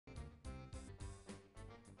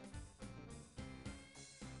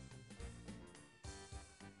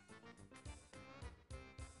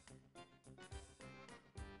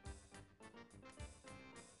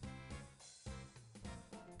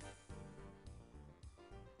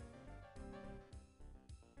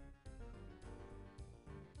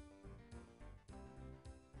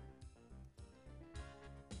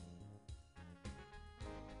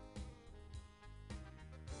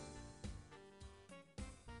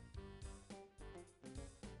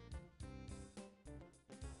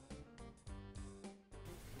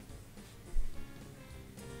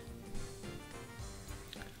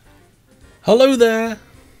Hello there,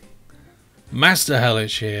 Master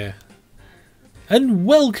Hellish here, and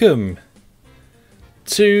welcome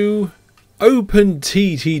to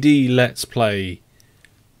OpenTTD Let's Play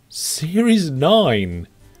Series 9.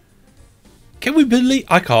 Can we believe?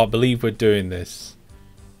 I can't believe we're doing this.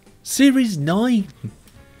 Series 9.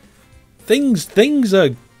 Things are,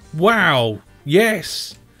 wow,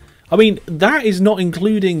 yes. I mean, that is not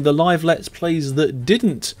including the live Let's Plays that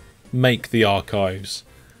didn't make the archives.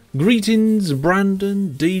 Greetings, Brandon,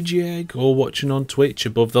 DJ, or watching on Twitch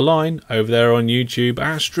above the line, over there on YouTube,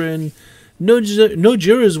 Astrin,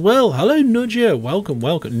 Nudger as well. Hello, Nudger.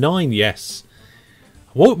 Welcome. 9, yes.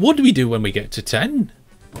 What do we do when we get to 10?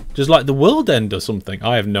 Just like the world end or something?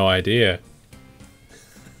 I have no idea.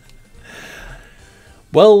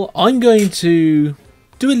 Well, I'm going to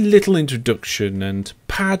do a little introduction and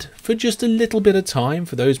pad for just a little bit of time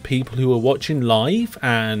for those people who are watching live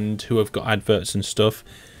and who have got adverts and stuff.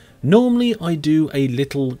 Normally I do a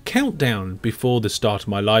little countdown before the start of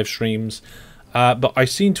my live streams, but I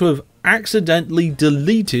seem to have accidentally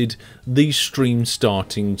deleted the stream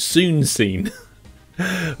starting soon scene.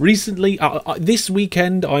 Recently, this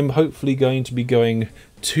weekend, I'm hopefully going to be going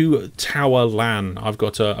to Tower LAN. I've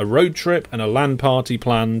got a road trip and a LAN party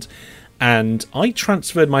planned, and I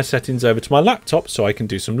transferred my settings over to my laptop so I can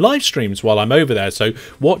do some live streams while I'm over there. So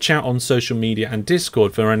watch out on social media and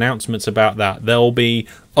Discord for announcements about that. There'll be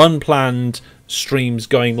unplanned streams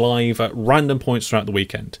going live at random points throughout the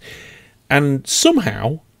weekend. And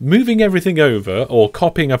somehow, moving everything over or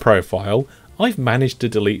copying a profile, I've managed to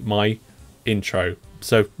delete my intro.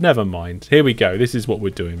 So never mind. Here we go. This is what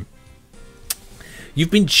we're doing.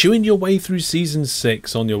 You've been chewing your way through Season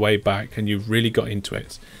 6 on your way back and you've really got into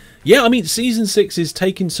it. Yeah, I mean, Season 6 is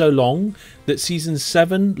taking so long that Season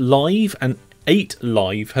 7 live and 8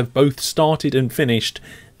 live have both started and finished,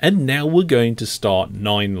 and now we're going to start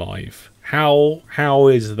 9 live. How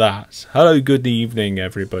is that? Hello, good evening,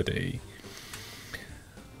 everybody.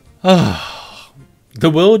 The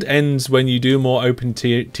world ends when you do more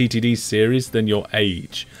OpenTTD series than your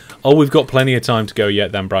age. Oh, we've got plenty of time to go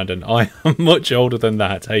yet then, Brandon. I am much older than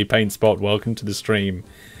that. Hey, Paintspot, welcome to the stream.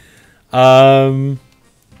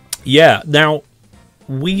 Yeah, now,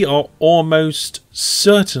 we are almost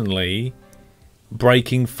certainly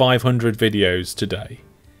breaking 500 videos today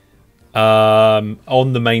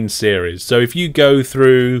on the main series. So if you go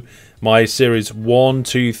through my series 1,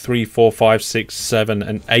 2, 3, 4, 5, 6, 7,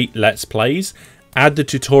 and 8 Let's Plays, add the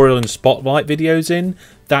tutorial and spotlight videos in,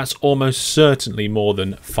 that's almost certainly more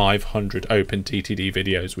than 500 OpenTTD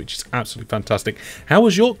videos, which is absolutely fantastic. How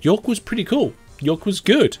was York? York was pretty cool. York was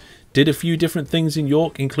good. Did a few different things in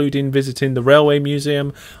York, including visiting the Railway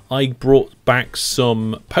Museum. I brought back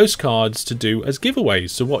some postcards to do as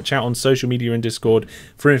giveaways, so watch out on social media and Discord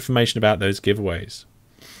for information about those giveaways.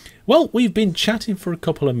 Well, we've been chatting for a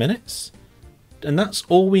couple of minutes, and that's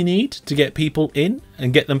all we need to get people in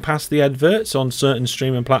and get them past the adverts on certain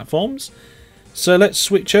streaming platforms. So let's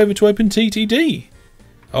switch over to OpenTTD.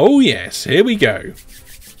 Oh yes, here we go.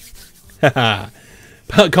 Haha.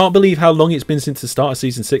 I can't believe how long it's been since the start of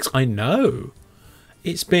Season 6. I know.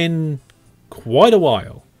 It's been quite a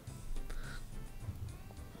while.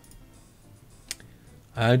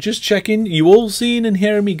 Just checking. You all seeing and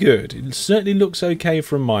hearing me good? It certainly looks okay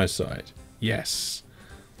from my side. Yes.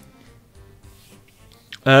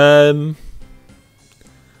 Yeah,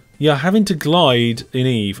 having to glide in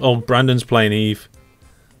Eve. Oh, Brandon's playing Eve.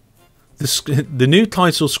 The new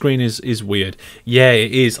title screen is weird. Yeah,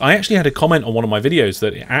 it is. I actually had a comment on one of my videos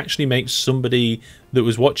that it actually makes somebody that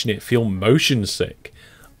was watching it feel motion sick.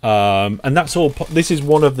 And that's all. This is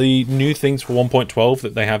one of the new things for 1.12,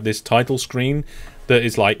 that they have this title screen that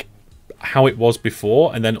is like how it was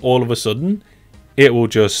before, and then all of a sudden it will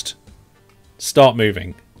just start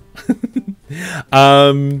moving.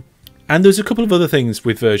 And there's a couple of other things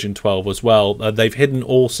with version 12 as well. They've hidden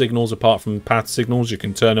all signals apart from path signals. You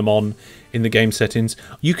can turn them on in the game settings.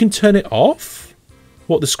 You can turn it off?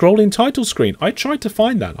 What, the scrolling title screen? I tried to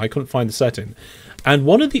find that. I couldn't find the setting. And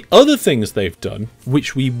one of the other things they've done,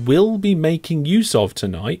 which we will be making use of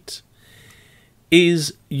tonight,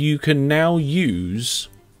 is you can now use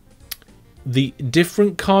the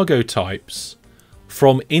different cargo types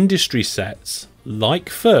from industry sets like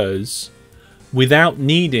FIRS without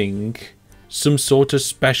needing some sort of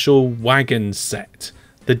special wagon set.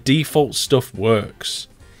 The default stuff works.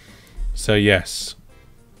 So yes.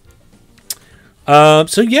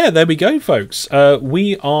 So yeah, there we go, folks.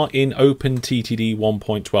 We are in OpenTTD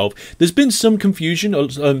 1.12. There's been some confusion.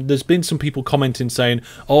 There's been some people commenting saying,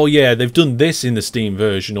 oh yeah, they've done this in the Steam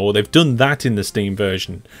version, or they've done that in the Steam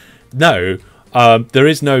version. No, there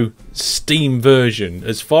is no Steam version.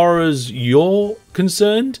 As far as you're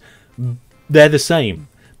concerned, they're the same.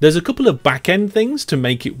 There's a couple of back-end things to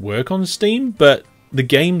make it work on Steam, but the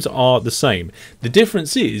games are the same. The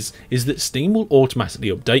difference is that Steam will automatically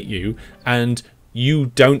update you, and you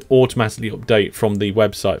don't automatically update from the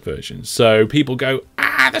website version. So people go,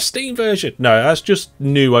 the Steam version. No, that's just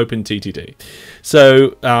new OpenTTD.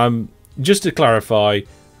 So just to clarify,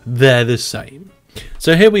 they're the same.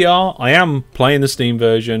 So here we are. I am playing the Steam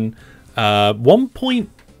version.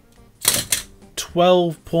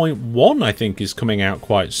 1.12.1 I think is coming out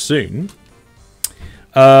quite soon.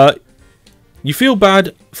 You feel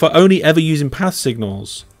bad for only ever using path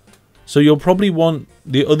signals, so you'll probably want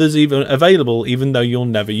the others even available even though you'll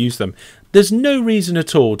never use them. There's no reason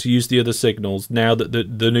at all to use the other signals now that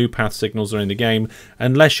the new path signals are in the game,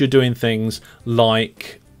 unless you're doing things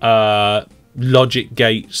like logic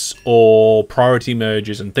gates or priority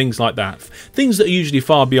merges and things like that. Things that are usually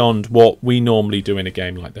far beyond what we normally do in a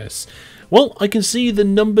game like this. Well, I can see the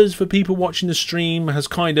numbers for people watching the stream has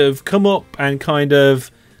kind of come up and kind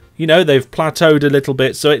of, you know, they've plateaued a little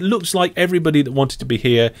bit. So it looks like everybody that wanted to be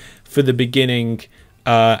here for the beginning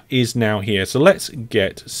is now here. So let's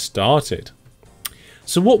get started.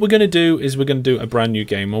 So what we're going to do is we're going to do a brand new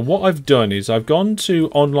game. And what I've done is I've gone to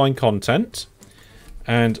online content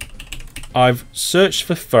and I've searched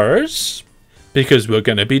for FIRS, because we're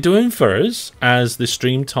going to be doing FIRS, as the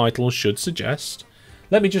stream title should suggest.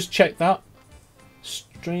 Let me just check that.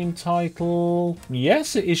 Stream title.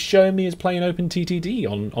 Yes, it is showing me as playing OpenTTD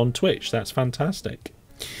on Twitch. That's fantastic.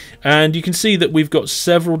 And you can see that we've got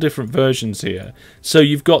several different versions here. So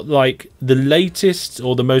you've got like the latest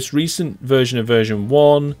or the most recent version of version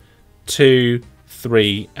 1, 2,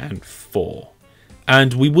 3, and 4.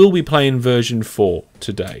 And we will be playing version 4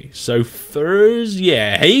 today. So FIRS,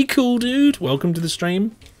 yeah. Hey, cool dude. Welcome to the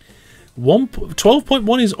stream.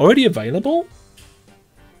 12.1 is already available?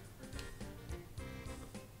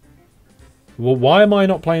 Well, why am I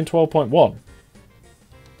not playing 12.1?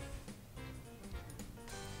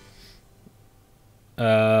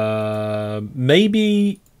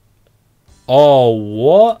 Maybe... Oh,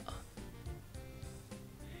 what?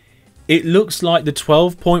 It looks like the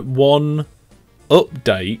 12.1...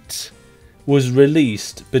 update was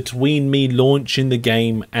released between me launching the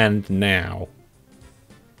game and now.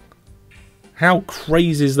 How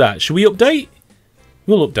crazy is that? Should we update?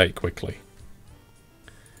 We'll update quickly,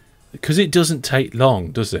 because it doesn't take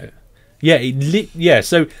long, does it? Yeah,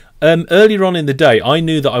 so earlier on in the day I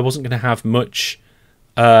knew that I wasn't going to have much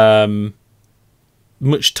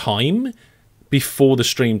time before the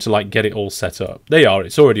stream to like get it all set up. There you are,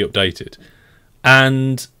 it's already updated.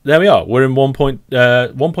 And there we are. We're in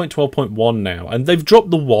 1.12.1 now. And they've dropped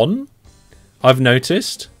the 1, I've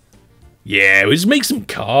noticed. Yeah, let's make some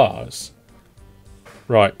cars.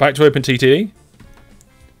 Right, back to OpenTTD.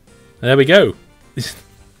 There we go. It's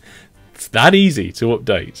that easy to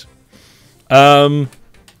update.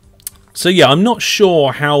 So yeah, I'm not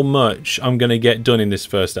sure how much I'm going to get done in this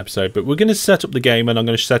first episode, but we're going to set up the game and I'm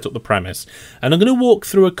going to set up the premise. And I'm going to walk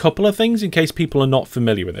through a couple of things in case people are not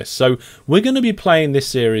familiar with this. So we're going to be playing this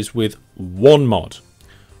series with one mod.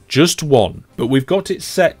 Just one. But we've got it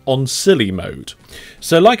set on silly mode.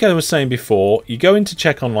 So like I was saying before, you go into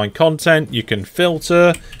check online content, you can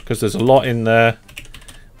filter, because there's a lot in there.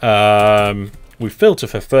 We filter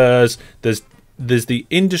for FIRS. There's the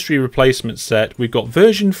industry replacement set. We've got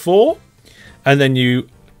version 4, and then you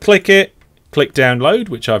click it, click download,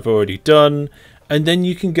 which I've already done, and then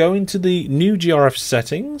you can go into the new GRF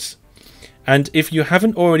settings, and if you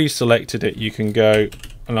haven't already selected it, you can go,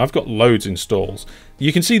 and I've got loads installs.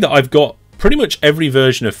 You can see that I've got pretty much every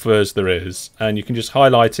version of FIRS there is, and you can just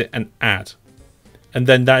highlight it and add, and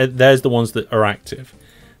then there's the ones that are active.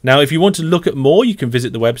 Now if you want to look at more, you can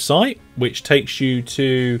visit the website, which takes you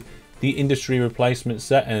to the industry replacement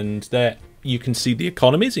set, and there you can see the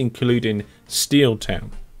economies, including Steeltown.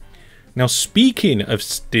 Now, speaking of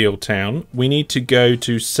Steeltown, we need to go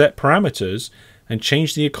to set parameters and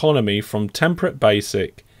change the economy from temperate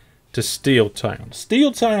basic to Steeltown.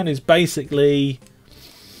 Steeltown is basically,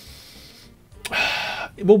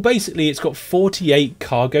 well, basically it's got 48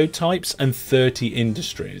 cargo types and 30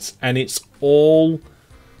 industries, and it's all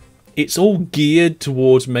geared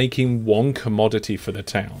towards making one commodity for the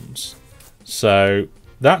towns. So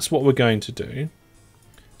that's what we're going to do.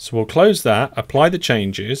 So we'll close that, apply the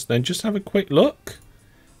changes, then just have a quick look.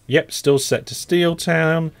 Yep, still set to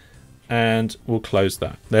Steeltown, and we'll close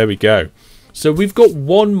that. There we go. So we've got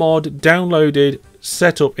one mod downloaded,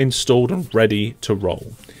 set up, installed, and ready to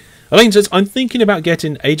roll. Elaine says, I'm thinking about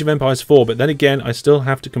getting Age of Empires 4, but then again, I still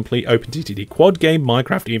have to complete OpenTTD, quad game,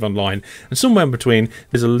 Minecraft, EVE Online, and somewhere in between,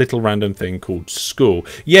 there's a little random thing called school.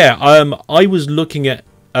 Yeah, I was looking at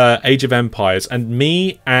Age of Empires, and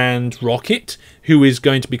me and Rocket, who is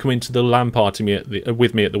going to be coming to the LAN party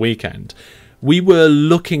with me at the weekend, we were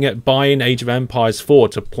looking at buying Age of Empires 4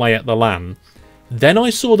 to play at the LAN. Then I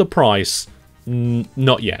saw the price.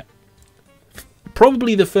 Not yet.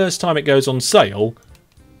 Probably the first time it goes on sale,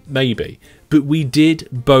 maybe. But we did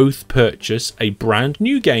both purchase a brand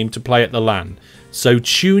new game to play at the LAN. So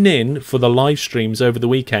tune in for the live streams over the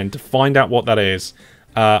weekend to find out what that is.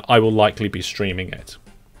 I will likely be streaming it.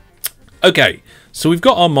 Okay, so we've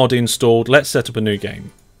got our mod installed. Let's set up a new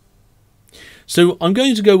game. So I'm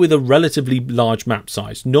going to go with a relatively large map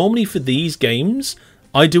size. Normally for these games,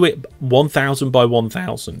 I do it 1000 by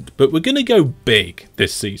 1000. But we're going to go big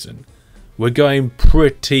this season. We're going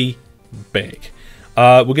pretty big.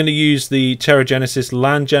 We're going to use the TerraGenesis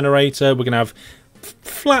land generator. We're going to have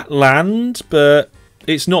flat land, but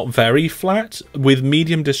it's not very flat, with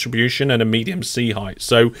medium distribution and a medium sea height.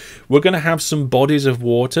 So we're going to have some bodies of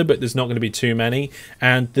water, but there's not going to be too many.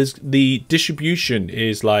 And the distribution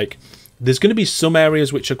is like, there's going to be some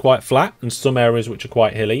areas which are quite flat and some areas which are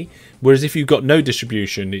quite hilly. Whereas if you've got no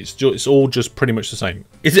distribution, it's all just pretty much the same.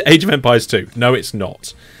 Is it Age of Empires 2? No, it's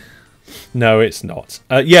not. No, it's not.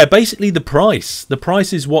 Yeah, basically the price. The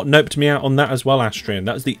price is what noped me out on that as well, Astrian.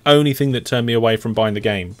 That's the only thing that turned me away from buying the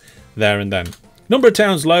game there and then. Number of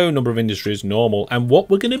towns low, number of industries normal. And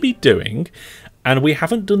what we're going to be doing, and we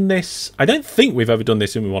haven't done this, I don't think we've ever done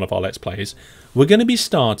this in one of our Let's Plays, we're going to be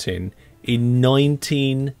starting in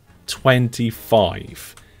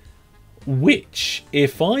 1925. Which,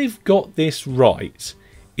 if I've got this right,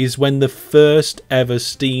 is when the first ever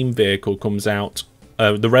steam vehicle comes out.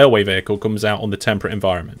 The railway vehicle comes out on the temperate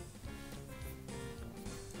environment.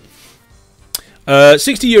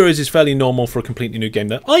 60 euros is fairly normal for a completely new game.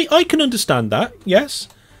 There, I can understand that. Yes,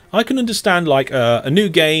 I can understand like a new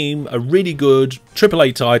game, a really good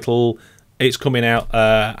AAA title. It's coming out,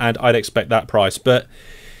 and I'd expect that price. But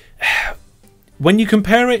when you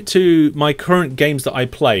compare it to my current games that I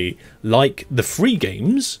play, like the free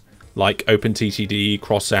games, like OpenTTD,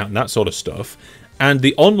 Crossout, and that sort of stuff, and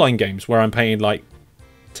the online games where I'm paying like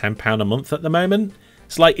 £10 a month at the moment,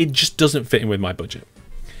 it's like it just doesn't fit in with my budget.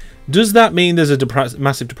 Does that mean there's a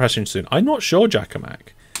massive depression soon? I'm not sure,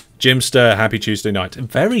 Jackomac. Jimster, happy Tuesday night.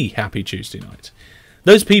 Very happy Tuesday night.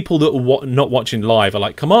 Those people that are not watching live are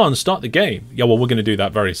like, come on, start the game. Yeah, well, we're going to do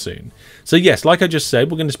that very soon. So yes, like I just said,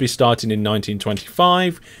 we're going to be starting in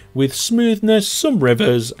 1925 with smoothness, some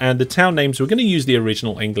rivers, and the town names. We're going to use the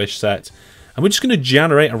original English set, and we're just going to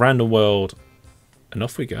generate a random world, and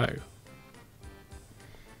off we go.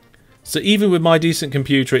 So even with my decent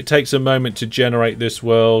computer, it takes a moment to generate this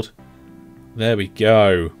world. There we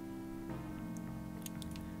go.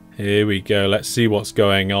 Here we go. Let's see what's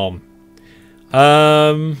going on.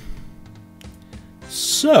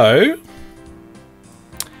 So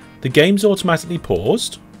the game's automatically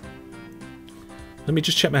paused. Let me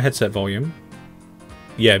just check my headset volume.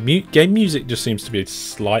 Yeah, game music just seems to be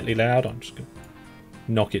slightly loud. I'm just going to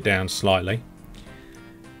knock it down slightly.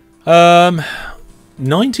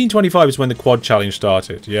 1925 is when the quad challenge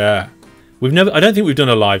started. Yeah, I don't think we've done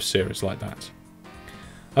a live series like that.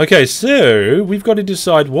 Okay, so we've got to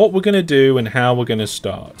decide what we're going to do and how we're going to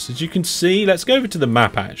start. So as you can see, let's go over to the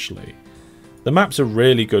map actually. The map's a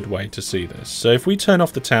really good way to see this. So if we turn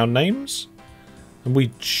off the town names and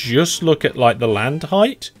we just look at like the land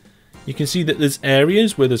height, you can see that there's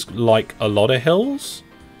areas where there's like a lot of hills,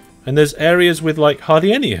 and there's areas with like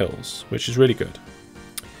hardly any hills, which is really good.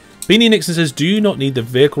 Beanie Nixon says, do you not need the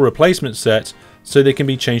vehicle replacement set so they can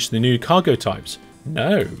be changed to the new cargo types?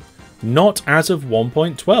 No, not as of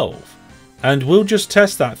 1.12. And we'll just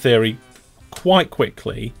test that theory quite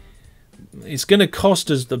quickly. It's going to cost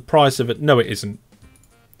us the price of it. No, it isn't.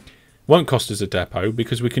 Won't cost us a depot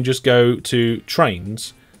because we can just go to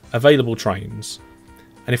trains, available trains.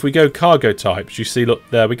 And if we go cargo types, you see, look,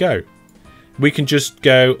 there we go. We can just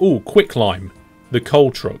go, oh, quicklime, the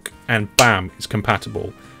coal truck, and bam, it's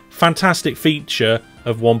compatible. Fantastic feature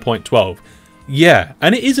of 1.12. Yeah,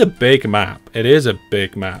 and it is a big map. It is a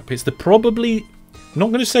big map. It's the probably, I'm not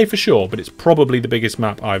going to say for sure, but it's probably the biggest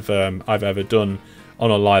map I've ever done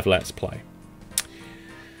on a live Let's Play.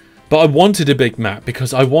 But I wanted a big map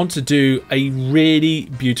because I want to do a really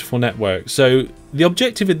beautiful network. So the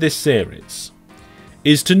objective of this series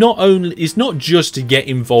is to not just to get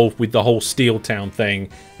involved with the whole Steeltown thing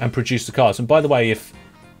and produce the cars. And by the way, if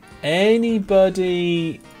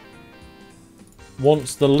anybody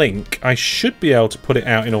wants the link, I should be able to put it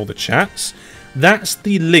out in all the chats. That's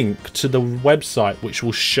the link to the website, which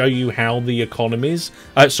will show you how the economies,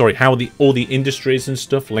 how all the industries and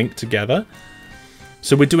stuff link together.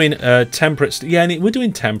 So we're doing temperate, yeah, and we're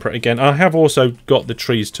doing temperate again. I have also got the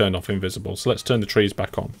trees turned off invisible, so let's turn the trees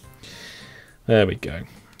back on. There we go.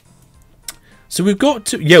 So we've got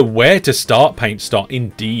to, yeah, where to start, Paint Start,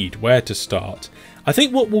 indeed, where to start. I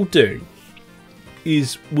think what we'll do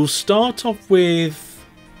is we'll start off with,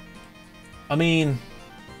 I mean,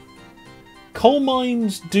 coal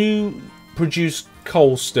mines do produce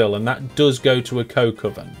coal still, and that does go to a coke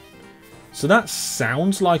oven. So that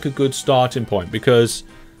sounds like a good starting point, because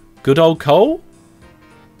good old coal?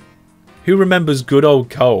 Who remembers good old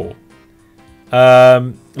coal?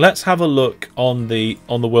 Let's have a look on the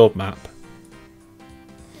world map.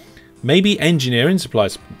 Maybe engineering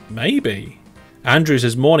supplies. Maybe. Andrew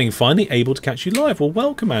says, morning, finally able to catch you live. Well,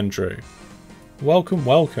 welcome, Andrew. Welcome,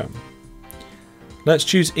 welcome. Let's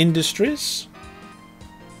choose industries.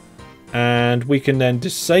 And we can then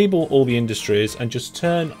disable all the industries and just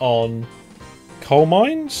turn on coal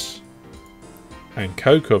mines and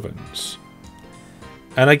coke ovens.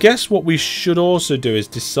 And I guess what we should also do is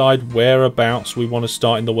decide whereabouts we want to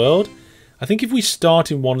start in the world. I think if we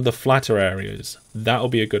start in one of the flatter areas, that'll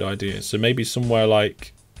be a good idea. So maybe somewhere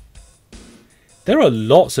like... There are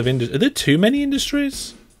lots of industries. Are there too many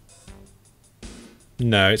industries?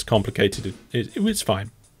 No, it's complicated. It's fine.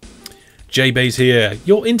 J-Bay's here.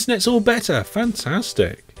 Your internet's all better.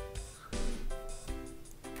 Fantastic.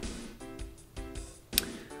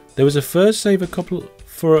 There was a FIRS save a couple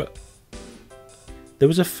for... There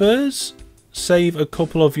was a FIRS save a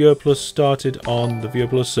couple of Viewer Plus started on the Viewer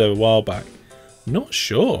Plus server a while back. Not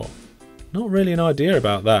sure. Not really an idea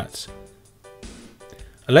about that.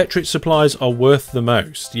 Electric supplies are worth the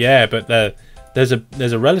most. Yeah, but there's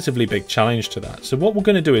a relatively big challenge to that. So what we're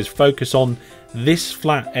going to do is focus on this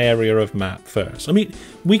flat area of map first. I mean,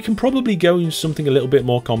 we can probably go into something a little bit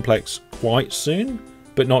more complex quite soon,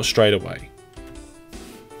 but not straight away.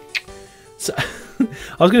 So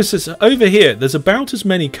I was going to say, so over here, there's about as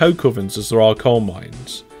many coke ovens as there are coal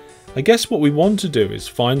mines. I guess what we want to do is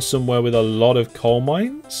find somewhere with a lot of coal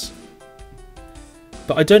mines.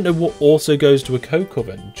 But I don't know what also goes to a coke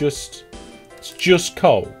oven. It's just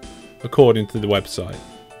coal, according to the website.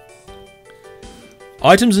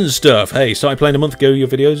 Items and stuff. Hey, started playing a month ago. Your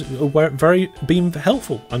videos are been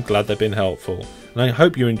helpful. I'm glad they've been helpful. And I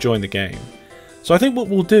hope you're enjoying the game. So I think what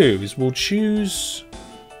we'll do is we'll choose...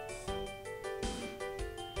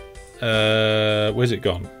 where's it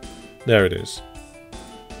gone? There it is.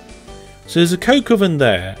 So there's a coke oven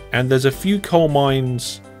there, and there's a few coal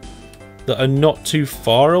mines that are not too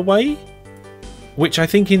far away, which I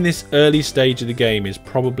think in this early stage of the game is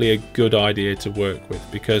probably a good idea to work with,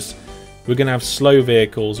 because we're going to have slow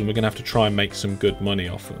vehicles and we're going to have to try and make some good money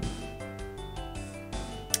off them.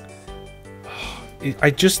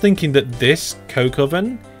 I'm just thinking that this coke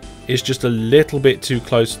oven is just a little bit too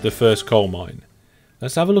close to the first coal mine.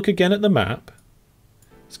 Let's have a look again at the map.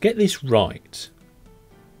 Let's get this right.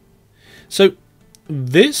 So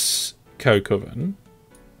this coke oven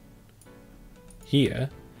here,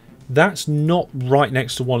 that's not right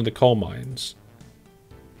next to one of the coal mines.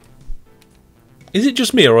 Is it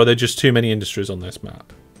just me, or are there just too many industries on this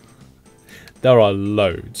map? There are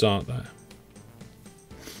loads, aren't there?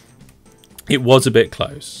 It was a bit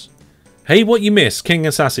close. Hey, what you missed, King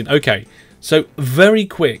Assassin. Okay, so very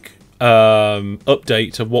quick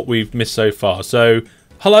update of what we've missed so far. So,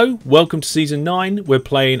 hello, welcome to Season 9. We're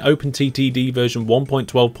playing OpenTTD version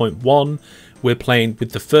 1.12.1. We're playing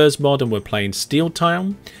with the FIRS mod, and we're playing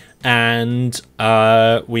Steeltown. And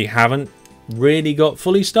we haven't really got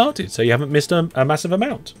fully started, so you haven't missed a massive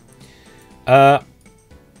amount.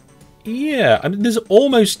 Yeah, I mean, there's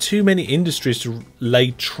almost too many industries to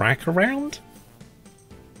lay track around.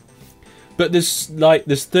 But there's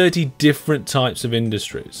 30 different types of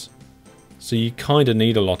industries. So you kind of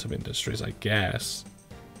need a lot of industries, I guess.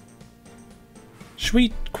 Should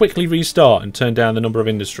we quickly restart and turn down the number of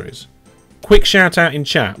industries? Quick shout out in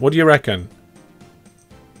chat. What do you reckon?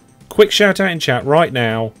 Quick shout out in chat right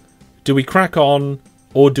now. Do we crack on,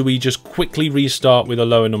 or do we just quickly restart with a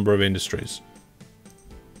lower number of industries?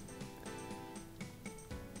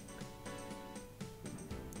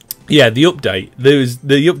 Yeah, the update. There's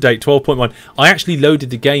the update 12.1. I actually loaded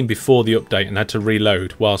the game before the update and had to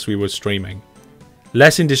reload whilst we were streaming.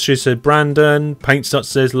 Less industries, said Brandon. Paint Start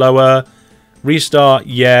says lower. Restart,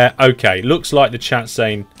 yeah, okay. Looks like the chat's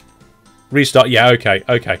saying restart, yeah, okay,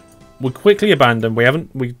 okay. We'll quickly abandon.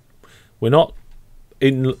 We're not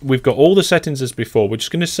in. We've got all the settings as before. We're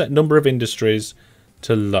just going to set number of industries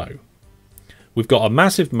to low. We've got a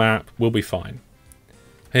massive map. We'll be fine.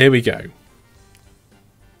 Here we go.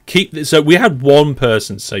 So we had one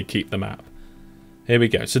person say keep the map. Here we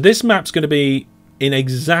go. So this map's going to be in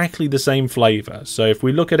exactly the same flavour. So if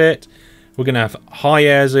we look at it, we're going to have high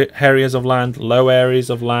areas of land, low areas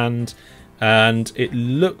of land, and it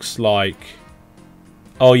looks like,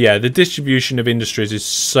 oh yeah, the distribution of industries is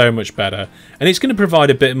so much better, and it's going to provide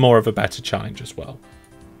a bit more of a better challenge as well.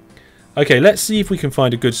 Okay, let's see if we can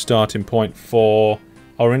find a good starting point for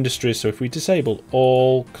our industries. So if we disable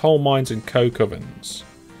all coal mines and coke ovens,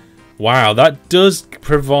 wow, that does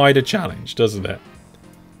provide a challenge, doesn't it?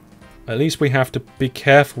 At least we have to be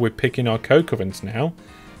careful with picking our coke ovens now.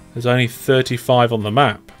 There's only 35 on the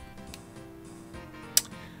map.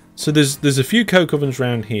 So there's a few coke ovens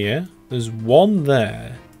around here. There's one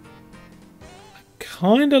there. I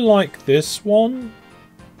kind of like this one.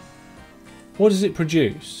 What does it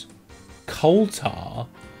produce? Coal tar,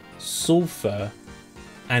 sulfur,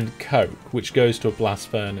 and coke, which goes to a blast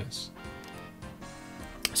furnace.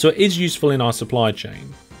 So it is useful in our supply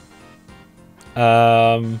chain.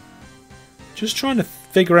 Just trying to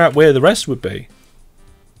figure out where the rest would be.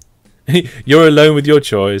 You're alone with your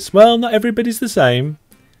choice. Well, not everybody's the same.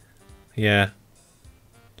 Yeah.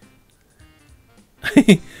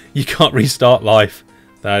 You can't restart life.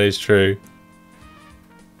 That is true.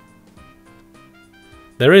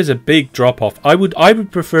 There is a big drop off. I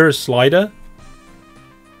would prefer a slider.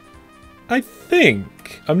 I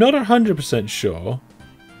think. I'm not 100% sure.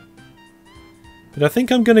 But I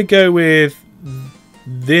think I'm going to go with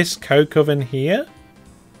this coke oven here.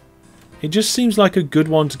 It just seems like a good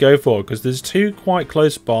one to go for because there's two quite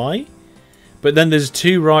close by. But then there's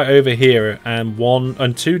two right over here and one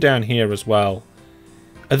and two down here as well.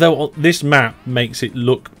 Although this map makes it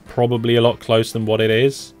look probably a lot closer than what it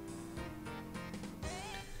is.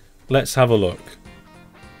 Let's have a look.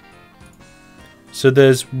 So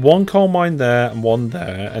there's one coal mine there and one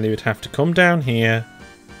there, and it would have to come down here.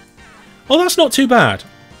 Oh, that's not too bad.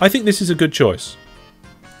 I think this is a good choice.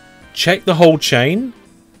 Check the whole chain.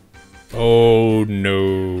 Oh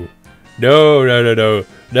no.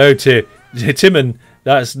 No, Timon,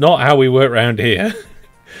 that's not how we work around here.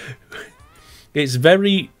 It's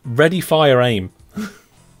very ready, fire, aim.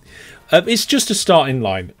 It's just a starting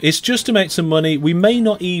line. It's just to make some money. We may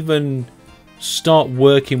not even start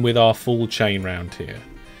working with our full chain round here.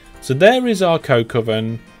 So there is our coke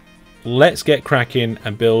oven. Let's get cracking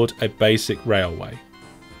and build a basic railway.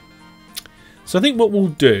 So I think what we'll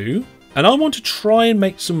do, and I want to try and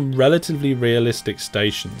make some relatively realistic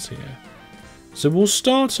stations here. So we'll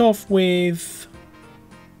start off with,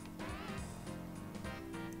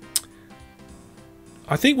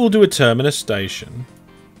 I think we'll do a terminus station.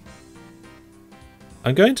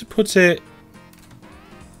 I'm going to put it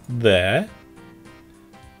there.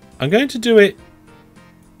 I'm going to do it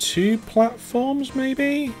 2 platforms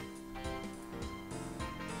maybe.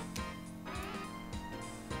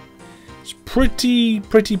 It's pretty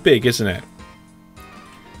big, isn't it?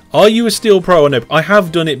 Are you a steel pro or no? I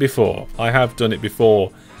have done it before.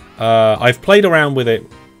 I've played around with it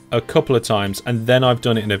a couple of times, and then I've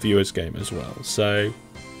done it in a viewer's game as well. So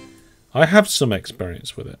I have some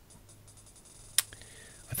experience with it.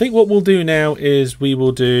 I think what we'll do now is we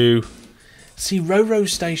will do... See, Ro-Ro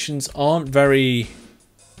stations aren't very...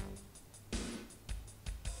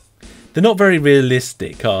 They're not very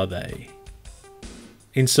realistic, are they?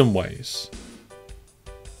 In some ways.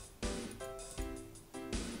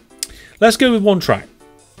 Let's go with 1 track.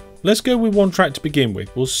 Let's go with 1 track to begin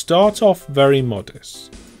with. We'll start off very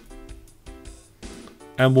modest.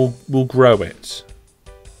 And we'll grow it.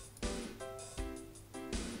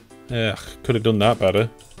 Ugh, could have done that better.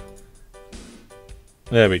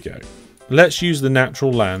 There we go. Let's use the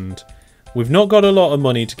natural land. We've not got a lot of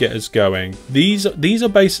money to get us going. These are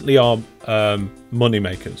basically our money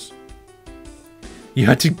makers. You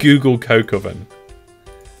had to Google coke oven.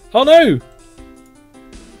 Oh no!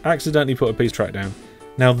 Accidentally put a piece track down.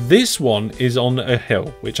 Now this one is on a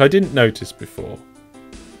hill, which I didn't notice before.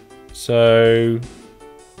 So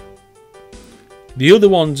the other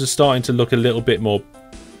ones are starting to look a little bit more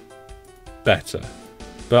better.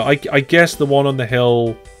 But I guess the one on the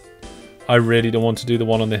hill, I really don't want to do the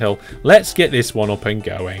one on the hill. Let's get this one up and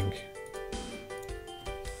going.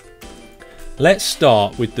 Let's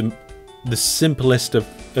start with the simplest of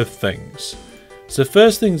things. So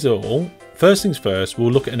first things first,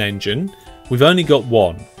 we'll look at an engine. We've only got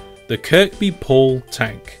one. The Kirkby Pull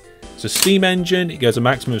tank. It's a steam engine. It goes a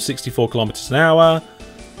maximum of 64 kilometers an hour.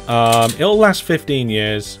 It'll last 15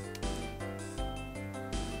 years.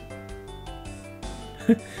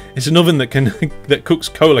 It's an oven that cooks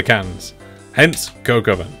cola cans. Hence, coke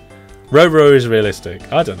oven. Ro-Ro is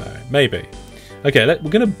realistic. I don't know. Maybe. Okay, we're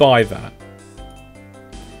going to buy that.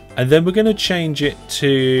 And then we're going to change it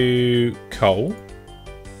to coal.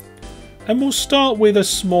 And we'll start with a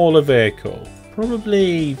smaller vehicle.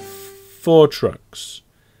 Probably 4 trucks.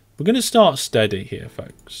 We're going to start steady here,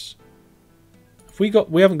 folks. We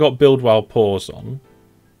haven't got build while pause on.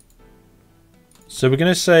 So we're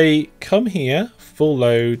going to say, come here, full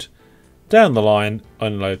load, down the line,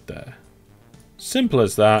 unload there. Simple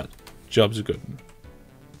as that. Job's a good one.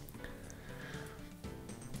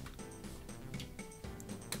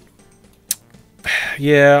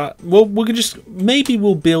 Yeah, well, we can just maybe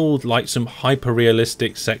we'll build like some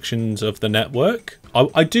hyper-realistic sections of the network.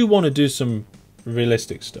 I do want to do some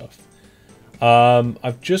realistic stuff.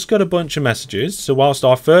 I've just got a bunch of messages. So whilst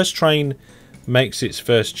our first train makes its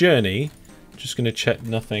first journey, just going to check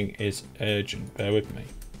nothing is urgent. Bear with me.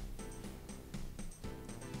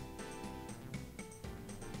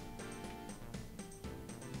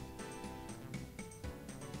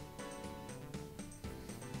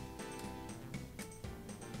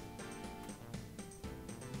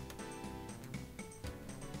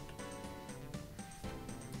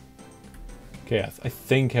 Okay, I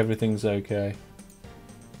think everything's okay.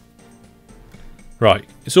 Right,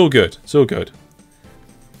 it's all good. It's all good.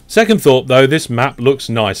 Second thought, though, this map looks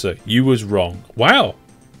nicer. You was wrong. Wow.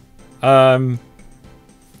 You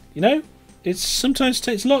know, it sometimes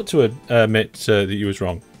takes a lot to admit that you was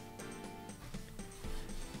wrong.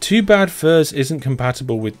 Too bad FIRS isn't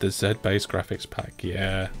compatible with the Z-based graphics pack.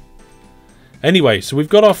 Yeah. Anyway, so we've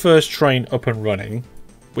got our first train up and running,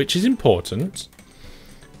 which is important.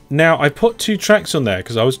 Now, I put 2 tracks on there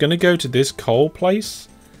because I was going to go to this coal place,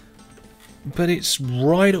 but it's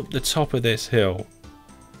right up the top of this hill.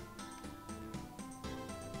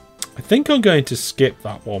 I think I'm going to skip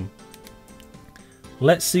that one.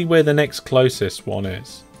 Let's see where the next closest one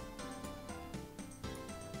is.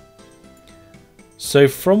 So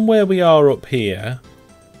from where we are up here,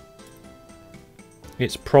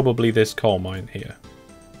 it's probably this coal mine here.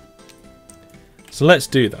 So let's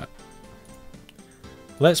do that.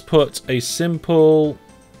 Let's put a simple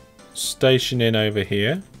station in over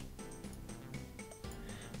here.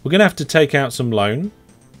 We're going to have to take out some loan.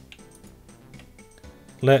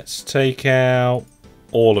 Let's take out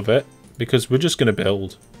all of it because we're just going to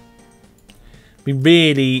build. We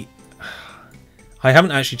really... I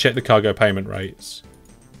haven't actually checked the cargo payment rates.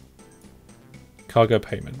 Cargo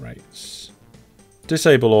payment rates.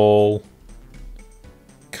 Disable all.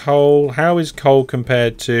 Coal. How is coal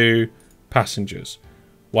compared to passengers?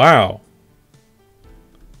 Wow.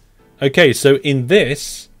 Okay, so in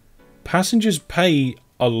this, passengers pay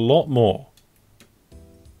a lot more.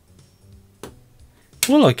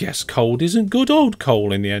 Well, I guess coal isn't good old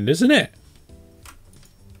coal in the end, isn't it?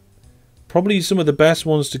 Probably some of the best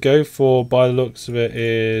ones to go for by the looks of it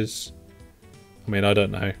is... I mean, I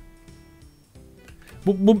don't know.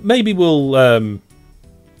 Maybe we'll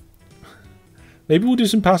do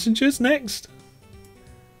some passengers next.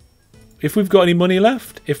 If we've got any money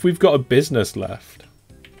left. If we've got a business left.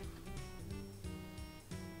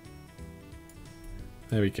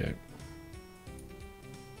 There we go.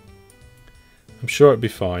 I'm sure it'll be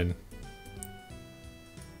fine.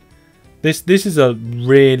 This is a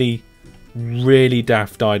really, really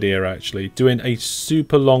daft idea, actually. Doing a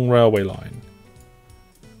super long railway line.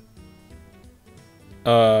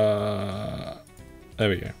 There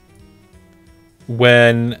we go.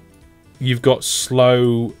 When you've got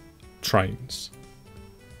slow trains,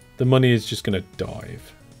 the money is just going to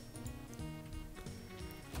dive.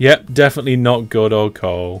 Yep, definitely not good old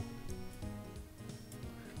coal.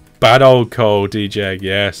 Bad old coal, DJ,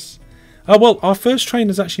 yes. Oh, well, our first train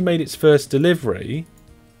has actually made its first delivery.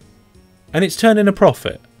 And it's turning a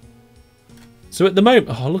profit. So at the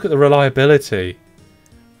moment... Oh, look at the reliability.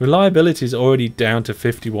 Reliability is already down to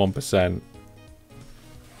 51%.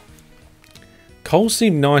 Coal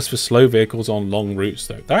seem nice for slow vehicles on long routes,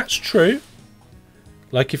 though. That's true.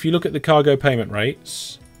 Like, if you look at the cargo payment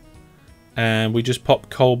rates... And we just pop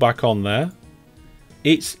coal back on there.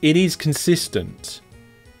 It is consistent.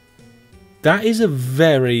 That is a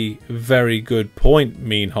very, very good point,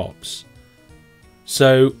 Mean Hops.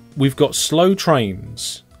 So, we've got slow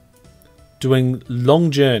trains doing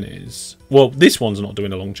long journeys. Well, this one's not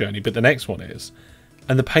doing a long journey, but the next one is.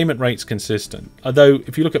 And the payment rate's consistent. Although,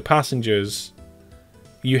 if you look at passengers,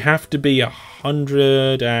 you have to be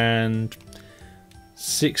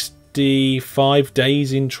 165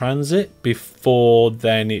 days in transit before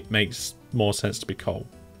then it makes more sense to be coal,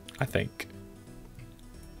 I think.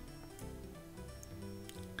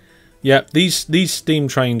 Yeah, these steam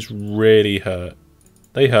trains really hurt.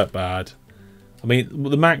 They hurt bad. I mean,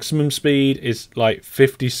 the maximum speed is like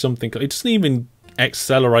 50 something. It doesn't even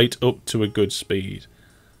accelerate up to a good speed.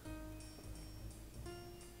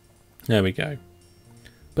 There we go.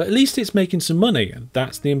 But at least it's making some money, and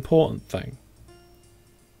that's the important thing.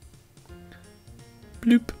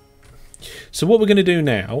 Bloop. So what we're going to do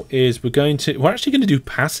now is we're actually going to do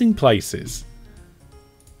passing places.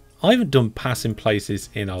 I haven't done passing places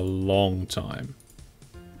in a long time.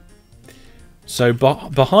 So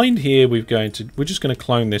behind here we're just going to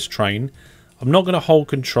clone this train. I'm not going to hold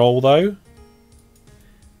control though.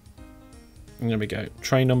 There we go.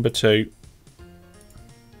 Train number 2.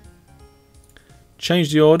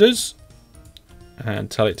 Change the orders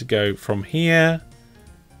and tell it to go from here.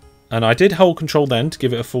 And I did hold control then to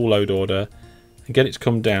give it a full load order and get it to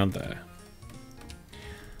come down there.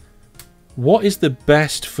 What is the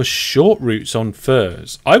best for short routes on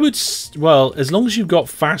FIRS? I would, well, as long as you've got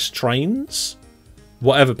fast trains,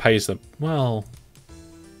 whatever pays them. Well,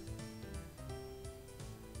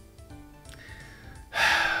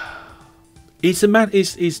 it's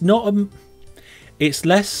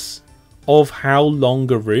less of how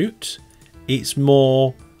long a route, it's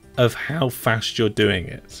more of how fast you're doing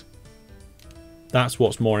it. That's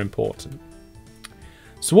what's more important.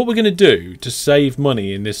 So what we're going to do to save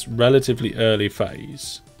money in this relatively early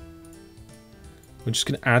phase, we're just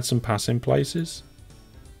going to add some passing places.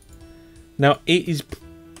 Now it is...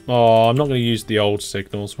 Oh, I'm not going to use the old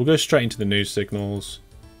signals. We'll go straight into the new signals.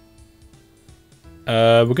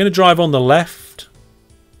 We're going to drive on the left.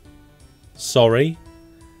 Sorry.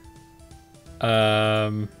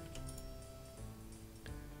 Is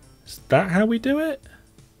that how we do it?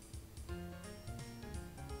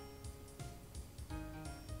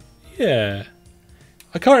 Yeah.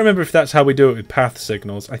 I can't remember if that's how we do it with path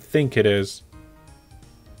signals. I think it is.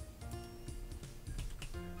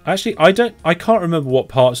 Actually, I can't remember what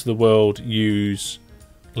parts of the world use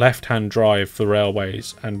left-hand drive for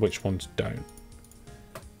railways and which ones don't.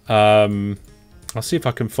 I'll see if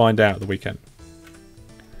I can find out at the weekend.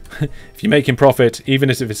 If you're making profit, even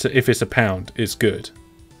if it's a pound, it's good.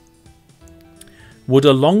 Would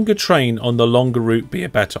a longer train on the longer route be a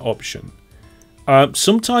better option?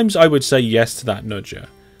 Sometimes I would say yes to that, Nudger.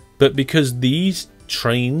 But because these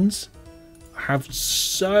trains have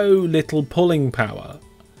so little pulling power.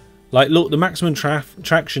 Like, look, the maximum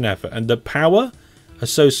traction effort and the power are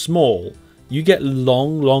so small. You get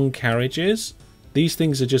long carriages. These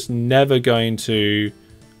things are just never going to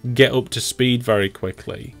get up to speed very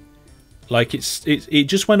quickly. Like, it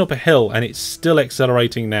just went up a hill and it's still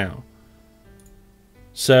accelerating now.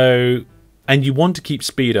 So, and you want to keep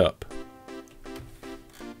speed up.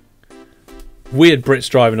 Weird Brits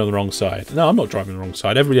driving on the wrong side. No, I'm not driving on the wrong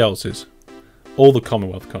side. Everybody else is. All the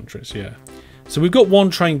Commonwealth countries, yeah. So we've got one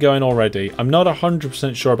train going already. I'm not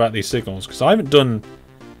 100% sure about these signals because I haven't done...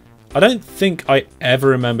 I don't think I ever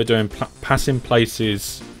remember doing passing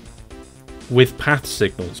places with path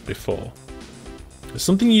signals before. It's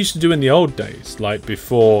something you used to do in the old days, like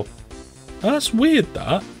before... Oh, that's weird,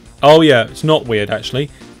 that. Oh, yeah, it's not weird, actually.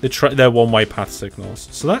 They're one-way path signals,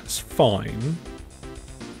 so that's fine.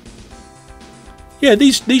 Yeah,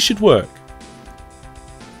 these should work.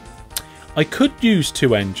 I could use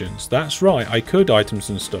 2 engines. That's right, I could items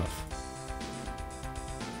and stuff.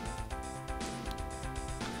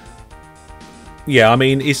 Yeah, I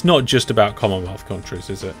mean, it's not just about Commonwealth countries,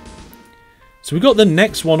 is it? So we've got the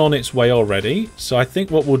next one on its way already. So I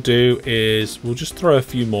think what we'll do is we'll just throw a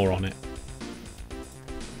few more on it.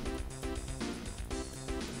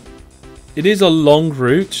 It is a long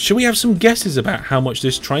route. Should we have some guesses about how much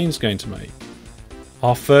this train's going to make?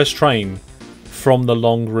 Our first train from the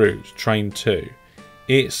long route, train 2.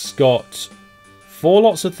 It's got 4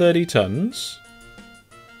 lots of 30 tons,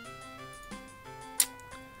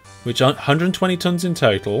 which are 120 tons in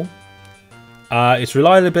total. Its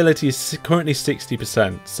reliability is currently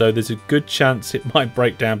 60%, so there's a good chance it might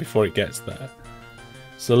break down before it gets there.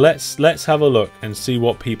 So let's have a look and see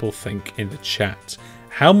what people think in the chat.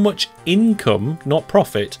 How much income, not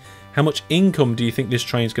profit, how much income do you think this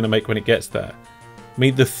train's going to make when it gets there? I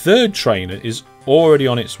mean, the third train is already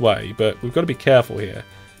on its way, but we've got to be careful here.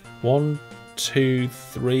 1, 2,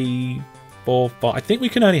 3, 4, 5. I think we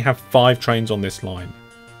can only have 5 trains on this line.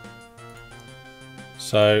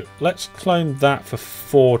 So let's clone that for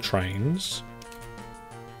 4 trains.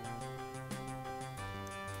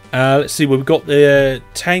 Let's see, we've got the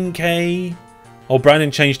 10k. Oh,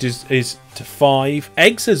 Brandon changed his to 5.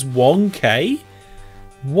 Egg says 1k.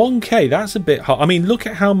 1k, that's a bit hard. I mean, look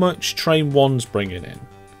at how much train 1's bringing in.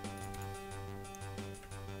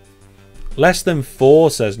 Less than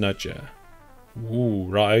 4, says Nudger. Ooh,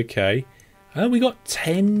 right, okay. Oh, we got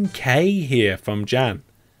 10k here from Jan.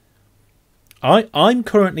 I'm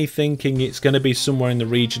currently thinking it's going to be somewhere in the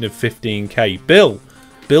region of 15k. Bill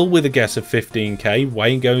Bill with a guess of 15k.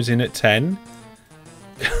 Wayne goes in at 10.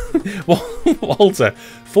 Walter,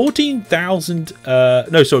 14,000.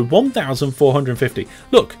 No, sorry, 1,450.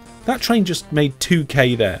 Look, that train just made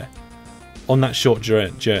 2k there on that short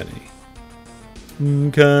journey.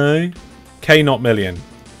 Okay. K, not million.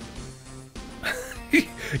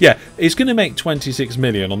 Yeah, it's going to make 26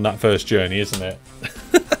 million on that first journey, isn't it?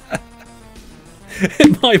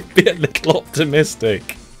 It might be a little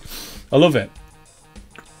optimistic. I love it.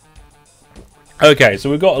 Okay, so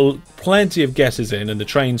we've got plenty of guesses in, and the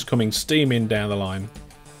train's coming steaming down the line.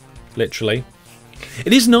 Literally.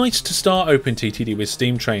 It is nice to start OpenTTD with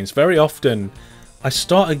steam trains. Very often, I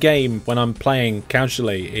start a game when I'm playing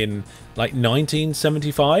casually in like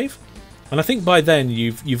 1975, and I think by then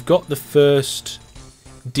you've got the first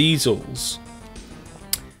diesels,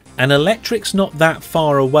 and electric's not that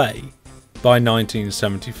far away by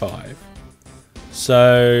 1975.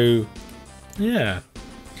 So yeah,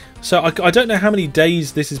 so I don't know how many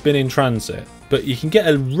days this has been in transit, but you can get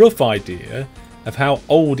a rough idea of how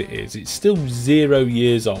old it is. It's still 0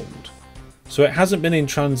 years old, so it hasn't been in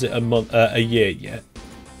transit a year yet.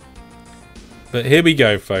 But here we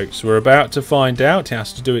go, folks. We're about to find out. It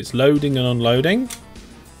has to do its loading and unloading.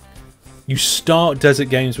 You start desert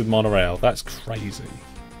games with monorail. That's crazy.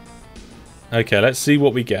 Okay, let's see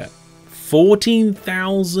what we get.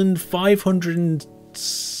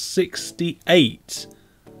 14,568.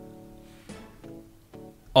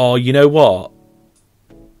 Oh, you know what?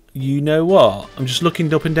 You know what? I'm just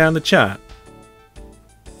looking up and down the chat.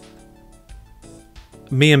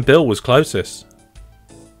 Me and Bill was closest.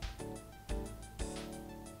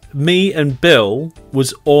 Me and Bill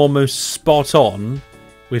was almost spot on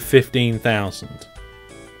with 15,000.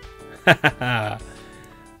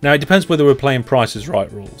 Now, it depends whether we're playing Price is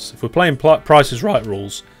Right rules. If we're playing Price is Right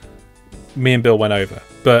rules, me and Bill went over.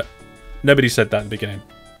 But nobody said that at the beginning.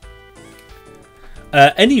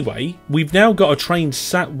 Anyway, we've now got a train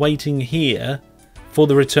sat waiting here for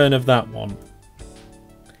the return of that one.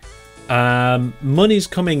 Money's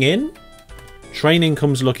coming in. Train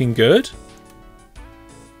income's looking good.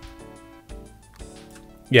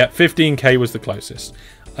 Yeah, 15k was the closest.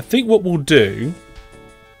 I think what we'll do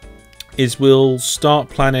is we'll start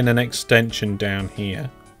planning an extension down here.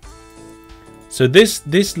 So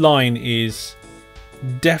this line is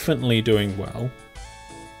definitely doing well.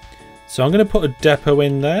 So I'm going to put a depot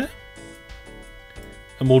in there,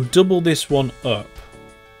 and we'll double this one up.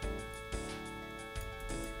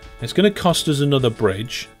 It's going to cost us another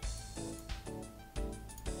bridge,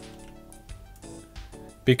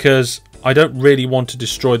 because I don't really want to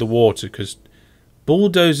destroy the water, because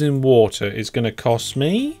bulldozing water is going to cost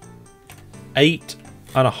me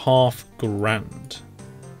 8.5 grand.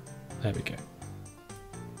 There we go.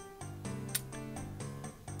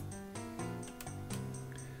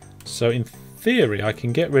 So in theory, I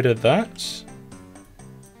can get rid of that.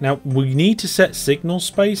 Now, we need to set signal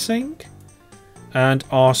spacing. And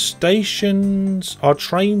our stations, our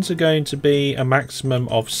trains are going to be a maximum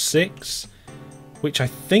of 6. Which I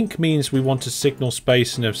think means we want a signal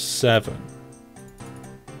spacing of 7.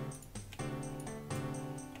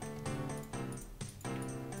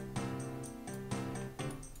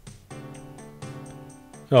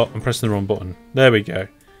 Oh, I'm pressing the wrong button. There we go.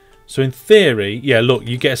 So in theory, yeah, look,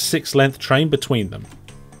 you get a 6-length train between them.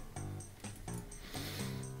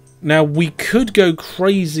 Now, we could go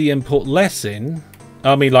crazy and put less in.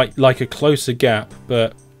 I mean, like a closer gap,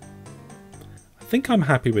 but I think I'm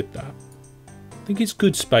happy with that. I think it's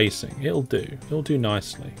good spacing. It'll do. It'll do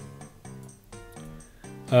nicely.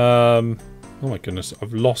 Oh my goodness,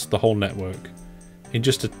 I've lost the whole network in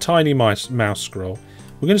just a tiny mouse scroll.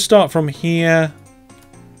 We're going to start from here,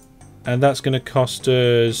 and that's going to cost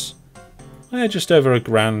us just over £1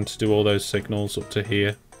 grand to do all those signals up to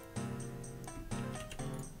here.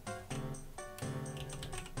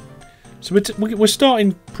 So we're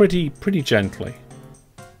starting pretty gently.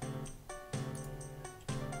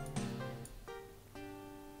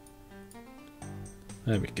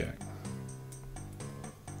 There we go.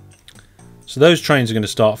 So those trains are going to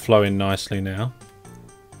start flowing nicely now.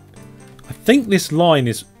 I think this line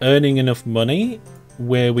is earning enough money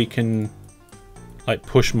where we can like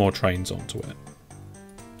push more trains onto it.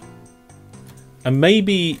 And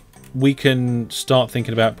maybe we can start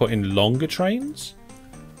thinking about putting longer trains.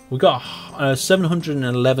 We've got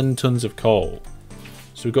 711 tons of coal.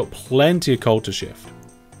 So we've got plenty of coal to shift.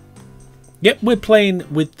 Yep, we're playing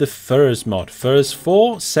with the FIRS mod. FIRS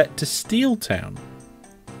 4 set to Steeltown.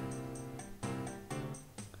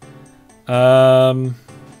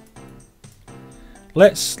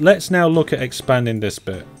 Let's now look at expanding this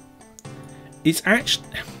bit. It's actually,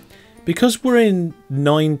 because we're in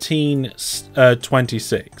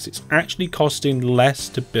 1926, it's actually costing less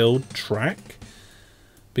to build track,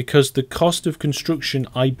 because the cost of construction,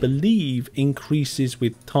 I believe, increases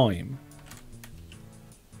with time.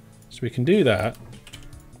 So we can do that,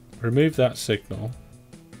 remove that signal,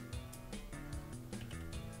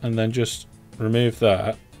 and then just remove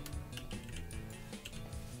that.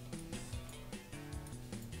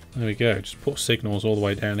 There we go, just put signals all the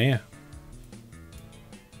way down here.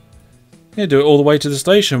 Yeah, do it all the way to the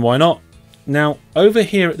station, why not? Now, over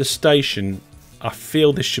here at the station, I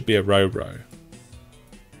feel this should be a row.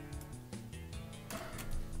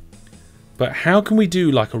 But how can we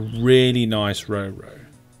do like a really nice row?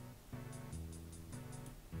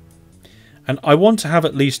 And I want to have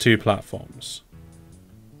at least 2 platforms.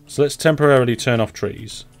 So let's temporarily turn off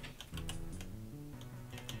trees.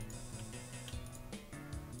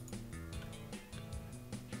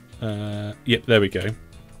 Yep, there we go.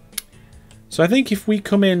 So I think if we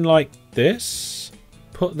come in like this,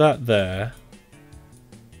 put that there,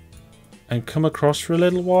 and come across for a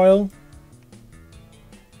little while,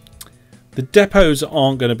 the depots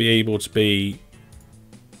aren't going to be able to be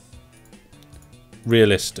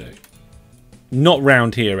realistic. Not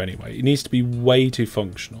round here anyway. It needs to be way too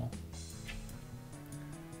functional.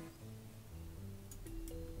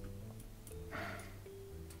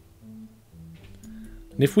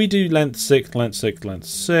 And if we do length 6, length 6, length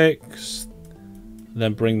 6,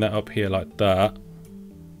 then bring that up here like that.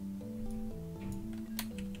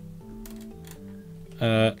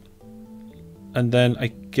 And then I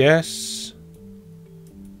guess,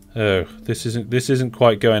 oh, this isn't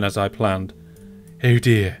quite going as I planned. Oh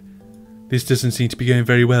dear, this doesn't seem to be going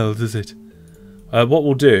very well, does it? What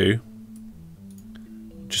we'll do,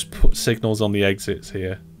 just put signals on the exits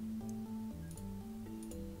here.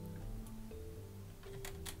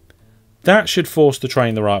 That should force the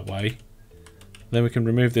train the right way. Then we can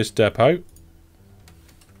remove this depot.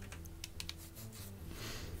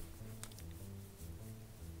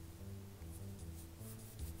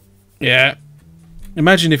 Yeah.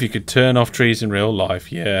 Imagine if you could turn off trees in real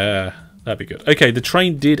life. Yeah, that'd be good. Okay, the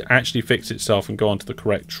train did actually fix itself and go onto the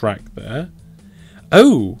correct track there.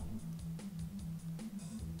 Oh!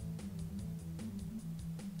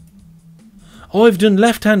 Oh, I've done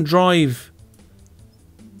left-hand drive.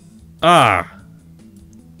 Ah.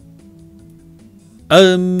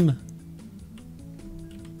 Oh.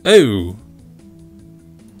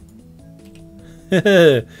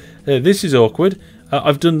 This is awkward.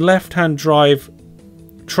 I've done left-hand drive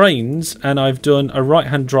trains and I've done a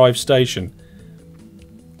right-hand drive station.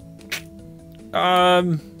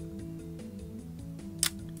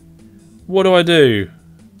 What do I do?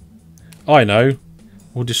 I know.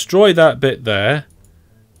 We'll destroy that bit there.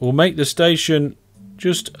 We'll make the station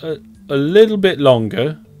just a little bit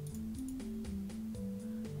longer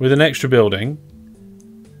with an extra building.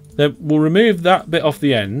 Then we'll remove that bit off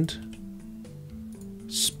the end.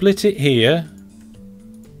 Split it here.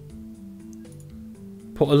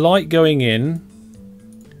 Put a light going in.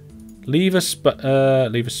 Leave a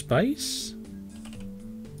space.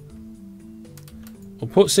 We'll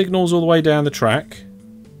put signals all the way down the track.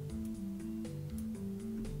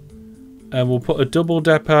 And we'll put a double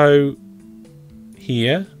depot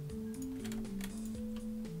here.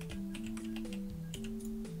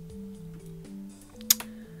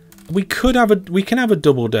 We can have a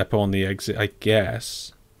double depot on the exit, I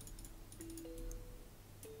guess.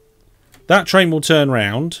 That train will turn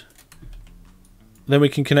round. Then we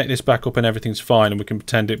can connect this back up and everything's fine, and we can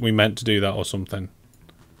pretend we meant to do that or something.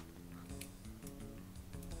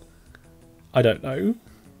 I don't know.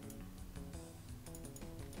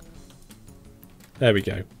 There we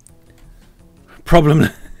go. Problem.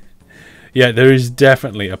 Yeah, there is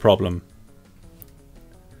definitely a problem.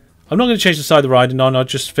 I'm not going to change the side of the riding on, I'll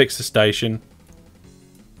just fix the station.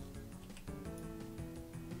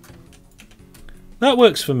 That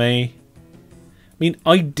works for me. I mean,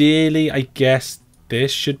 ideally, I guess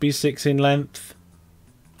this should be 6 in length.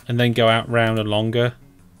 And then go out round and longer.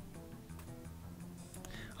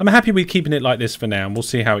 I'm happy with keeping it like this for now, and we'll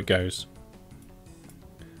see how it goes.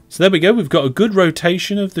 So there we go, we've got a good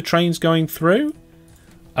rotation of the trains going through.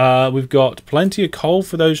 We've got plenty of coal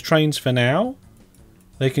for those trains for now.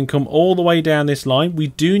 They can come all the way down this line. We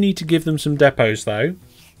do need to give them some depots though.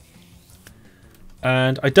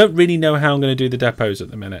 And I don't really know how I'm going to do the depots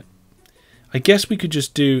at the minute. I guess we could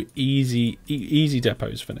just do easy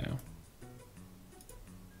depots for now.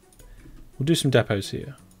 We'll do some depots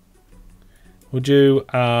here. We'll do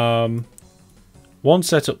one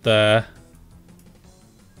set up there.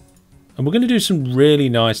 And we're going to do some really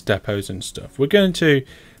nice depots and stuff. We're going to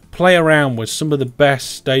play around with some of the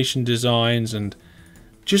best station designs and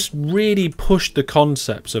just really push the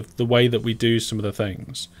concepts of the way that we do some of the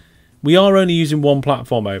things. We are only using one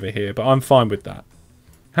platform over here, but I'm fine with that.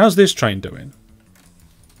 How's this train doing?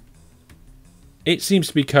 It seems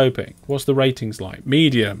to be coping. What's the ratings like?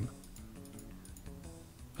 Medium.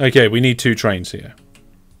 Okay, we need 2 trains here.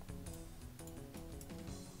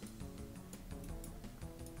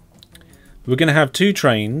 We're going to have 2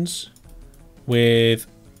 trains with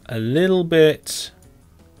a little bit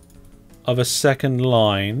of a second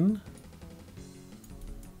line,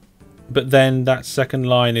 but then that second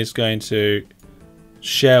line is going to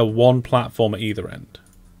share one platform at either end,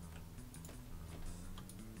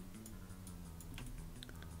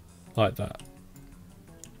 like that.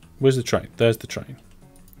 Where's the train? There's the train.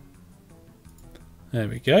 There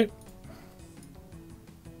we go.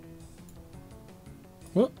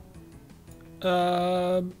 What?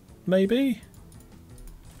 Maybe.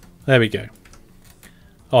 There we go.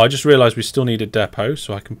 Oh, I just realised we still need a depot,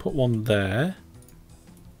 so I can put one there.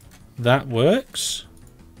 That works.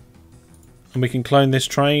 And we can clone this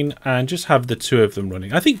train and just have the 2 of them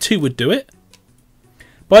running. I think 2 would do it.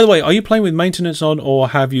 By the way, are you playing with maintenance on, or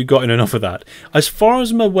have you gotten enough of that? As far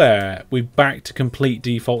as I'm aware, we're back to complete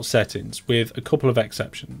default settings with a couple of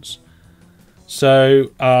exceptions.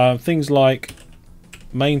 So things like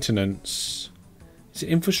maintenance. Is it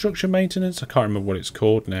infrastructure maintenance? I can't remember what it's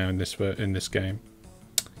called now in this game.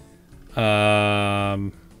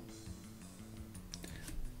 But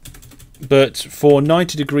for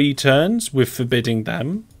 90-degree turns, we're forbidding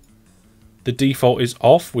them. The default is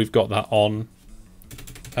off. We've got that on.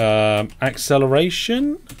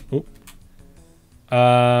 Acceleration.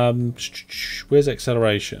 Where's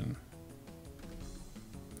acceleration?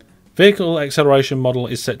 Vehicle acceleration model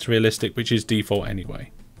is set to realistic, which is default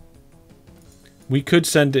anyway. We could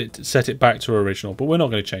set it back to original, but we're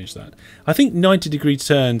not going to change that. I think 90-degree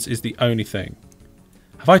turns is the only thing.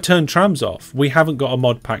 Have I turned trams off? We haven't got a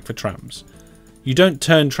mod pack for trams. You don't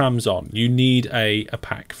turn trams on. You need a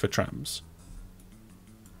pack for trams.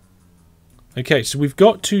 Okay, so we've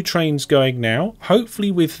got 2 trains going now.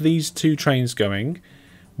 Hopefully with these 2 trains going,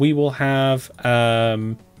 we will have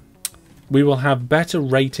better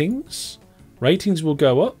ratings. Ratings will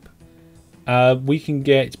go up. We can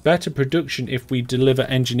get better production if we deliver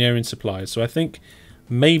engineering supplies. So I think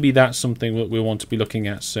maybe that's something that we want to be looking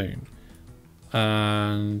at soon.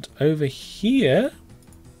 And over here,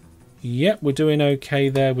 yep, we're doing okay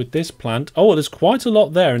there with this plant. Oh, there's quite a lot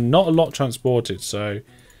there and not a lot transported. So,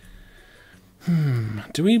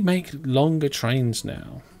 do we make longer trains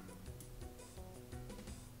now?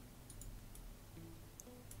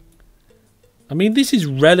 I mean, this is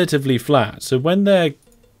relatively flat. So when they're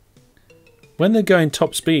going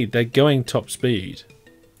top speed, they're going top speed.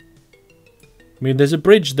 I mean, there's a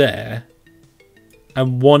bridge there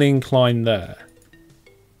and 1 incline there.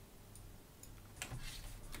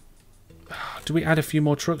 Do we add a few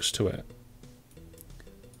more trucks to it?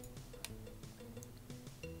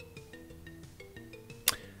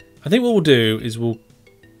 I think what we'll do is we'll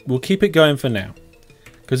keep it going for now.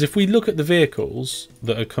 Because if we look at the vehicles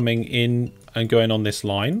that are coming in and going on this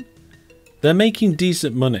line, they're making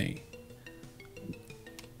decent money.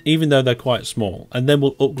 Even though they're quite small. And then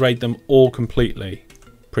we'll upgrade them all completely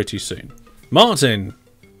pretty soon. Martin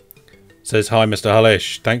says, hi Mr.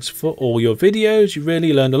 Hullish, thanks for all your videos. You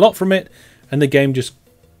really learned a lot from it. And the game just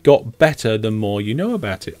got better the more you know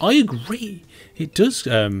about it. I agree. It does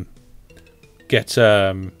get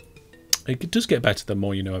better the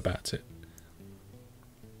more you know about it.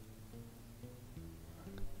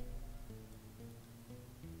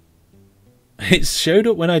 It showed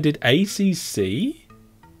up when I did ACC.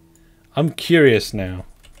 I'm curious now.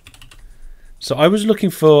 So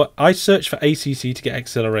I searched for ACC to get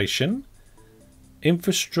acceleration.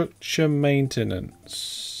 Infrastructure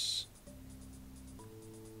maintenance.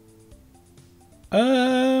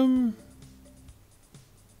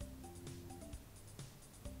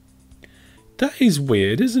 That is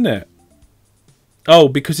weird, isn't it? Oh,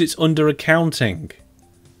 because it's under accounting.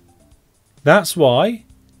 That's why.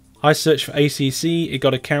 I searched for ACC, it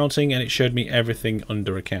got accounting, and it showed me everything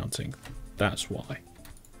under accounting. That's why.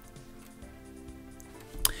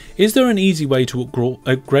 Is there an easy way to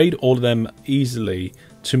upgrade all of them easily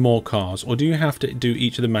to more cars, or do you have to do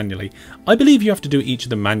each of them manually? I believe you have to do each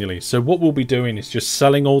of them manually. So what we'll be doing is just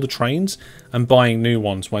selling all the trains and buying new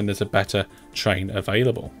ones when there's a better train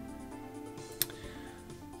available.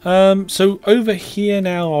 So over here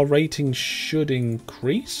now, our rating should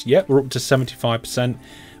increase. Yep, we're up to 75%.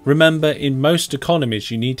 Remember, in most economies,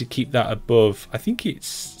 you need to keep that above, I think it's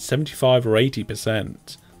 75 or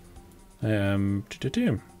 80%.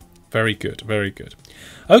 Very good, very good.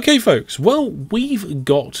 Okay, folks, well, we've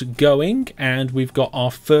got going and we've got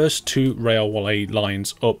our first 2 railway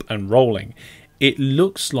lines up and rolling. It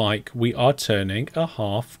looks like we are turning a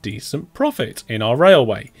half decent profit in our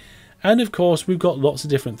railway. And of course, we've got lots of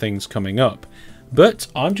different things coming up. But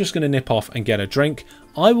I'm just going to nip off and get a drink.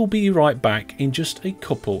 I will be right back in just a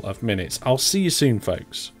couple of minutes. I'll see you soon,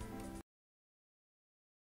 folks.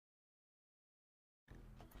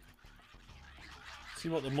 See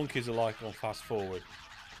what the monkeys are like on fast forward.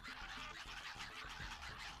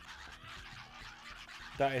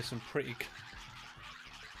 That is some pretty...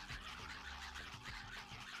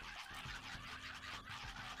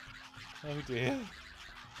 Oh dear.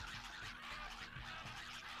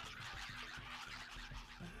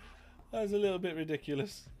 That's a little bit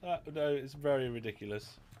ridiculous. No, it's very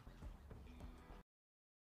ridiculous.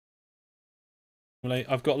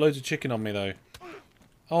 I've got loads of chicken on me though.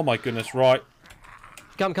 Oh my goodness, right.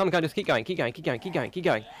 Come, just keep going. I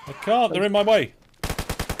can't, they're in my way.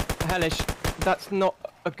 Hellish, that's not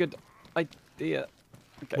a good idea.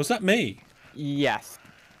 Okay. Was that me? Yes.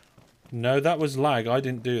 No, that was lag. I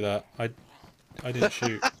didn't do that. I didn't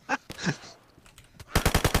shoot.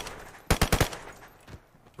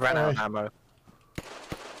 Ran out of ammo.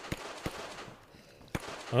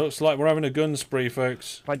 Looks like we're having a gun spree,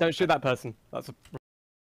 folks. Right, don't shoot that person. That's a...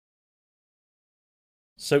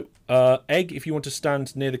 So, Egg, if you want to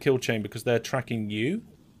stand near the kill chain because they're tracking you.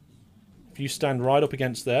 If you stand right up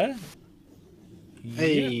against there.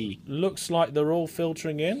 Hey. Yeah, looks like they're all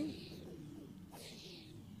filtering in.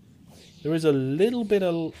 There is a little bit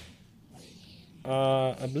on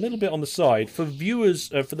the side for viewers.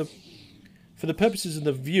 For the purposes of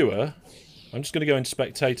the viewer, I'm just going to go in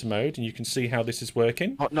spectator mode, and you can see how this is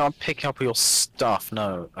working. Oh, no, I'm picking up all your stuff.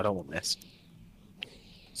 No, I don't want this.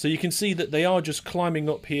 So you can see that they are just climbing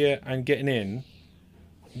up here and getting in.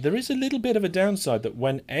 There is a little bit of a downside that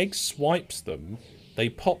when Egg swipes them, they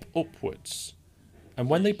pop upwards. And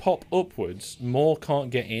when they pop upwards, more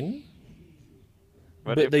can't get in.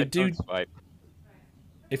 What but if they don't do. swipe?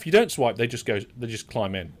 If you don't swipe, they just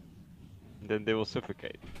climb in. Then they will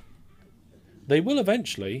suffocate. They will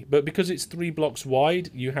eventually, but because it's 3 blocks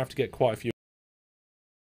wide, you have to get quite a few.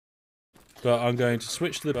 But I'm going to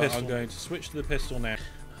switch to the pistol now.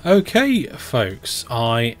 Okay, folks,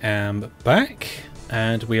 I am back,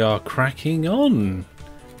 and we are cracking on.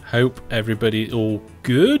 Hope everybody all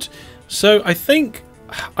good. So I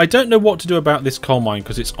don't know what to do about this coal mine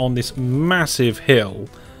because it's on this massive hill.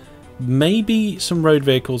 Maybe some road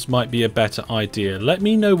vehicles might be a better idea. Let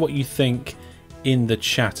me know what you think in the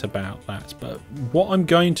chat about that. But what I'm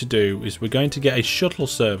going to do is we're going to get a shuttle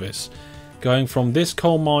service going from this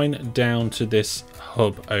coal mine down to this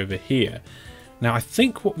hub over here. Now I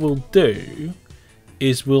think what we'll do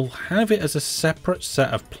is we'll have it as a separate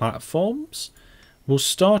set of platforms. We'll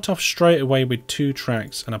start off straight away with 2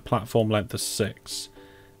 tracks and a platform length of 6.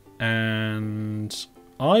 And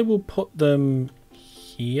I will put them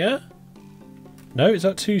here. No, is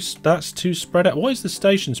that that's too spread out? Why is the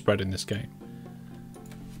station spread in this game?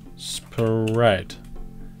 Spread.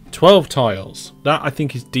 12 tiles. That I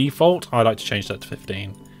think is default. I'd like to change that to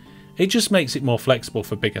 15. It just makes it more flexible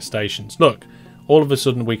for bigger stations. Look, all of a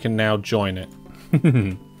sudden we can now join it.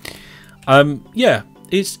 Yeah,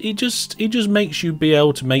 it just makes you be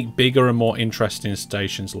able to make bigger and more interesting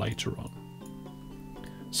stations later on.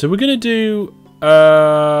 So we're gonna do.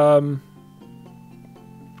 Are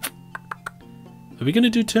we gonna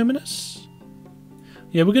do terminus?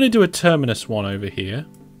 Yeah, we're gonna do a terminus one over here.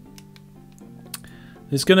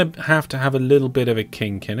 It's going to have a little bit of a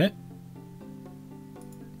kink in it.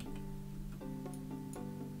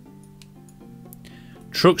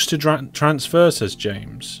 Trucks to transfer, says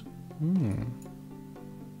James.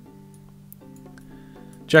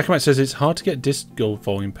 Jackamat says it's hard to get Discord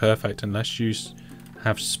volume perfect unless you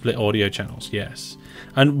have split audio channels. Yes.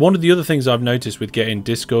 And one of the other things I've noticed with getting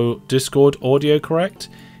Discord audio correct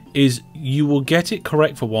is you will get it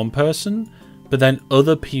correct for one person, but then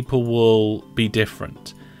other people will be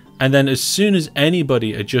different. And then as soon as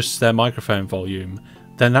anybody adjusts their microphone volume,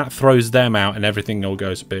 then that throws them out and everything all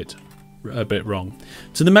goes a bit wrong.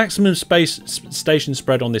 So the maximum station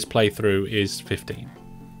spread on this playthrough is 15.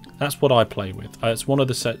 That's what I play with. It's one of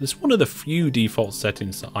the few default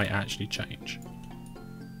settings that I actually change.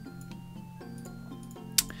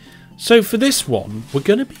 So for this one, we're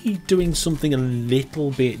going to be doing something a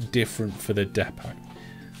little bit different for the depot.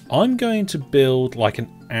 I'm going to build like an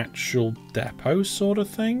actual depot sort of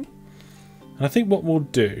thing. And I think what we'll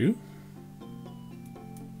do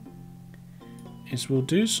is we'll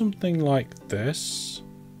do something like this.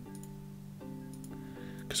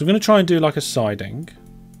 Because we're going to try and do like a siding.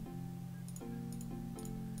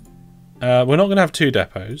 We're not going to have 2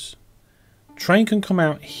 depots. Train can come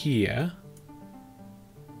out here.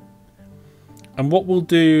 And what we'll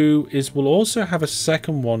do is we'll also have a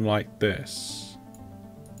second one like this.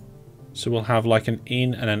 So we'll have like an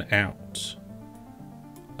in and an out.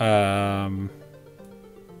 And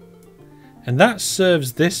that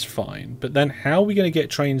serves this fine. But then how are we going to get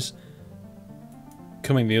trains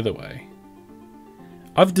coming the other way?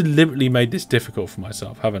 I've deliberately made this difficult for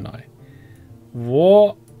myself, haven't I?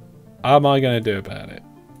 What am I going to do about it?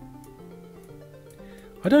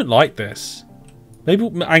 I don't like this. Maybe,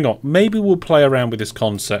 hang on, maybe we'll play around with this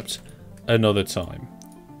concept another time.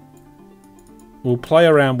 We'll play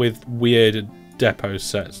around with weird depot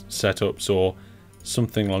setups or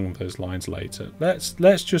something along those lines later.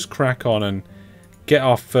 Let's just crack on and get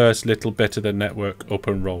our first little bit of the network up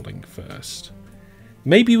and rolling first.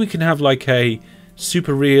 Maybe we can have like a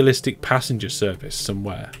super realistic passenger service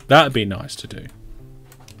somewhere. That'd be nice to do.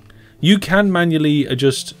 You can manually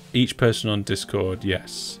adjust each person on Discord,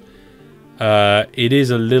 yes. It is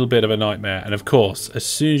a little bit of a nightmare. And of course, as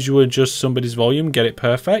soon as you adjust somebody's volume, get it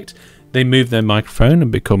perfect, they move their microphone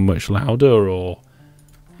and become much louder, or,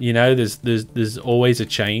 you know, there's always a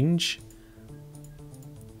change.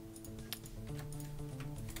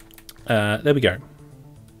 There we go.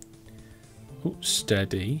 Ooh,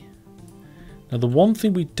 steady. Now, the one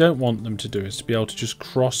thing we don't want them to do is to be able to just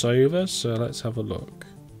cross over. So let's have a look.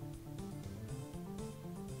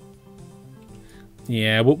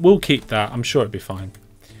 Yeah, we'll keep that. I'm sure it'll be fine.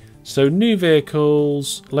 So new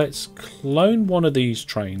vehicles. Let's clone one of these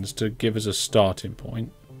trains to give us a starting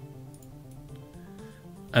point.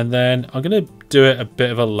 And then I'm going to do it a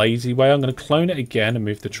bit of a lazy way. I'm going to clone it again and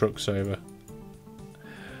move the trucks over.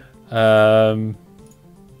 Then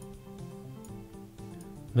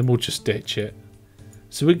we'll just ditch it.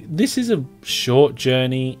 So this is a short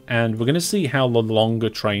journey, and we're going to see how the longer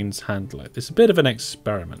trains handle it. It's a bit of an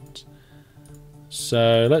experiment.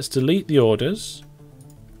 So let's delete the orders.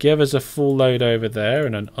 Give us a full load over there,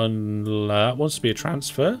 and that wants to be a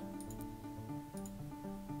transfer.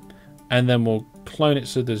 And then we'll clone it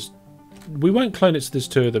so there's... We won't clone it so there's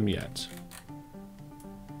 2 of them yet.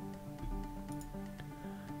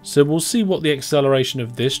 So we'll see what the acceleration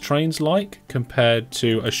of this train's like compared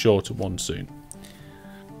to a shorter one soon.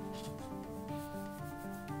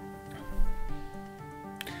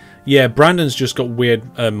 Yeah, Brandon's just got weird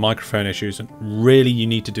microphone issues, and really you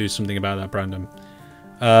need to do something about that, Brandon.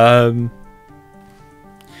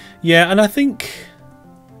 Yeah, and I think...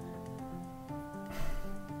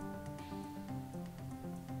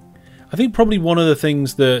 probably one of the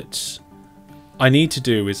things that I need to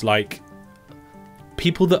do is, like,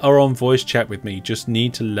 people that are on voice chat with me just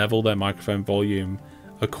need to level their microphone volume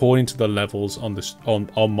according to the levels on this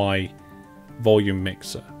on my volume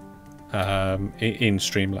mixer in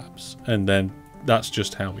Streamlabs, and then that's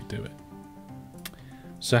just how we do it.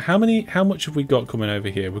 So how much have we got coming over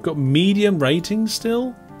here? We've got medium ratings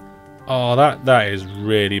still. Oh, that is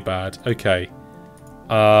really bad. Okay,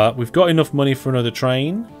 we've got enough money for another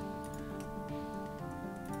train.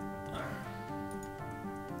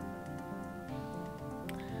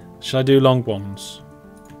 Shall I do long ones?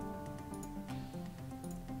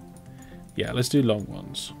 Yeah, let's do long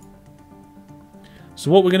ones.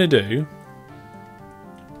 So what we're going to do...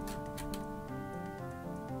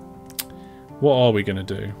 What are we going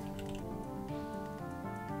to do?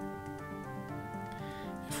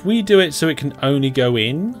 If we do it so it can only go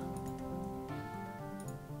in...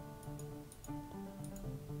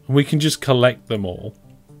 we can just collect them all.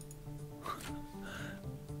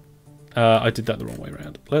 I did that the wrong way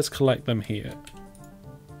around. Let's collect them here.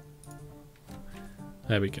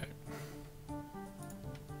 There we go.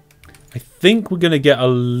 I think we're going to get a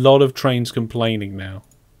lot of trains complaining now.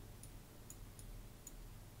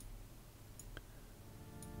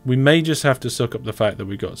 We may just have to suck up the fact that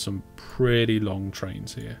we've got some pretty long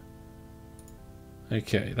trains here.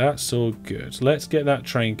 Okay, that's all good. Let's get that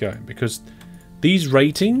train going, because these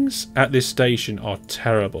ratings at this station are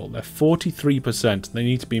terrible. They're 43%. They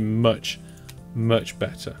need to be much, much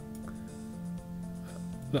better.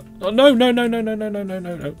 Oh, no.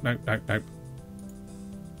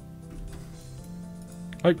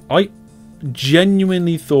 I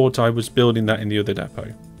genuinely thought I was building that in the other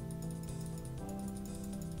depot.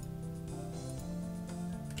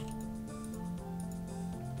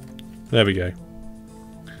 There we go.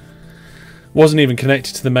 Wasn't even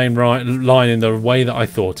connected to the main line in the way that I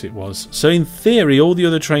thought it was. So in theory, all the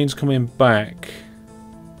other trains coming back,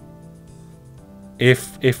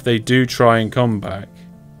 if they do try and come back,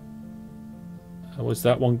 was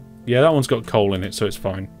that one? Yeah, that one's got coal in it, so it's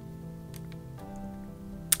fine.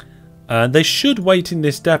 They should wait in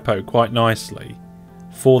this depot quite nicely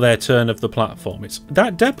for their turn of the platform.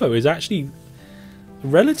 That depot is actually a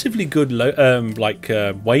relatively good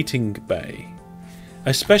waiting bay.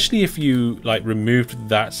 Especially if you removed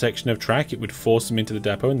that section of track, it would force them into the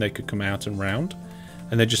depot and they could come out and round.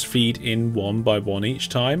 And they just feed in one by one each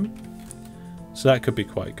time. So that could be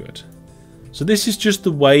quite good. So this is just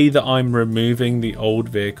the way that I'm removing the old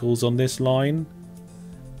vehicles on this line.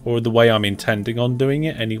 Or the way I'm intending on doing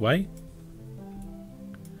it anyway.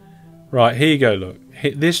 Right, here you go, look.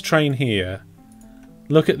 Hit this train here.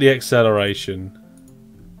 Look at the acceleration.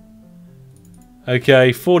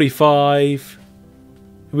 Okay, 45.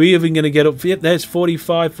 Are we even going to get up? Yep, there's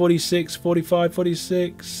 45, 46, 45,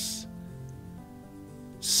 46.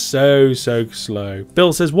 So slow.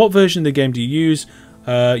 Bill says, what version of the game do you use?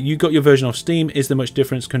 You got your version off Steam. Is there much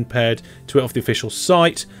difference compared to it off the official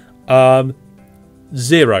site?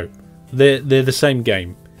 Zero. They're the same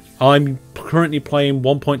game. I'm currently playing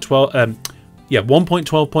 1.12.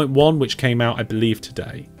 1.12.1, which came out, I believe,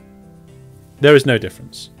 today. There is no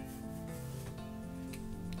difference.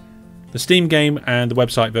 The Steam game and the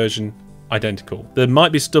website version, identical. There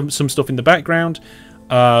might be some stuff in the background,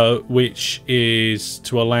 which is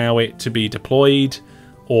to allow it to be deployed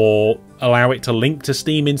or allow it to link to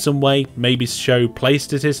Steam in some way. Maybe show play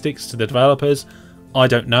statistics to the developers. I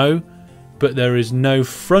don't know. But there is no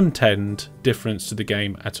front-end difference to the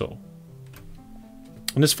game at all.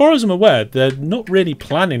 And as far as I'm aware, they're not really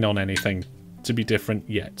planning on anything to be different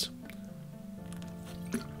yet.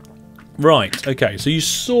 Right, okay, so you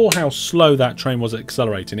saw how slow that train was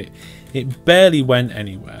accelerating. It barely went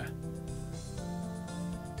anywhere.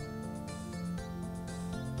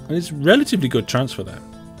 And it's relatively good transfer there.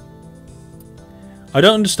 I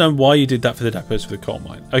don't understand why you did that for the depots for the coal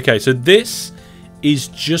mine. Okay, so this is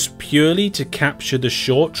just purely to capture the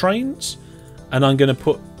short trains. And I'm going to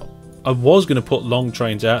put... I was going to put long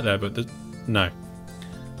trains out there, but no.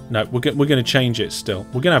 No, we're going to change it still.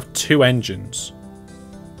 We're going to have 2 engines.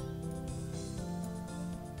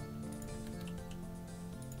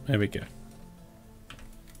 There we go.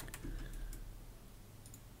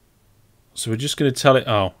 So we're just going to tell it...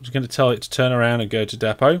 Oh, we're going to tell it to turn around and go to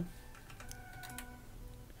depot.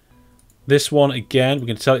 This one, again, we're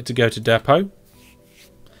going to tell it to go to depot.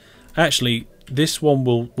 Actually, this one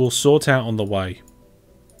we'll sort out on the way.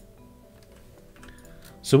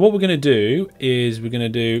 So what we're going to do is we're going to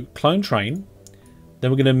do clone train.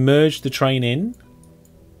 Then we're going to merge the train in.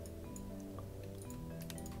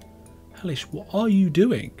 Hellish, what are you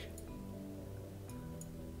doing?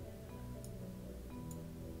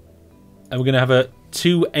 And we're going to have a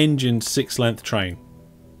 2-engine 6-length train.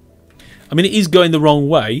 I mean, it is going the wrong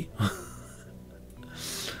way.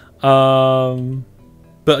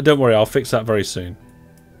 But don't worry, I'll fix that very soon.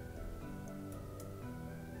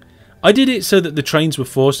 I did it so that the trains were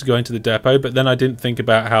forced to go into the depot, but then I didn't think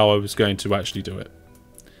about how I was going to actually do it.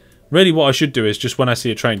 Really, what I should do is just when I see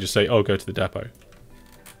a train, just say, oh, go to the depot.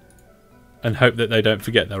 And hope that they don't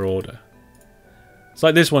forget their order. It's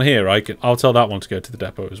like this one here. I'll tell that one to go to the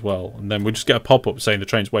depot as well. And then we'll just get a pop-up saying the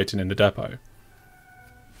train's waiting in the depot.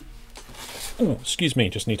 Oh, excuse me.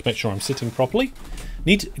 Just need to make sure I'm sitting properly.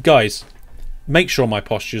 Guys, make sure my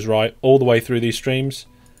posture's right all the way through these streams.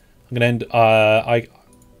 I'm going to end...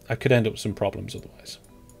 I could end up with some problems otherwise.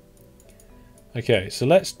 Okay, so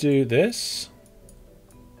let's do this.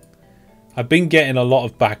 I've been getting a lot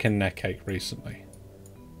of back and neck ache recently.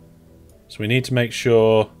 So we need to make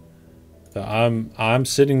sure that I'm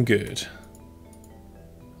sitting good.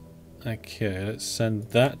 Okay, let's send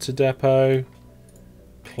that to depot.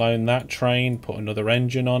 Clone that train, put another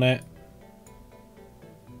engine on it.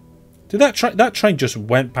 Did that train just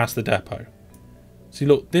went past the depot? See,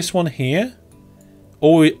 look, this one here,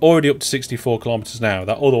 already up to 64 kilometers an hour.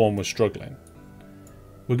 That other one was struggling.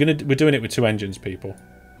 We're doing it with 2 engines, people.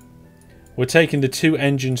 We're taking the 2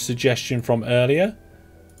 engine suggestion from earlier,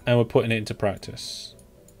 and we're putting it into practice.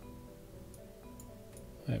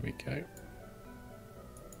 There we go.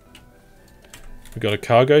 We've got a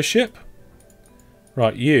cargo ship.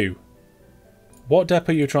 Right, you. What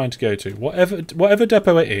depot are you trying to go to? Whatever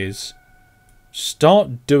depot it is,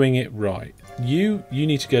 start doing it right. You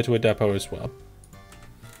need to go to a depot as well.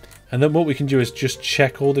 And then what we can do is just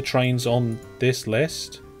check all the trains on this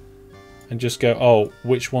list. And just go, oh,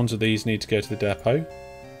 which ones of these need to go to the depot?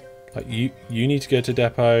 Like you need to go to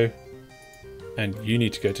depot. And you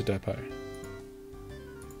need to go to depot.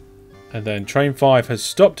 And then train 5 has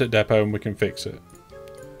stopped at depot and we can fix it.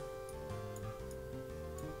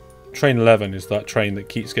 Train 11 is that train that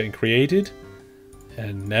keeps getting created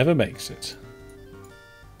and never makes it.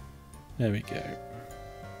 There we go.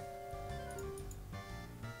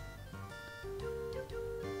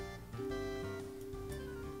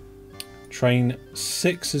 Train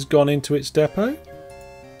 6 has gone into its depot.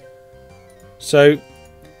 So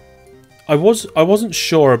I wasn't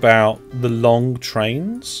sure about the long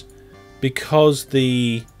trains because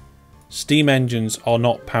the steam engines are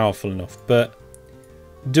not powerful enough, but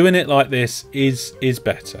doing it like this is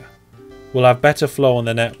better. We'll have better flow on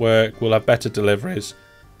the network, we'll have better deliveries.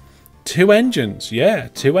 2 engines, yeah,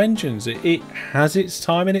 2 engines. It has its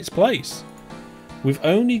time and its place. We've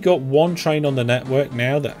only got 1 train on the network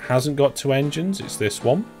now that hasn't got 2 engines. It's this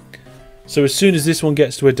one. So as soon as this one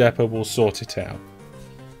gets to a depot, we'll sort it out.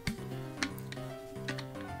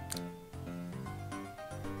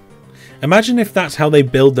 Imagine if that's how they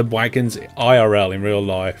build the wagons IRL in real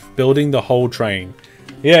life. Building the whole train.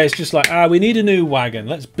 Yeah, it's just like, we need a new wagon.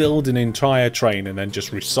 Let's build an entire train and then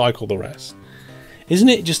just recycle the rest. Isn't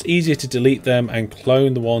it just easier to delete them and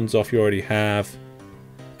clone the ones off you already have?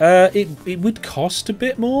 It would cost a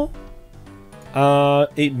bit more.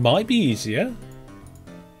 It might be easier.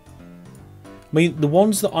 I mean, the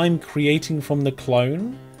ones that I'm creating from the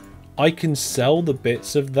clone, I can sell the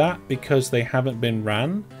bits of that because they haven't been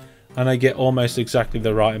ran. And I get almost exactly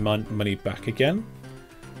the right amount of money back again.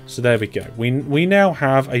 So there we go. We now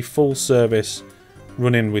have a full service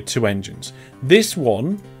running with 2 engines. This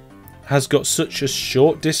one has got such a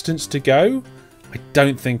short distance to go, I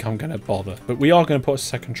don't think I'm going to bother. But we are going to put a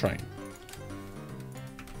second train.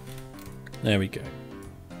 There we go.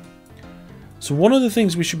 So one of the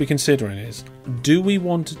things we should be considering is, do we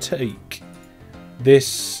want to take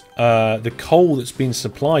this the coal that's been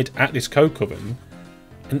supplied at this coke oven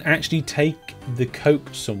and actually take the coke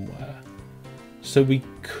somewhere? So we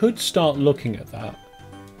could start looking at that.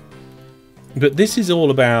 But this is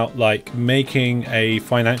all about like making a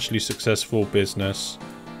financially successful business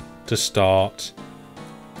to start.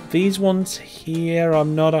 These ones here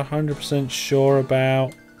I'm not 100% sure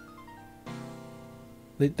about.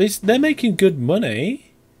 They're making good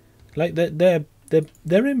money. Like they're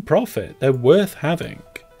in profit. They're worth having.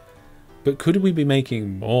 But could we be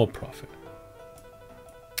making more profit?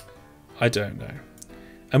 I don't know.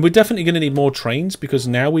 And we're definitely going to need more trains because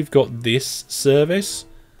now we've got this service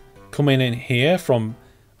coming in here from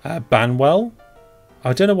Banwell.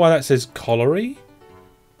 I don't know why that says Colliery.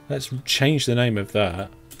 Let's change the name of that.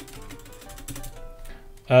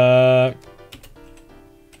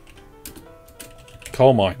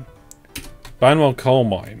 Coal mine. Banwell coal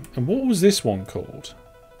mine. And what was this one called?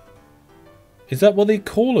 Is that what they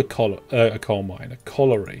call a coal mine? A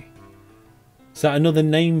colliery? Is that another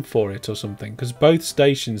name for it or something? Because both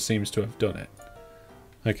stations seems to have done it.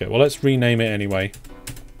 Okay, well let's rename it anyway.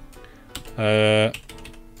 There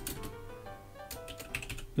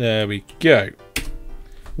we go.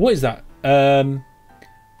 What is that?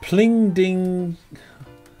 Plingdington.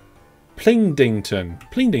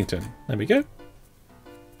 There we go.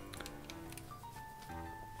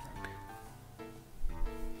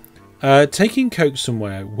 Taking coke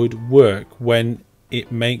somewhere would work when it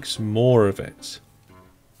makes more of it.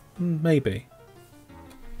 Maybe.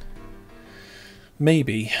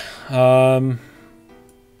 Maybe.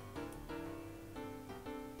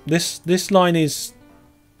 This line is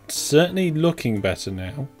certainly looking better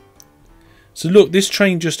now. So look, this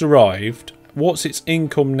train just arrived. What's its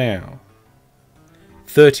income now?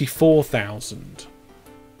 34,000.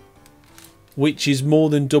 Which is more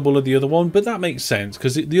than double of the other one, but that makes sense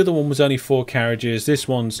because the other one was only 4 carriages. This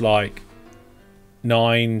one's like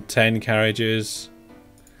 9, 10 carriages.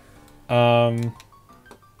 We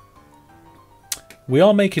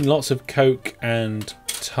are making lots of coke and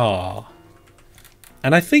tar.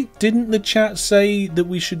 And I think, didn't the chat say that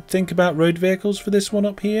we should think about road vehicles for this one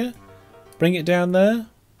up here? Bring it down there?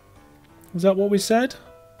 Was that what we said?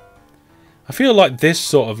 I feel like this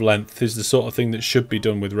sort of length is the sort of thing that should be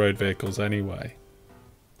done with road vehicles anyway.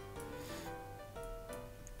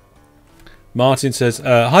 Martin says,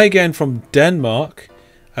 hi again from Denmark.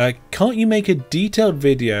 Can't you make a detailed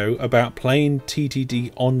video about playing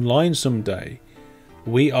TTD online someday?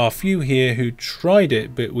 We are few here who tried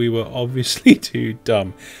it, but we were obviously too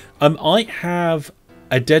dumb. I have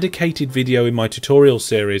a dedicated video in my tutorial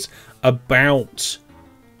series about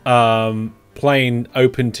playing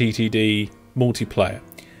OpenTTD multiplayer.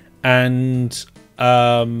 And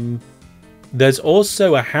there's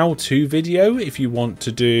also a how-to video if you want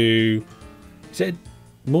to do... Is it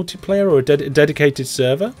a multiplayer or a dedicated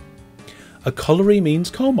server? A colliery means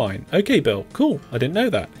coal mine. Okay, Bill. Cool. I didn't know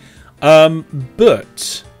that.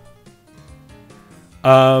 But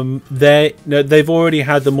they've already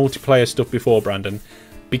had the multiplayer stuff before, Brandon.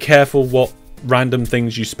 Be careful what random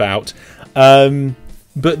things you spout.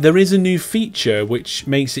 But there is a new feature which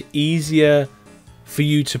makes it easier for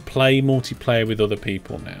you to play multiplayer with other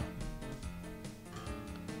people now.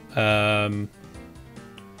 Will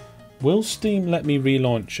Steam let me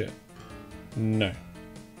relaunch it? No.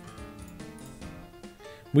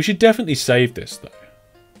 We should definitely save this though.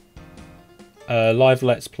 Live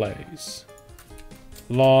Let's Plays.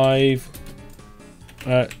 Live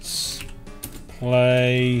Let's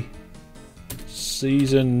Play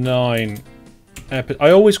Season 9.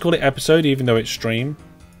 I always call it episode even though it's stream.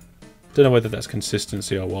 Don't know whether that's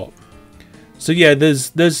consistency or what. So yeah,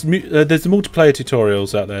 there's the multiplayer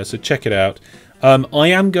tutorials out there, so check it out. I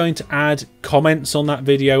am going to add comments on that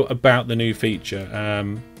video about the new feature.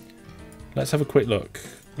 Let's have a quick look.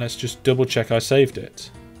 Let's just double check I saved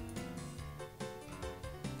it.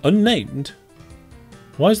 Unnamed?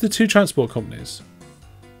 Why is there 2 transport companies?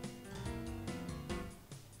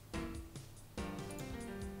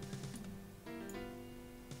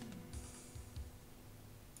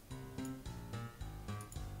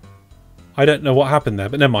 I don't know what happened there,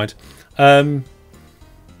 but never mind.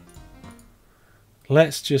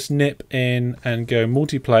 Let's just nip in and go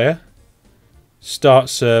multiplayer. Start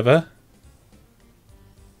server.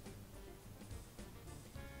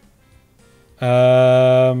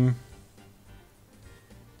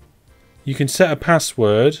 You can set a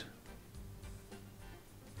password.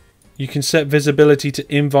 You can set visibility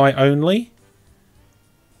to invite only.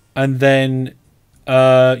 And then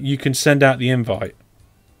you can send out the invite.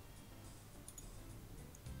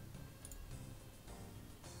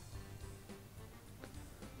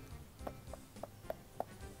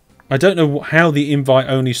 I don't know how the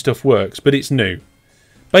invite-only stuff works, but it's new.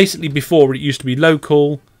 Basically, before it used to be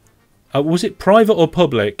local. Was it private or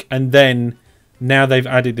public? And then now they've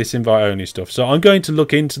added this invite-only stuff. So I'm going to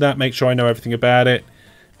look into that, make sure I know everything about it.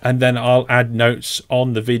 And then I'll add notes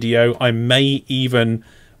on the video. I may even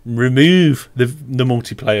remove the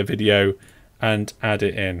multiplayer video and add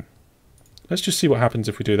it in. Let's just see what happens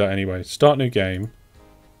if we do that anyway. Start new game.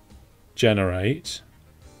 Generate.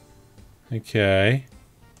 Okay.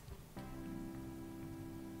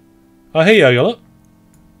 Oh, here you go, look.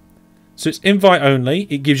 So it's invite only.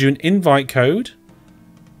 It gives you an invite code.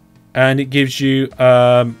 And it gives you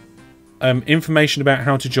information about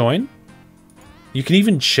how to join. You can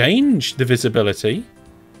even change the visibility.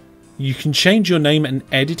 You can change your name and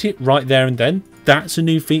edit it right there and then. That's a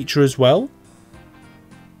new feature as well.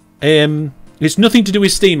 It's nothing to do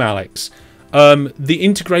with Steam, Alex. The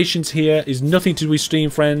integrations here is nothing to do with Steam,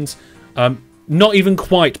 friends. Not even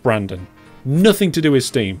quite, Brandon. Nothing to do with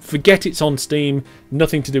Steam. Forget it's on Steam.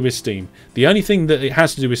 Nothing to do with Steam. The only thing that it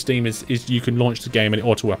has to do with Steam is you can launch the game and it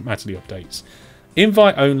automatically updates.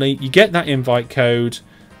 Invite only. You get that invite code.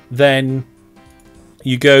 Then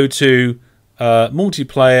you go to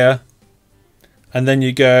multiplayer. And then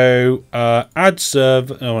you go add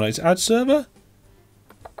server. Oh, no, it's add server.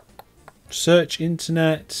 Search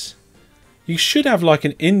internet. You should have like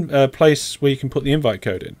an place where you can put the invite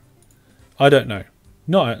code in. I don't know.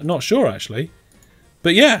 Not sure actually,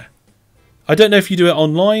 but yeah, I don't know if you do it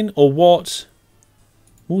online or what.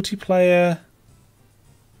 Multiplayer,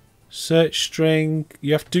 search string.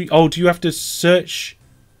 You have to. Oh, do you have to search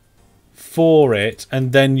for it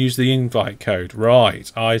and then use the invite code?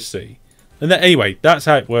 Right, I see. And then anyway, that's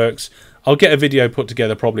how it works. I'll get a video put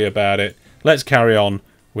together probably about it. Let's carry on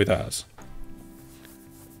with ours.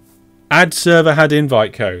 Add server had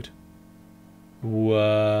invite code. Let's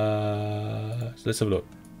have a look.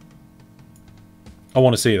 I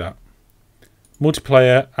want to see that.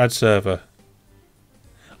 Multiplayer, add server.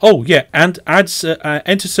 Oh yeah, and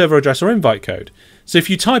enter server address or invite code. So if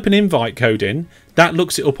you type an invite code in, that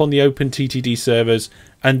looks it up on the OpenTTD servers,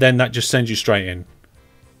 and then that just sends you straight in.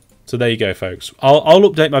 So there you go, folks. I'll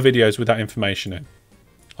update my videos with that information in.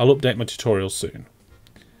 I'll update my tutorials soon.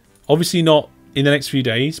 Obviously not in the next few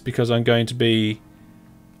days because I'm going to be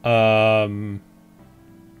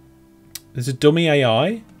there's a dummy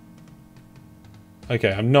AI. Okay,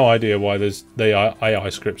 I have no idea why there's the AI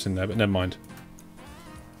scripts in there, but never mind.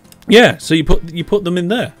 Yeah, so you put them in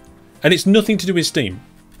there, and it's nothing to do with Steam,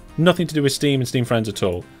 nothing to do with Steam and Steam Friends at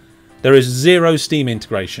all. There is zero Steam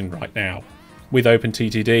integration right now with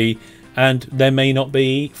OpenTTD, and there may not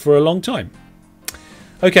be for a long time.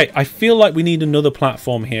 Okay, I feel like we need another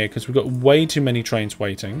platform here because we've got way too many trains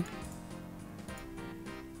waiting.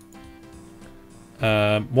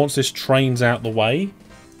 Once this train's out the way,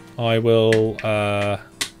 I will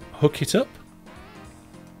hook it up.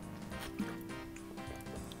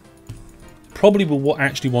 Probably will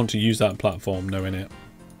actually want to use that platform, knowing it.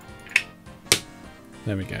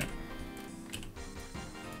 There we go.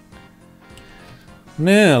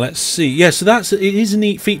 Now, let's see. Yeah, so it is a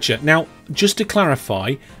neat feature. Now, just to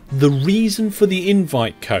clarify, the reason for the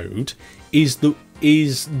invite code is that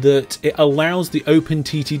is that it allows the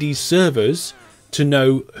OpenTTD servers to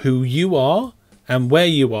know who you are and where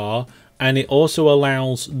you are, and it also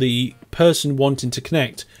allows the person wanting to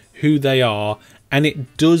connect who they are, and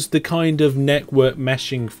it does the kind of network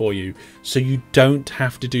meshing for you, so you don't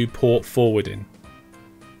have to do port forwarding.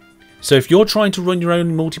 So if you're trying to run your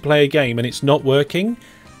own multiplayer game and it's not working,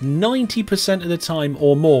 90% of the time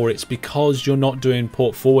or more it's because you're not doing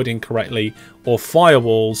port forwarding correctly, or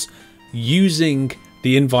firewalls. Using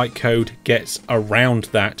the invite code gets around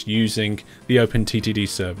that using the OpenTTD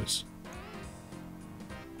servers.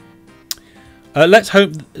 Let's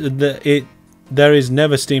hope that there is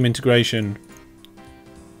never Steam integration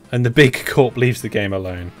and the big corp leaves the game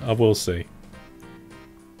alone. I will see.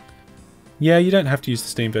 Yeah, you don't have to use the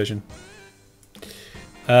Steam version.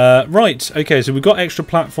 Right, okay, so we've got extra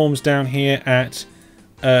platforms down here at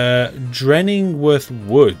Drenningworth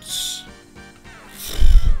Woods.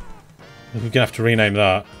 We're going to have to rename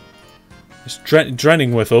that. It's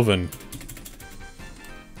Drenningworth Oven.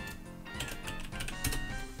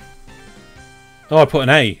 Oh, I put an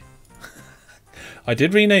A. I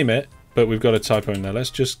did rename it, but we've got a typo in there. Let's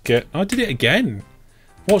just get... I did it again.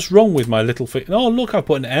 What's wrong with my little... Oh, look, I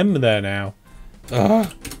put an M there now.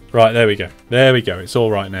 Ugh. Right, there we go. There we go. It's all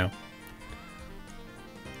right now.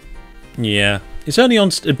 Yeah. It's only on...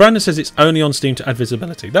 Brandon says it's only on Steam to add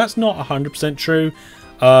visibility. That's not 100% true.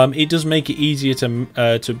 It does make it easier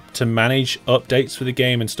to manage updates for the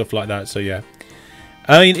game and stuff like that. So, yeah.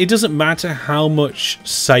 I mean, it doesn't matter how much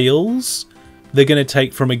sales they're going to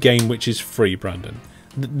take from a game which is free, Brandon.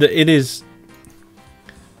 It is...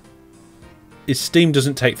 Steam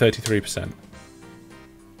doesn't take 33%.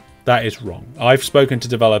 That is wrong. I've spoken to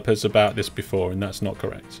developers about this before, and that's not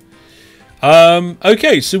correct.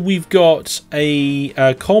 Okay, so we've got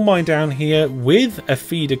a coal mine down here with a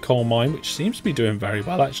feeder coal mine, which seems to be doing very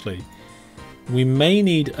well, actually. We may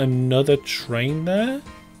need another train there.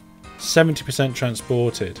 70%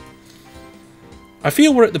 transported. I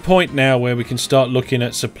feel we're at the point now where we can start looking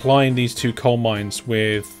at supplying these two coal mines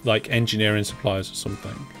with, like, engineering supplies or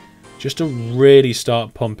something. Just to really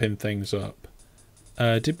start pumping things up.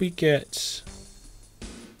 Did we get...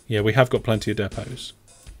 Yeah, we have got plenty of depots.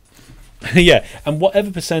 Yeah, and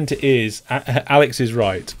whatever percent it is, Alex is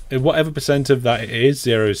right. Whatever percent of that it is,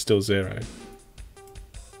 0 is still 0.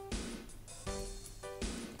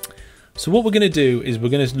 So what we're going to do is we're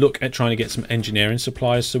going to look at trying to get some engineering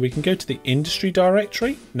supplies. So we can go to the industry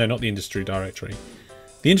directory. No, not the industry directory.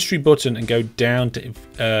 The industry button and go down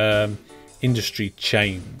to industry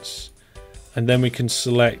chains. And then we can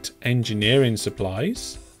select engineering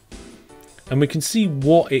supplies. And we can see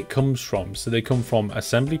what it comes from. So they come from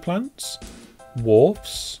assembly plants,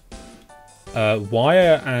 wharfs,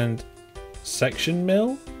 wire and section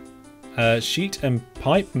mill, sheet and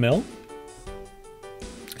pipe mill.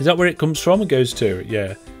 Is that where it comes from? It goes to,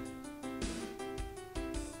 yeah.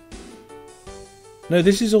 No,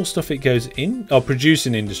 this is all stuff it goes in. Oh,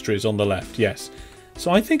 producing industries on the left, yes. So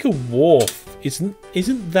I think a wharf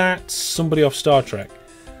isn't that somebody off Star Trek?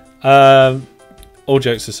 All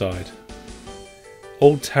jokes aside.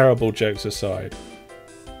 All terrible jokes aside.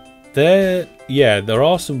 There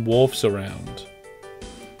are some wharfs around.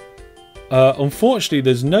 Unfortunately,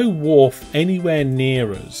 there's no wharf anywhere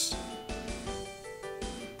near us.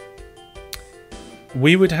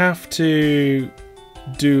 We would have to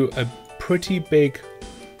do a pretty big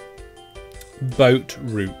boat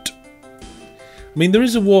route. I mean, there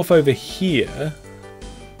is a wharf over here,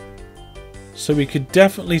 so we could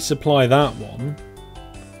definitely supply that one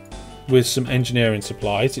with some engineering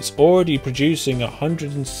supplies. It's already producing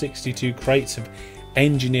 162 crates of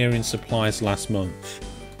engineering supplies last month.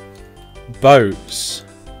 Boats.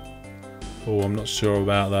 Oh, I'm not sure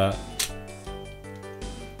about that.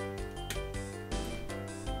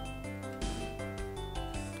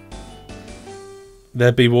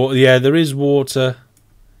 There'd be water. Yeah, there is water.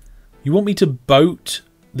 You want me to boat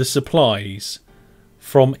the supplies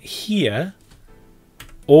from here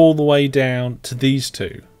all the way down to these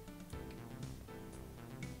two?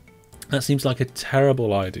 That seems like a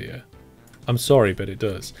terrible idea. I'm sorry, but it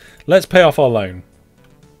does. Let's pay off our loan.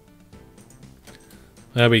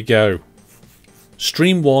 There we go.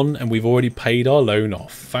 Stream 1, and we've already paid our loan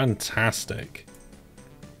off. Fantastic.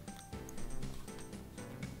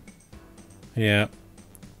 Yeah.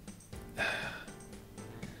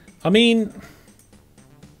 I mean,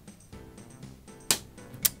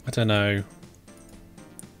 I don't know.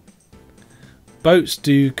 Boats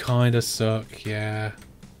do kind of suck, yeah.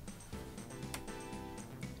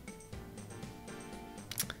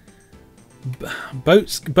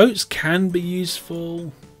 Boats can be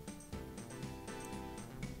useful.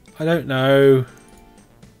 I don't know.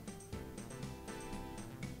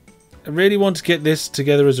 I really want to get this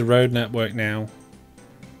together as a road network now.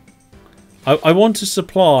 I want to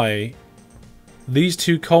supply these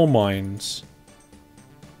 2 coal mines.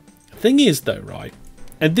 Thing is though, right,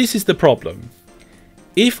 and this is the problem.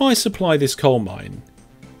 If I supply this coal mine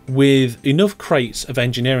with enough crates of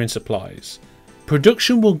engineering supplies,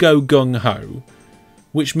 production will go gung-ho,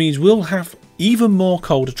 which means we'll have even more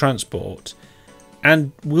coal to transport,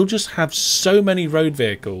 and we'll just have so many road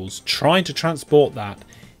vehicles trying to transport that.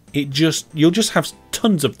 You'll just have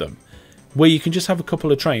tons of them, where you can just have a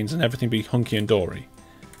couple of trains and everything be hunky and dory.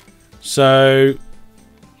 So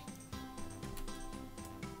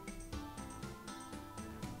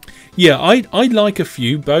yeah, I'd like a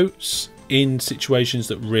few boats in situations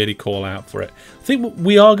that really call out for it. I think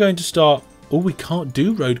we are going to start... Oh, we can't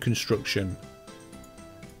do road construction.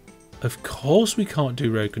 Of course we can't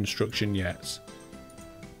do road construction yet.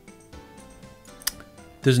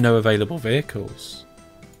 There's no available vehicles.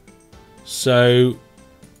 So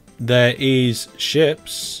there is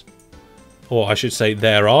ships, or I should say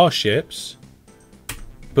there are ships,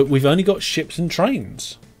 but we've only got ships and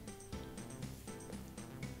trains.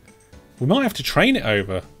 We might have to train it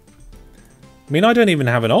over. I mean, I don't even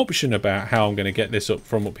have an option about how I'm going to get this up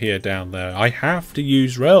from up here down there. I have to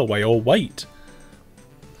use railway or wait.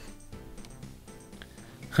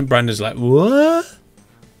 And Brandon's like, what?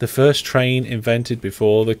 The first train invented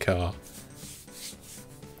before the car.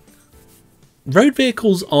 Road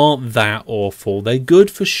vehicles aren't that awful. They're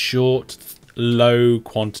good for short, low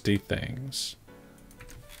quantity things.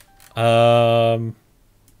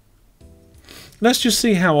 Let's just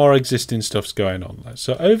see how our existing stuff's going on.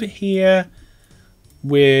 So over here,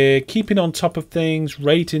 we're keeping on top of things.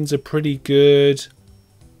 Ratings are pretty good.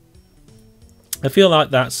 I feel like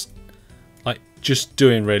that's like just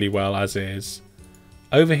doing really well as is.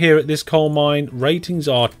 Over here at this coal mine, ratings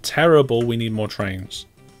are terrible. We need more trains.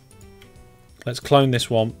 Let's clone this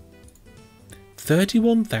one.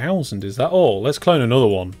 31,000, is that all? Let's clone another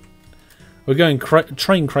one. We're going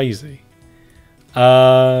train crazy.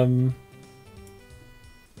 And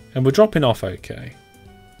we're dropping off okay.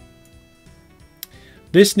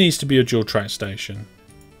 This needs to be a dual track station.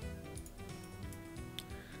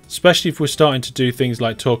 Especially if we're starting to do things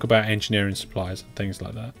like talk about engineering supplies and things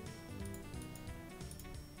like that.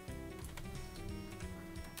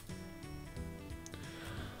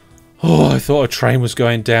 Oh, I thought a train was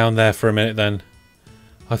going down there for a minute then.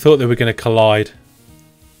 I thought they were going to collide.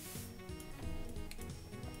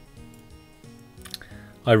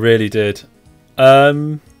 I really did.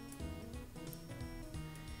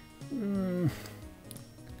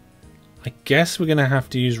 I guess we're going to have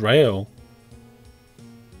to use rail.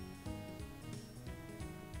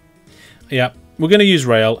 Yeah, we're going to use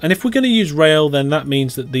rail. And if we're going to use rail, then that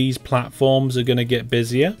means that these platforms are going to get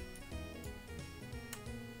busier.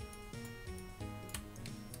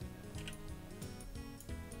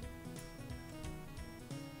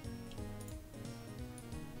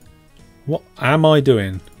 What am I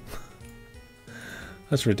doing?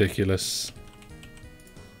 That's ridiculous.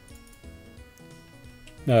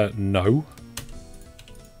 No.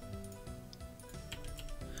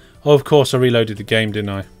 Oh, of course I reloaded the game, didn't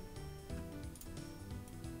I?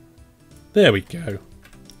 There we go.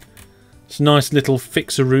 It's a nice little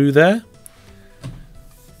fixaroo there.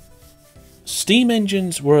 Steam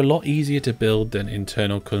engines were a lot easier to build than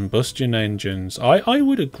internal combustion engines. I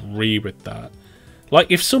would agree with that. Like,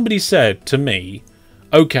 if somebody said to me,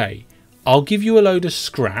 okay, I'll give you a load of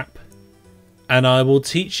scrap and I will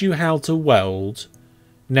teach you how to weld.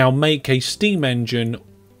 Now make a steam engine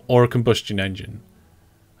or a combustion engine.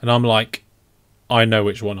 And I'm like, I know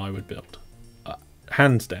which one I would build.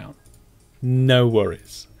 Hands down. No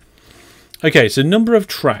worries. Okay, so number of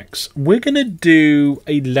tracks. We're going to do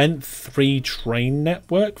a length 3 train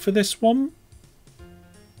network for this one.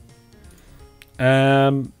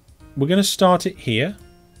 We're going to start it here.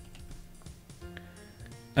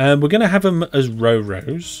 And we're going to have them as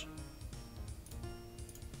rows.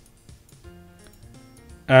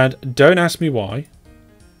 And don't ask me why,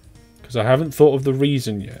 because I haven't thought of the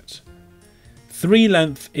reason yet. 3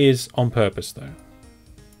 length is on purpose though.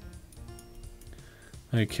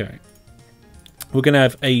 Okay. We're going to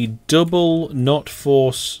have a double knot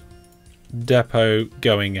force depot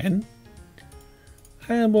going in.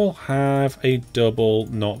 And we'll have a double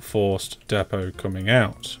knot forced depot coming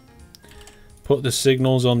out. Put the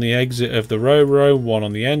signals on the exit of the row, one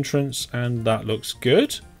on the entrance, and that looks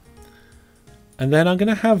good. And then I'm going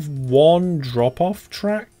to have one drop-off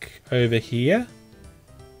track over here.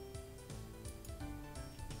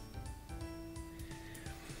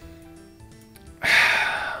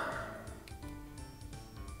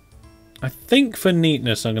 I think for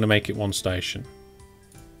neatness, I'm going to make it one station.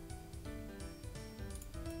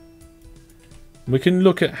 We can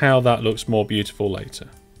look at how that looks more beautiful later.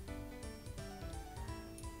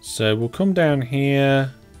 So we'll come down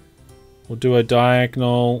here. We'll do a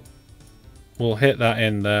diagonal. We'll hit that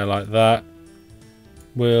in there like that.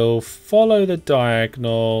 We'll follow the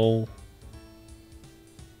diagonal.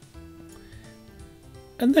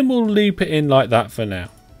 And then we'll loop it in like that for now.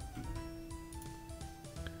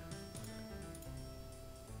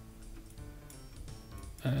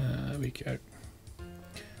 There we go.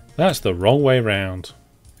 That's the wrong way round.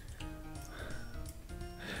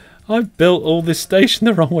 I've built all this station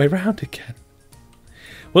the wrong way round again.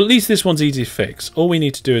 Well, at least this one's easy to fix. All we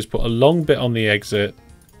need to do is put a long bit on the exit.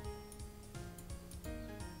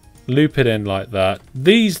 Loop it in like that.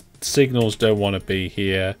 These signals don't want to be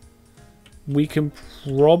here. We can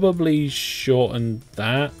probably shorten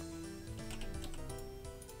that.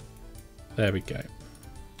 There we go.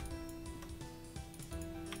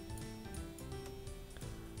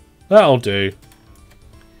 That'll do.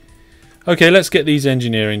 Okay, let's get these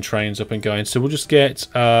engineering trains up and going. So we'll just get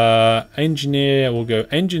engineer. We'll go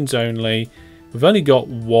engines only. We've only got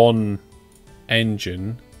one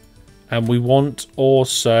engine. And we want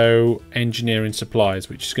also engineering supplies,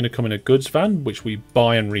 which is going to come in a goods van, which we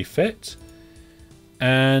buy and refit.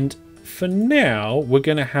 And for now, we're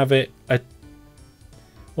going to have it...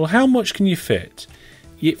 Well, how much can you fit?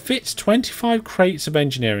 It fits 25 crates of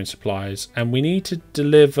engineering supplies, and we need to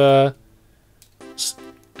deliver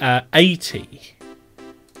 80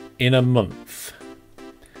 in a month.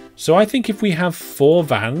 So I think if we have 4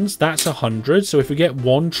 vans, that's 100. So if we get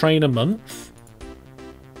 1 train a month,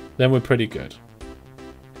 then we're pretty good.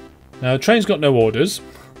 Now, the train's got no orders.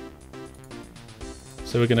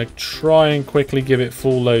 So we're going to try and quickly give it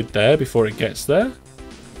full load there before it gets there.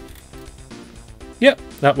 Yep,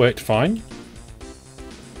 that worked fine.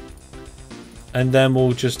 And then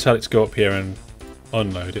we'll just tell it to go up here and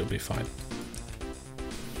unload. It'll be fine.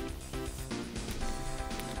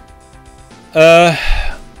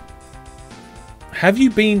 Have you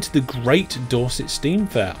been to the Great Dorset Steam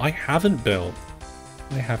Fair? I haven't, Bill.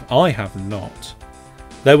 I have not.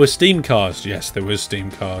 There were steam cars. Yes, there was steam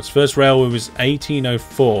cars. First railway was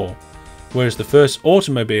 1804, whereas the first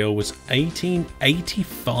automobile was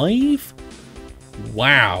 1885.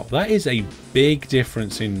 Wow, that is a big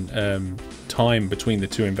difference in time between the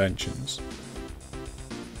two inventions.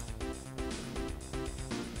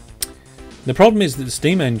 The problem is that the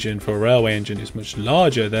steam engine for a railway engine is much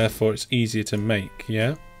larger, therefore it's easier to make,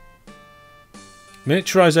 yeah?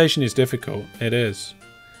 Miniaturization is difficult, it is.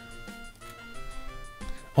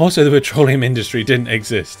 Also, the petroleum industry didn't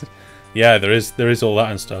exist. Yeah, there is all that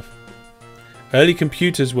and stuff. Early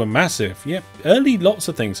computers were massive. Yep, early lots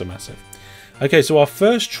of things are massive. Okay, so our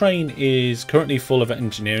first train is currently full of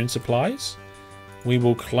engineering supplies. We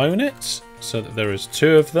will clone it so that there is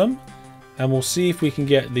 2 of them. And we'll see if we can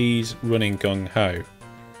get these running gung-ho.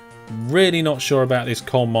 Really not sure about this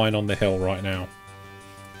coal mine on the hill right now.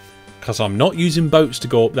 Because I'm not using boats to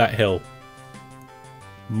go up that hill.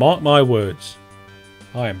 Mark my words.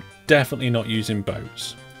 I am definitely not using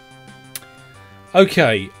boats.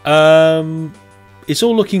 Okay, it's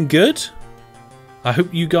all looking good. I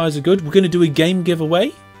hope you guys are good. We're going to do a game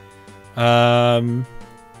giveaway.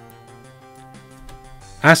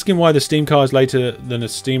 Asking why the steam car is later than a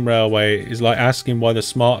steam railway is like asking why the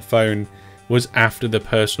smartphone was after the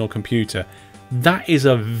personal computer. That is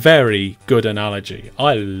a very good analogy.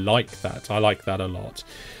 I like that. I like that a lot.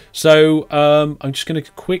 So I'm just going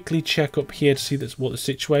to quickly check up here to see what the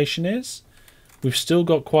situation is. We've still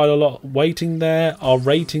got quite a lot waiting there. Our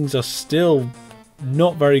ratings are still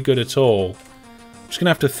not very good at all. I'm just going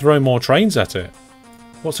to have to throw more trains at it.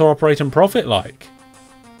 What's our operating profit like?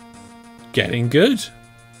 Getting good.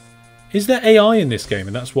 Is there AI in this game?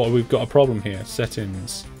 And that's what we've got a problem here.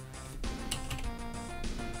 Settings.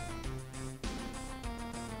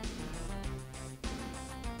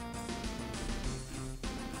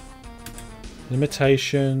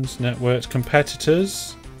 Limitations, networks,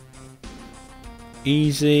 competitors.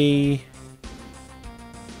 Easy.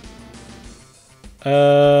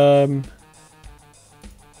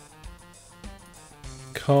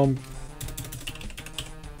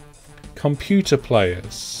 Computer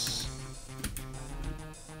players.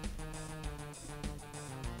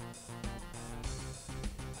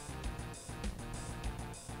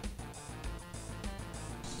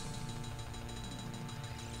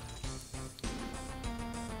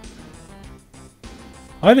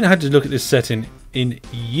 I haven't had to look at this setting in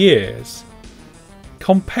years.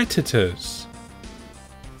 Competitors.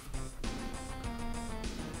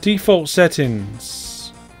 Default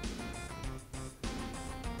settings.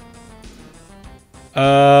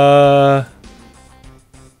 I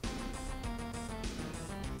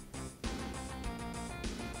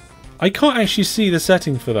can't actually see the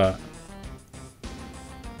setting for that.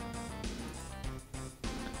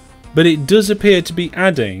 But it does appear to be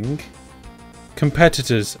adding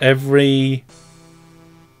competitors every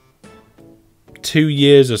 2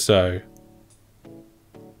 years or so.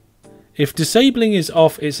 If disabling is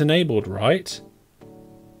off, it's enabled, right?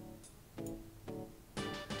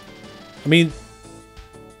 I mean...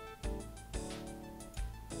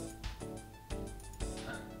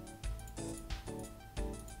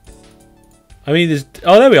 there's...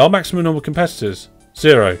 Oh, there we are. Maximum number of competitors.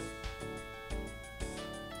 0.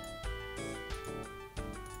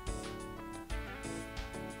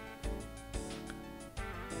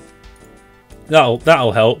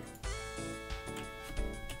 That'll help.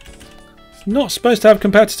 It's not supposed to have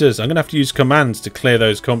competitors. I'm going to have to use commands to clear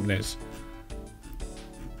those companies.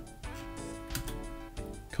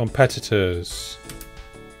 Competitors.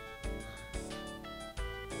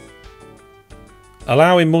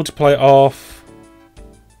 Allowing multiplayer off.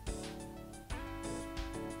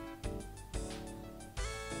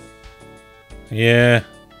 Yeah.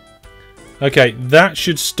 Okay, that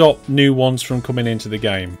should stop new ones from coming into the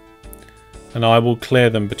game. And I will clear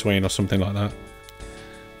them between or something like that.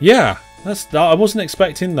 Yeah, I wasn't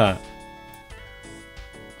expecting that.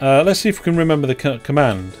 Let's see if we can remember the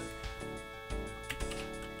command.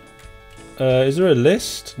 Is there a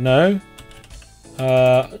list? No.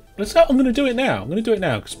 I'm going to do it now. I'm going to do it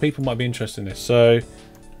now because people might be interested in this. So,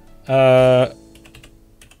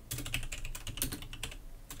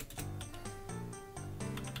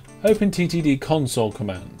 OpenTTD console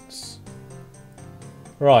commands.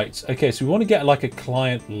 Right. Okay. So we want to get like a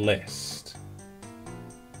client list.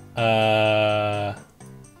 The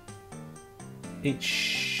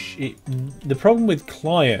problem with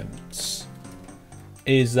clients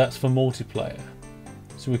is that's for multiplayer.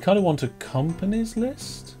 So we kind of want a companies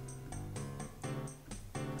list.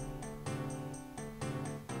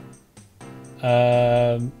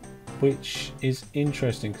 Which is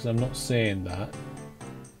interesting because I'm not seeing that.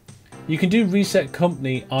 You can do reset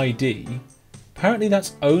company ID. Apparently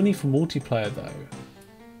that's only for multiplayer though.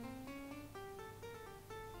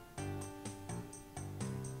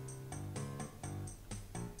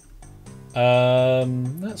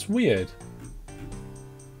 That's weird.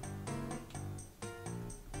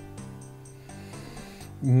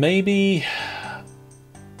 Maybe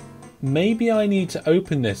I need to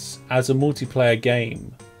open this as a multiplayer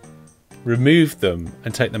game, remove them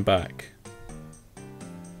and take them back.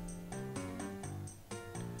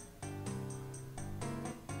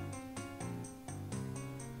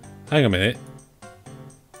 Hang on a minute.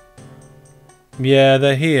 Yeah,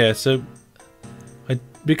 they're here. So, I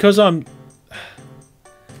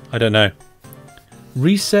don't know.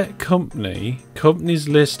 Reset company. Companies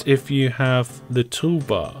list if you have the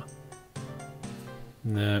toolbar.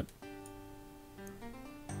 No.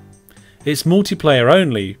 It's multiplayer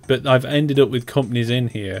only, but I've ended up with companies in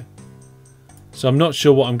here. So I'm not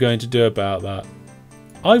sure what I'm going to do about that.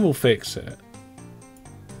 I will fix it.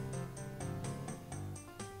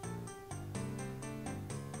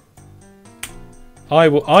 I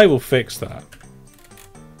will fix that.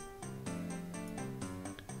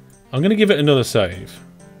 I'm going to give it another save.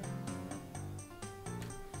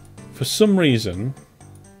 For some reason,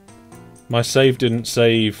 my save didn't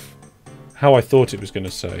save how I thought it was going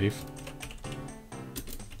to save.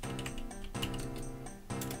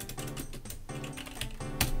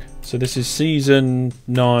 So this is season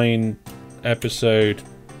 9, episode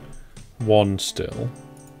 1 still.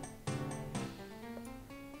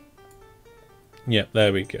 Yep,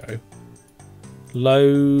 there we go.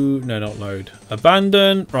 Load. No, not load.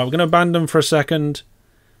 Abandon. Right, we're going to abandon for a second.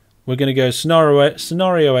 We're going to go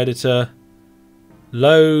scenario editor.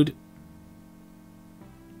 Load.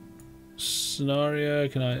 Scenario.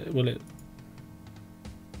 Will it?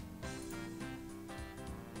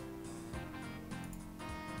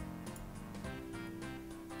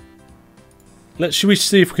 Should we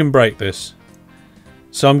see if we can break this?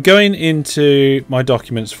 So I'm going into my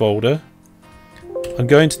documents folder. I'm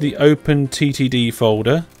going to the OpenTTD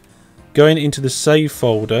folder, going into the save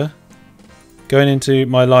folder, going into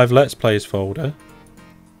my live let's plays folder,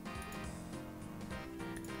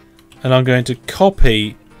 and I'm going to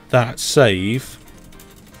copy that save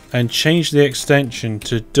and change the extension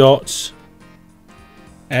to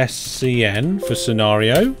 .scn for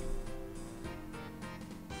scenario.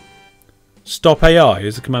 Stop AI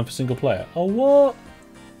is the command for single player. Oh, what?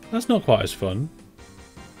 That's not quite as fun.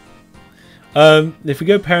 If we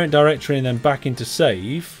go parent directory and then back into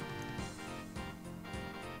save,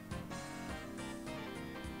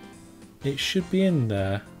 It should be in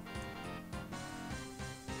there.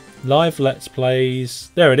 Live Let's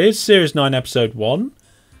Plays. There it is. Series 9 Episode 1.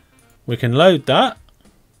 We can load that.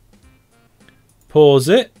 Pause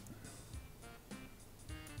it.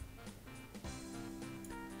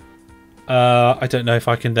 I don't know if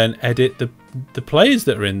I can then edit the players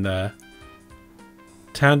that are in there.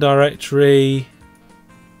 Town directory.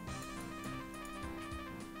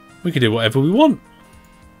 We can do whatever we want.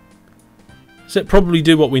 So probably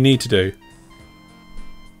do what we need to do.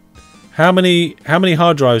 How many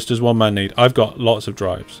hard drives does one man need? I've got lots of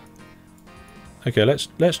drives. Okay,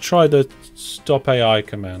 let's try the stop AI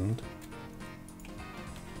command.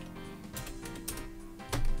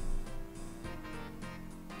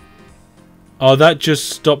 Oh, that just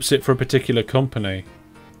stops it for a particular company.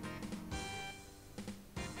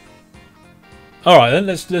 Alright then,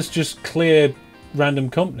 let's just clear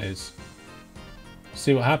random companies.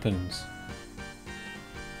 See what happens.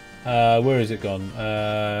 Where is it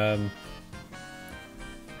gone?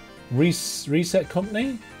 Reset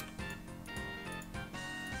company?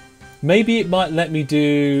 Maybe it might let me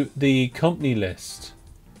do the company list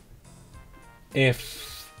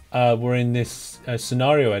if we're in this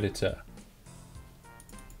scenario editor.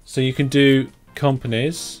 So you can do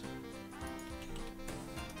companies.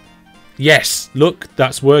 Yes, look,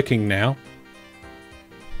 that's working now.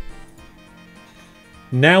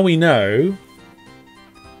 Now we know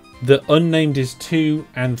that unnamed is 2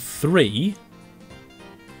 and 3.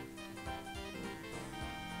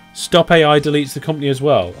 Stop AI deletes the company as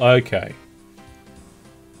well. Okay.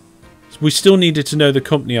 We still needed to know the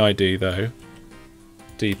company ID though.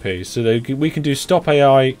 DP. So we can do stop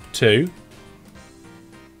AI 2.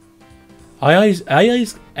 AIs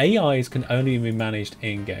can only be managed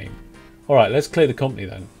in-game. Alright, let's clear the company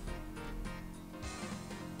then.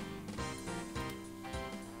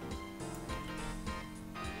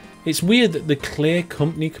 It's weird that the clear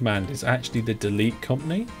company command is actually the delete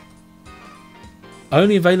company.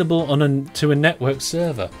 Only available on to a network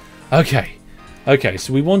server. Okay. Okay,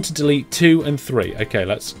 so we want to delete 2 and 3. Okay,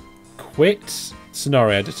 let's quit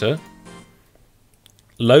scenario editor.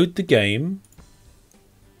 Load the game.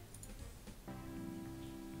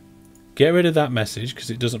 Get rid of that message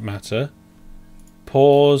because it doesn't matter.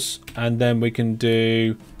 Pause, and then we can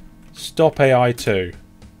do stop AI 2.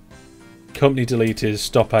 Company deleted,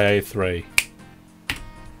 stop AI 3.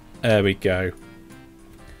 There we go.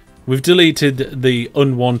 We've deleted the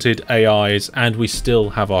unwanted AIs and we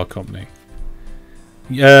still have our company.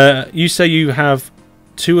 You say you have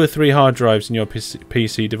 2 or 3 hard drives in your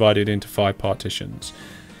PC divided into 5 partitions.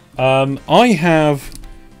 I've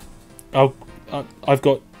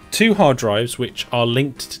got 2 hard drives which are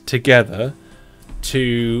linked together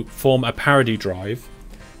to form a parity drive.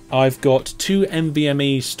 I've got 2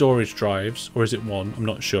 NVMe storage drives, or is it 1? I'm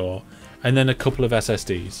not sure. And then a couple of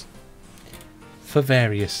SSDs. For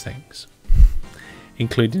various things.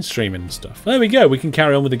 Including streaming and stuff. There we go, we can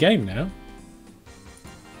carry on with the game now.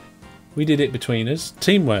 We did it between us.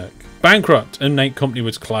 Teamwork. Bankrupt. Unnamed company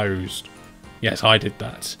was closed. Yes, I did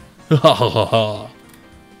that.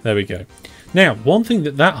 There we go. Now, one thing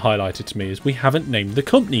that highlighted to me is we haven't named the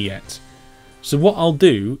company yet. So what I'll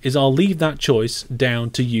do is I'll leave that choice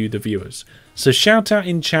down to you, the viewers. So shout out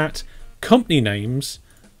in chat company names,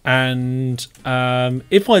 and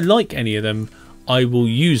if I like any of them, I will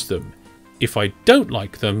use them. If I don't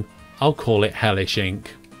like them, I'll call it Hellish Inc.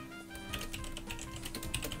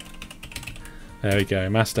 There we go,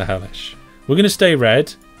 Master Hellish. We're going to stay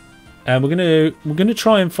red, and we're going to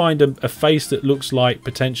try and find a face that looks like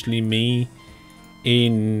potentially me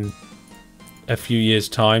in a few years'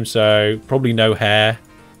 time. So probably no hair.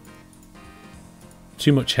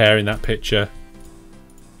 Too much hair in that picture.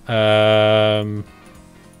 I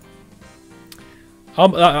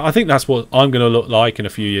think that's what I'm going to look like in a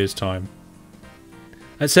few years' time.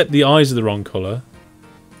 Except the eyes are the wrong colour.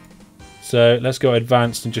 So let's go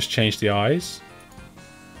advanced and just change the eyes.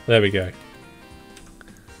 There we go.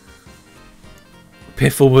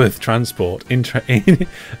 Piffleworth Transport in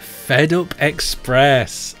Fed Up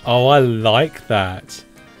Express. Oh, I like that.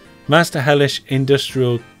 Master Hellish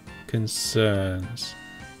Industrial Concerns.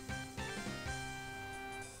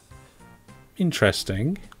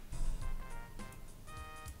 Interesting.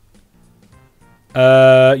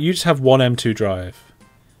 You just have one M2 drive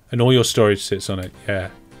and all your storage sits on it. Yeah.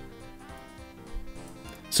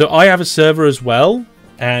 So I have a server as well,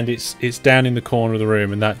 and it's down in the corner of the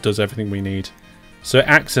room, and that does everything we need. So it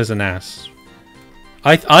acts as an ass.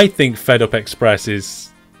 I think Fed Up Express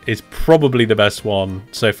is probably the best one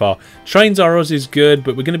so far. Trains R Us is good,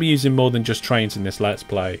 but we're going to be using more than just trains in this Let's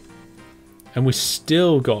Play. And we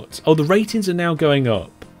still got... Oh, the ratings are now going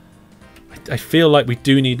up. I feel like we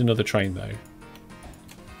do need another train, though.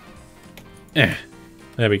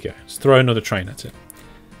 There we go. Let's throw another train at it.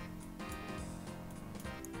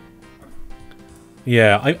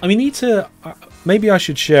 Yeah, I need to... maybe I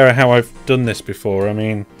should share how I've done this before. I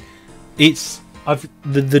mean, it's...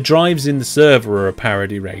 the drives in the server are a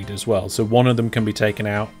parody raid as well, so one of them can be taken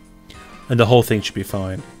out, and the whole thing should be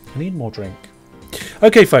fine. I need more drink.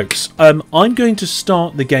 Okay, folks, I'm going to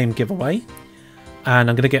start the game giveaway, and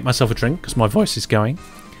I'm going to get myself a drink because my voice is going.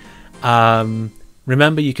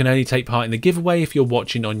 Remember, you can only take part in the giveaway if you're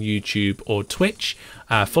watching on YouTube or Twitch.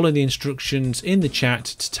 Follow the instructions in the chat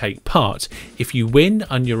to take part. If you win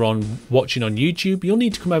and you're watching on YouTube, you'll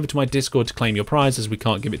need to come over to my Discord to claim your prize, as we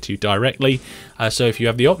can't give it to you directly. So if you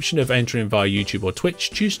have the option of entering via YouTube or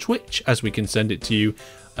Twitch, choose Twitch, as we can send it to you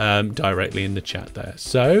directly in the chat there.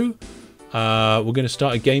 So we're going to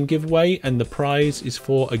start a game giveaway, and the prize is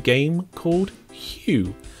for a game called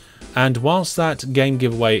Hue. And whilst that game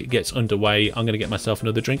giveaway gets underway, I'm going to get myself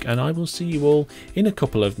another drink, and I will see you all in a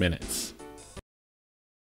couple of minutes.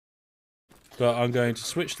 But I'm going to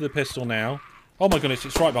switch to the pistol now. Oh my goodness,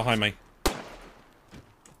 it's right behind me.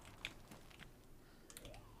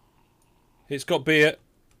 It's got beer.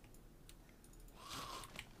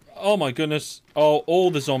 Oh my goodness. Oh,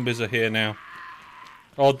 all the zombies are here now.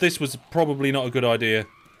 Oh, this was probably not a good idea.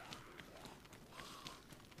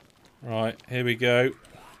 Right, here we go.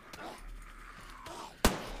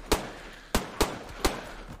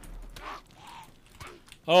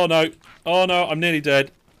 Oh no. Oh no, I'm nearly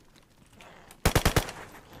dead.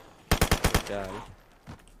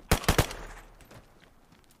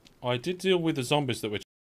 I did deal with the zombies that were...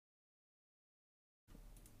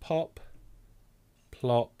 Pop.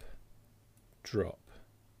 Plop. Drop.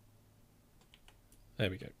 There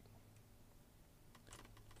we go.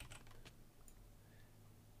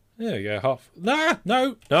 There we go, half... Nah!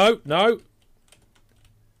 No! No! No!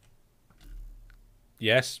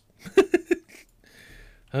 Yes.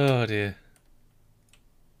 Oh dear.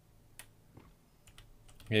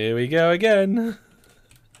 Here we go again.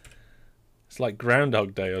 It's like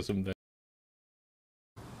Groundhog Day or something.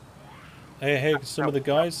 Hey, some of the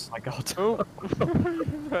guys. Oh my god.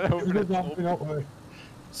 Oh.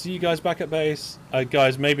 See you guys back at base.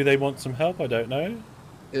 Guys, maybe they want some help, I don't know.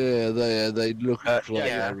 Yeah, they look like Yeah,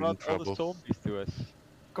 they're in brought all the trouble. zombies to us.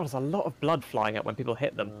 God, there's a lot of blood flying out when people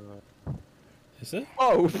hit them. Is it?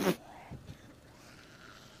 Oh!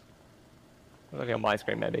 Looking on my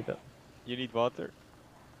screen maybe, but... You need water?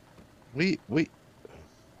 We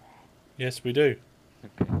Yes, we do.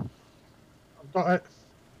 Okay. I've got it.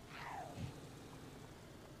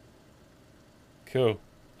 Cool.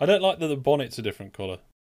 I don't like that the bonnet's a different colour.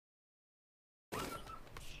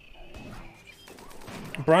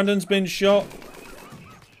 Brandon's been shot.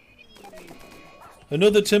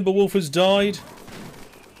 Another Timberwolf has died.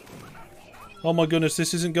 Oh my goodness,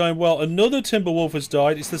 this isn't going well. Another Timberwolf has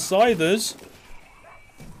died. It's the Scythers.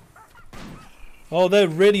 Oh, they're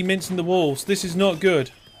really mincing the wolves. This is not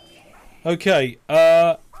good. Okay,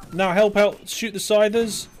 now help out. Shoot the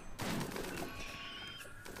Scythers.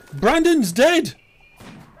 Brandon's dead!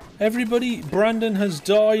 Everybody, Brandon has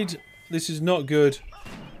died. This is not good.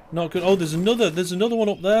 Not good. Oh, there's another one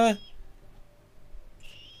up there.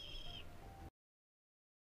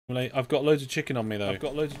 I've got loads of chicken on me though.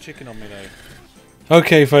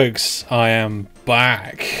 Okay, folks, I am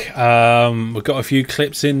back. We've got a few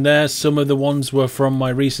clips in there. Some of the ones were from my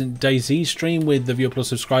recent DayZ stream with the Viewer Plus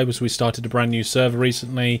subscribers. We started a brand new server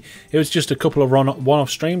recently. It was just a couple of one-off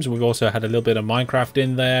streams. We've also had a little bit of Minecraft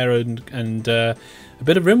in there and a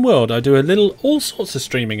bit of RimWorld. I do all sorts of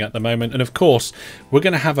streaming at the moment, and of course we're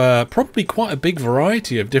going to have probably quite a big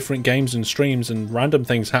variety of different games and streams and random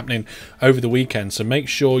things happening over the weekend. So make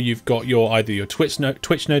sure you've got either your Twitch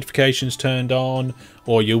notifications turned on,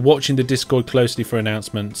 or you're watching the Discord closely for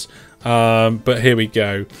announcements. But here we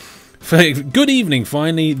go. Good evening,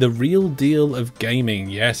 finally, the real deal of gaming.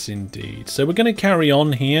 Yes, indeed. So we're going to carry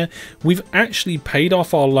on here. We've actually paid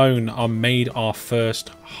off our loan and made our first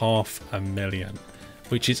 $500,000.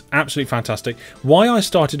 Which is absolutely fantastic. Why I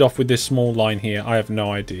started off with this small line here, I have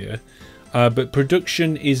no idea. But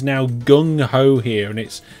production is now gung-ho here, and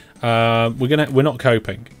it's we're not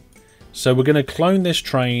coping. So we're gonna clone this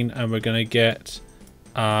train, and we're gonna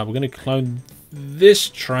clone this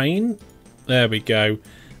train. There we go.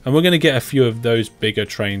 And we're gonna get a few of those bigger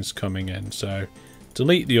trains coming in. So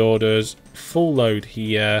delete the orders, full load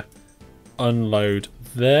here, unload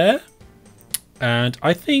there, and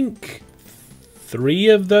I think 3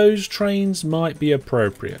 of those trains might be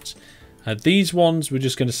appropriate. These ones, we're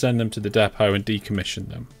just going to send them to the depot and decommission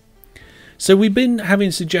them. So we've been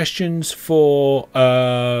having suggestions for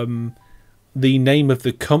the name of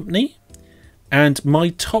the company. And my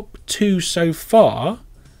top 2 so far,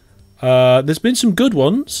 there's been some good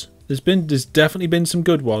ones. There's definitely been some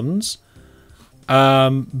good ones.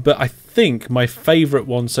 But I think my favourite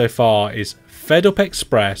one so far is Fed Up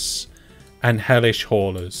Express and Hellish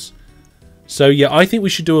Haulers. So yeah, I think we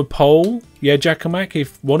should do a poll. Yeah, Jackomac,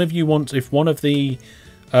 if one of the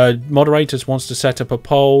moderators wants to set up a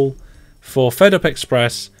poll for Fed Up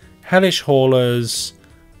Express, Hellish Haulers,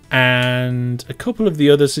 and a couple of the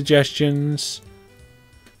other suggestions.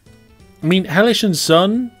 I mean, Hellish and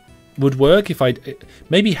Son would work if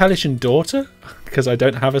maybe Hellish and Daughter, because I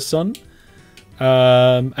don't have a son.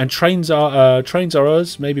 And Trains Are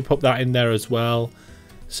Us, maybe put that in there as well.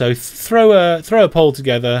 So throw a poll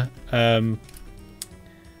together. There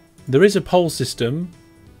is a poll system.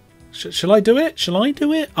 Shall I do it? Shall I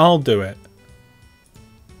do it? I'll do it.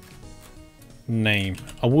 Name.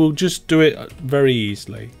 I will just do it very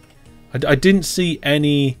easily. I didn't see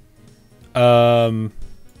any. I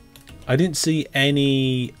didn't see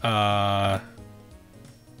any.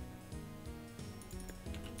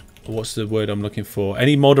 What's the word I'm looking for?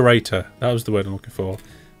 Any moderator. That was the word I'm looking for.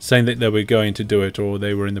 Saying that they were going to do it or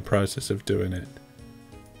they were in the process of doing it.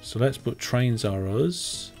 So let's put Trains Are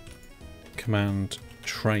Us. Command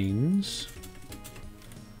Trains.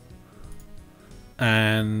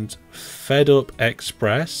 And Fed Up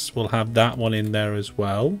Express. We'll have that one in there as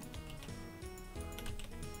well.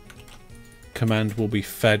 Command will be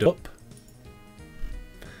Fed Up.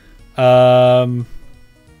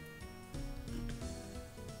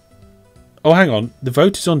 Oh, hang on. The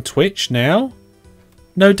vote is on Twitch now?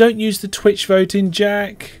 No, don't use the Twitch voting,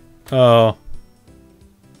 Jack. Oh.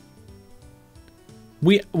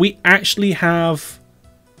 We actually have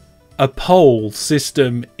a poll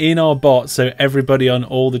system in our bot so everybody on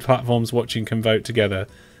all the platforms watching can vote together.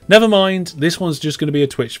 Never mind. This one's just going to be a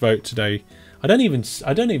Twitch vote today. I don't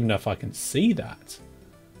even know if I can see that.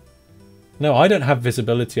 No, I don't have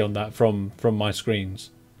visibility on that from my screens.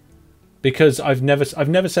 Because I've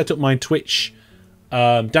never set up my Twitch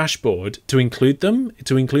dashboard to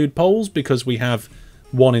include polls, because we have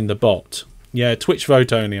one in the bot. Yeah, Twitch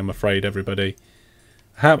vote only, I'm afraid, everybody.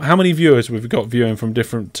 How many viewers we've got viewing from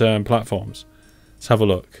different platforms? Let's have a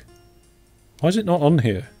look. Why is it not on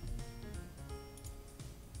here?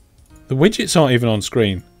 The widgets aren't even on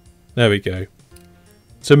screen. There we go.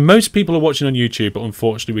 So most people are watching on YouTube, but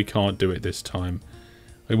unfortunately we can't do it this time.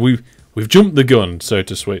 We've jumped the gun, so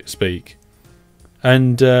to speak.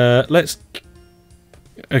 And let's...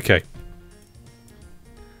 Okay.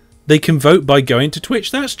 They can vote by going to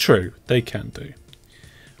Twitch. That's true. They can do.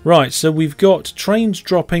 Right, so we've got trains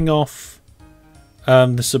dropping off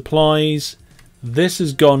the supplies. This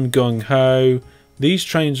has gone gung-ho. These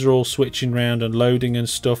trains are all switching around and loading and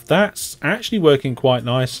stuff. That's actually working quite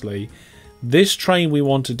nicely. This train we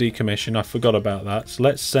want to decommission. I forgot about that. So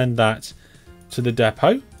let's send that to the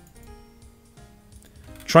depot.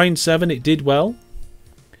 Train 7, it did well.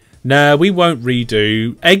 No, we won't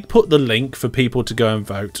redo. Egg put the link for people to go and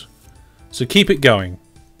vote. So keep it going.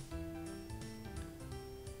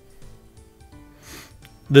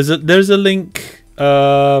 There's a link.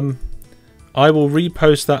 I will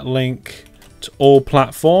repost that link to all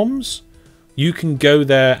platforms. You can go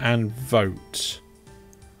there and vote.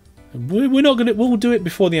 We're not gonna. We'll do it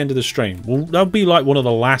before the end of the stream. That'll be like one of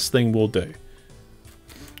the last thing we'll do.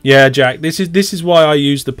 Yeah, Jack. This is why I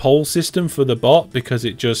use the poll system for the bot, because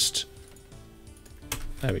it just.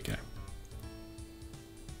 There we go.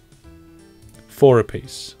 4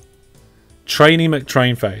 apiece. Trainee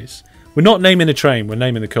McTrain phase. We're not naming a train. We're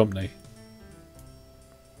naming the company.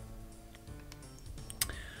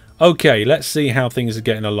 Okay, let's see how things are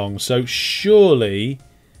getting along. So surely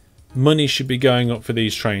money should be going up for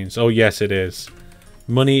these trains. Oh yes, it is.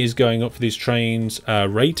 Money is going up for these trains.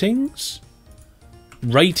 Ratings.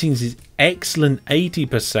 Ratings is excellent.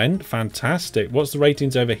 80%. Fantastic. What's the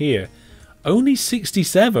ratings over here? Only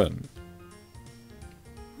 67.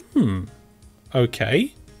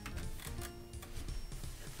 Okay.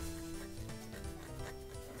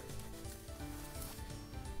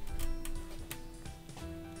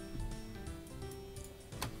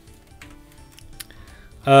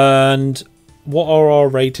 And what are our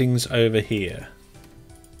ratings over here?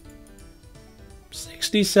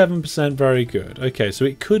 67%, very good. Okay, so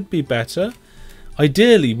it could be better.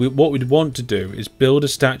 Ideally, what we'd want to do is build a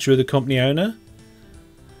statue of the company owner.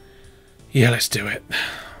 Yeah, let's do it.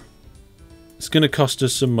 It's going to cost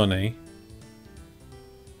us some money.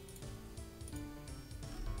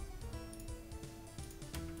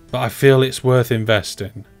 But I feel it's worth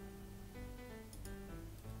investing.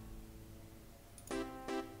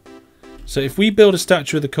 So if we build a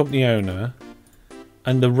statue of the company owner,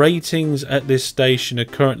 and the ratings at this station are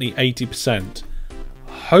currently 80%.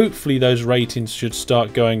 Hopefully those ratings should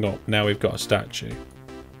start going up now we've got a statue.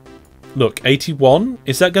 Look, 81.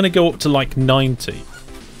 Is that going to go up to like 90?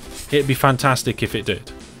 It'd be fantastic if it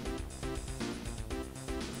did.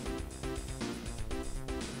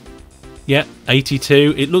 Yeah,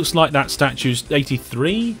 82. It looks like that statue's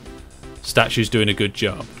 83. Statue's doing a good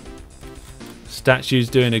job. Statue's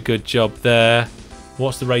doing a good job there.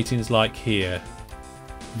 What's the ratings like here?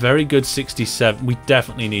 Very good, 67. We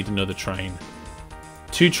definitely need another train.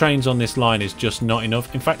 2 trains on this line is just not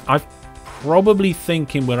enough. In fact, I'm probably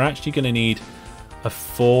thinking we're actually going to need a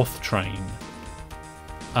 4th train.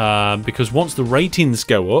 Because once the ratings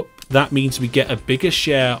go up, that means we get a bigger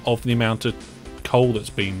share of the amount of coal that's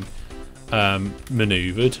been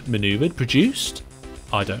produced.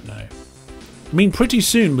 I don't know. I mean, pretty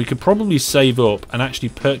soon we could probably save up and actually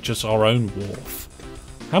purchase our own wharf.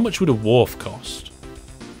 How much would a wharf cost?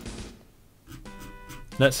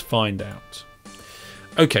 Let's find out.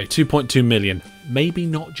 Okay, 2.2 million. Maybe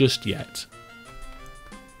not just yet.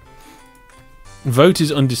 Vote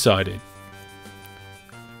is undecided.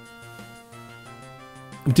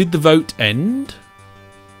 Did the vote end?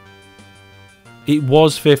 It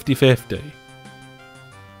was 50-50.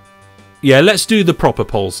 Yeah, let's do the proper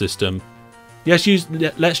poll system. Let's use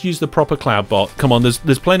the proper cloud bot. Come on, there's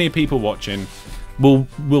plenty of people watching. We'll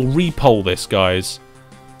re-poll this, guys.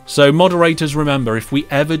 So moderators, remember, if we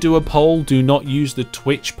ever do a poll, do not use the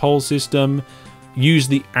Twitch poll system. Use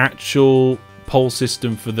the actual poll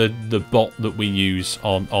system for the bot that we use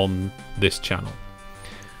on this channel.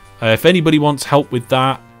 If anybody wants help with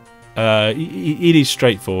that, it is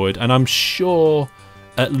straightforward, and I'm sure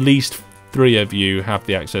at least 3 of you have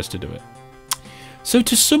the access to do it. So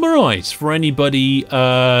to summarise for anybody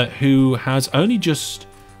who has only just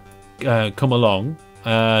come along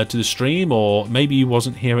to the stream, or maybe you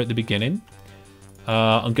wasn't here at the beginning,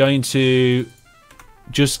 I'm going to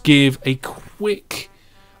just give a quick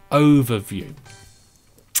overview.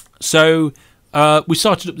 So we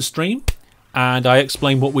started up the stream and I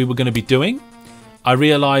explained what we were going to be doing. I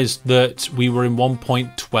realised that we were in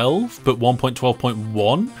 1.12, but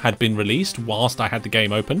 1.12.1 had been released whilst I had the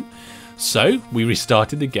game open. So we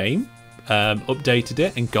restarted the game, updated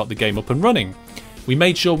it, and got the game up and running. We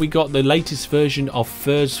made sure we got the latest version of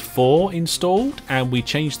FIRS 4 installed, and we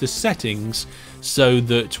changed the settings so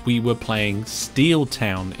that we were playing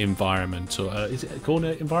Steeltown environment. Or is it called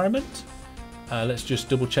an environment? Let's just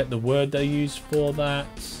double check the word they use for that.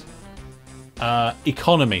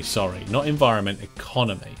 Economy, sorry, not environment,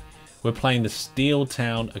 economy. We're playing the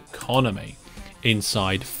Steeltown economy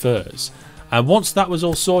inside FIRS. And once that was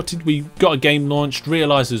all sorted, we got a game launched,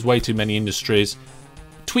 realised there's way too many industries,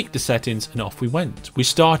 tweaked the settings, and off we went. We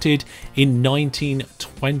started in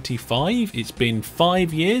 1925. It's been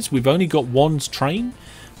 5 years. We've only got 1 train,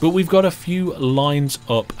 but we've got a few lines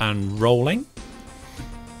up and rolling.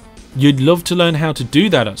 You'd love to learn how to do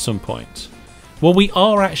that at some point. Well, we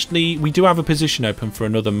do have a position open for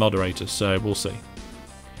another moderator, so we'll see.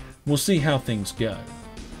 We'll see how things go.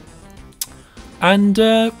 And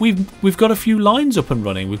we've got a few lines up and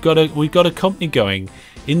running. We've got a company going.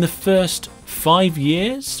 In the first 5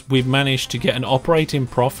 years, we've managed to get an operating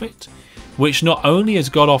profit, which not only has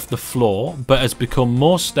got off the floor, but has become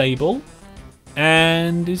more stable,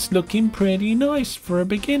 and it's looking pretty nice for a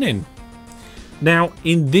beginning. Now,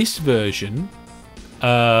 in this version,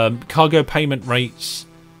 cargo payment rates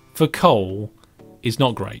for coal is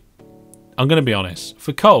not great. I'm going to be honest.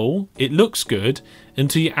 For coal, it looks good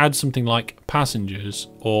until you add something like passengers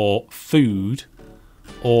or food,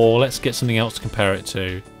 or let's get something else to compare it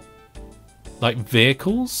to, like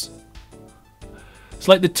vehicles. It's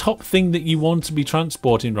like the top thing that you want to be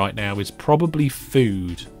transporting right now is probably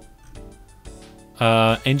food.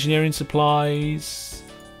 Engineering supplies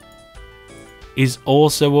is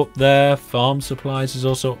also up there. Farm supplies is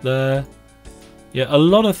also up there. Yeah, a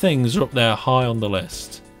lot of things are up there high on the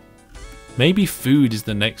list. Maybe food is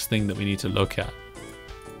the next thing that we need to look at.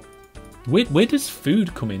 Where does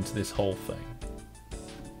food come into this whole thing?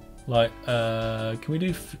 Like, can we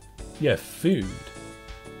do... yeah, food.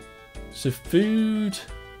 So food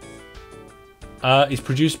is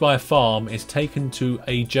produced by a farm, is taken to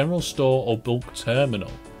a general store or bulk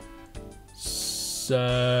terminal. So...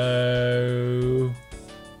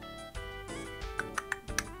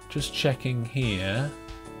 just checking here.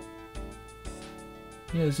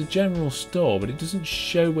 Yeah, there's a general store, but it doesn't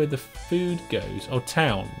show where the food goes. Oh,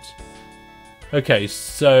 towns. Okay,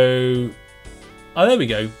 so... oh, there we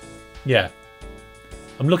go. Yeah.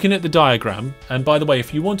 I'm looking at the diagram. And by the way,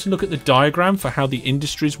 if you want to look at the diagram for how the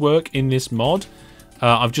industries work in this mod,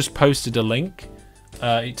 I've just posted a link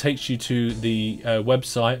it takes you to the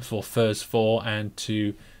website for FIRS 4 and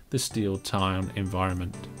to the Steeltown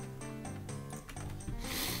environment.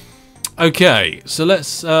 Okay, so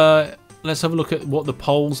let's have a look at what the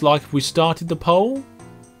poll's like. Have we started the poll?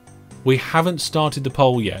 We haven't started the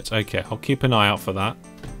poll yet. Okay, I'll keep an eye out for that.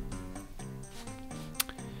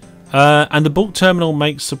 And the bulk terminal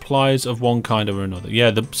makes supplies of one kind or another.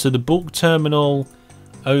 Yeah, so the bulk terminal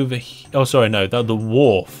over here... Oh, sorry, no. The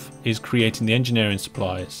wharf is creating the engineering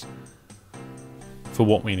supplies for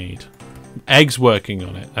what we need. Egg's working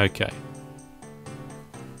on it. Okay.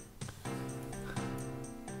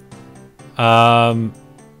 Oh,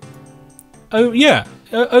 yeah.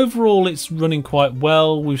 Overall, it's running quite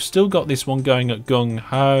well. We've still got this one going at Gung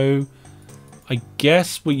Ho. I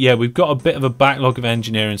guess we've got a bit of a backlog of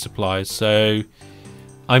engineering supplies, so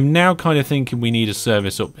I'm now kind of thinking we need a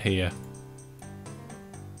service up here.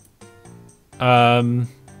 I'm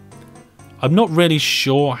not really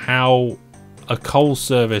sure how a coal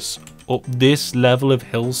service up this level of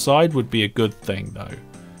hillside would be a good thing, though.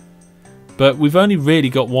 But we've only really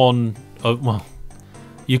got one. Well,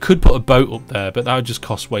 you could put a boat up there, but that would just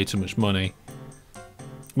cost way too much money.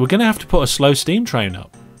 We're going to have to put a slow steam train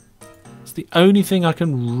up. It's the only thing I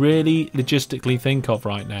can really logistically think of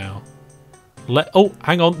right now. Oh,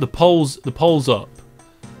 hang on. The poll's up.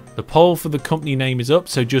 The poll for the company name is up,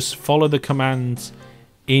 so just follow the commands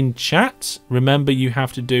in chat. Remember, you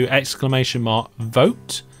have to do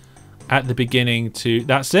 !vote at the beginning to...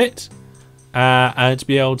 That's it. And to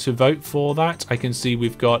be able to vote for that, I can see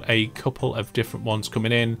we've got a couple of different ones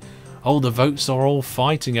coming in. Oh, the votes are all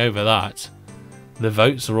fighting over that. The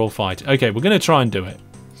votes are all fighting. Okay, we're going to try and do it.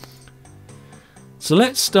 So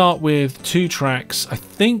let's start with 2 tracks. I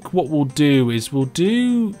think what we'll do is we'll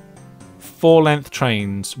do 4-length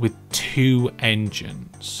trains with 2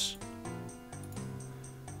 engines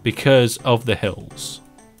because of the hills.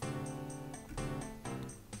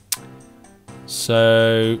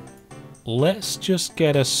 So let's just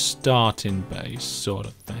get a starting base sort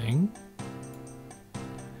of thing.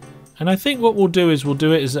 And I think what we'll do is we'll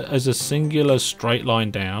do it as a singular straight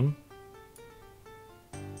line down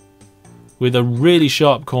with a really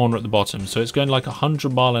sharp corner at the bottom. So it's going like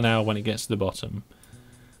 100 miles an hour when it gets to the bottom.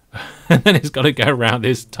 And then it's got to go around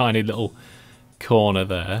this tiny little corner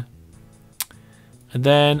there. And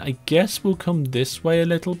then I guess we'll come this way a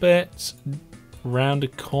little bit. Round a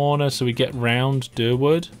corner so we get round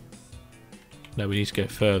Durwood. No, we need to go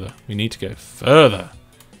further. We need to go further.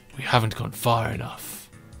 We haven't gone far enough.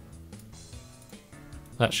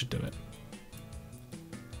 That should do it.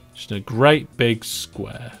 Just a great big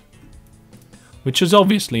square. Which is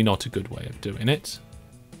obviously not a good way of doing it.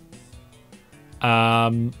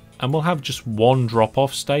 And we'll have just 1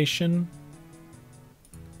 drop-off station.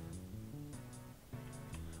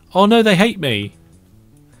 Oh no, they hate me.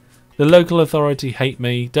 The local authority hate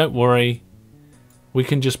me. Don't worry. We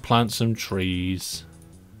can just plant some trees.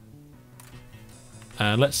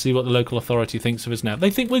 And let's see what the local authority thinks of us now. They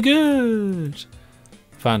think we're good.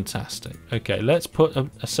 Fantastic. Okay, let's put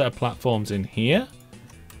a set of platforms in here.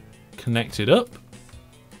 Connect it up.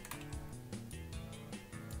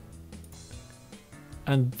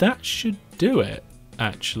 And that should do it,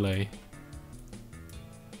 actually.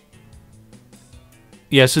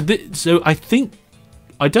 Yeah, so I think...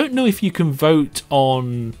 I don't know if you can vote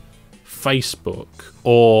on Facebook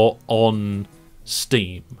or on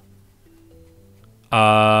Steam.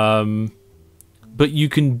 But you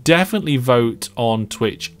can definitely vote on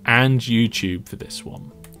Twitch and YouTube for this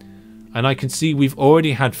one. And I can see we've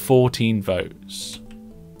already had 14 votes.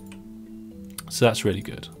 So that's really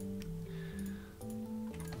good.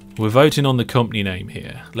 We're voting on the company name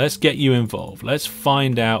here. Let's get you involved. Let's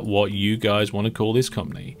find out what you guys want to call this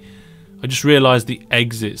company. I just realised the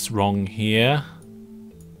exit's wrong here.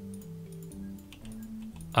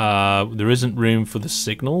 There isn't room for the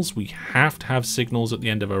signals. We have to have signals at the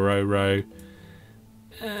end of a row.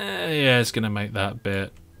 Yeah, it's going to make that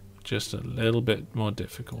bit just a little bit more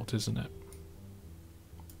difficult, isn't it?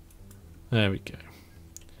 There we go.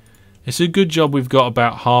 It's a good job we've got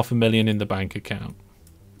about $500,000 in the bank account.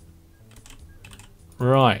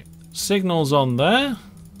 Right, signals on there.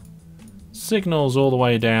 Signals all the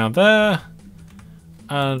way down there.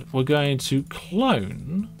 And we're going to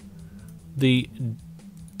clone the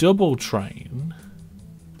double train,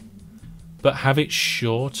 but have it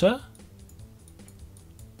shorter.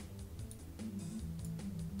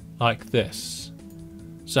 Like this.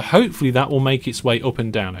 So hopefully that will make its way up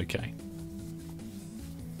and down okay.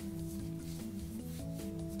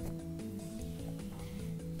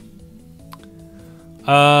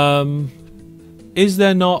 is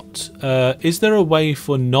there not? Is there a way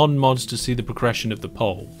for non-mods to see the progression of the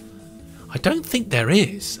poll? I don't think there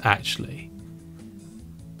is, actually.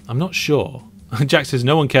 I'm not sure. Jack says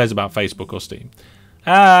no one cares about Facebook or Steam.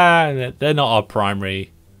 They're not our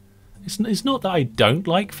primary. It's not that I don't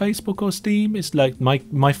like Facebook or Steam. It's like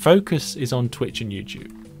my focus is on Twitch and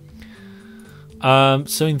YouTube.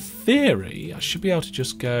 So in theory, I should be able to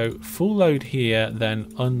just go full load here,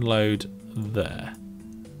 then unload there.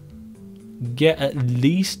 Get at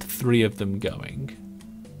least 3 of them going.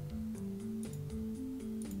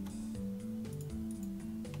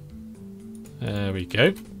 There we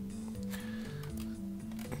go.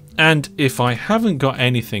 And if I haven't got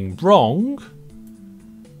anything wrong,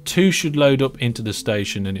 2 should load up into the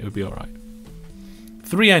station and it would be alright.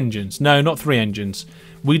 3 engines. No, not 3 engines.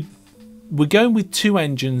 We're going with 2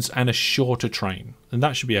 engines and a shorter train. And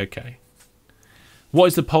that should be okay. What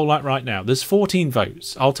is the poll at right now? There's 14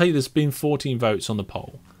 votes. I'll tell you there's been 14 votes on the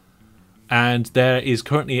poll. And there is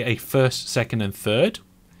currently a first, second and third.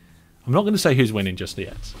 I'm not going to say who's winning just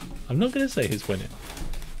yet. I'm not going to say who's winning.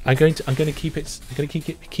 I'm going to keep it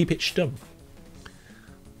stum.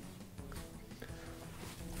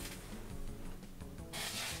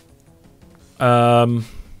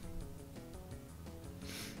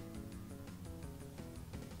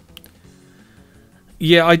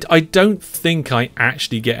 Yeah, I don't think I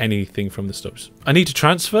actually get anything from the stubs. I need to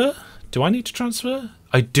transfer? Do I need to transfer?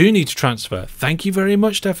 I do need to transfer. Thank you very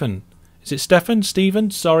much, Stefan. Is it Stefan? Stephen?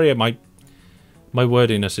 Sorry, my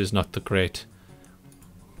wordiness is not that great.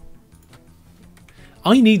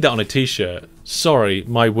 I need that on a t-shirt. Sorry,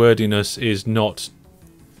 my wordiness is not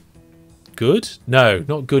good? No,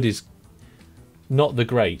 not good is not the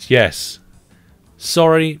great. Yes.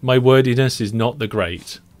 Sorry, my wordiness is not the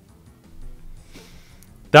great.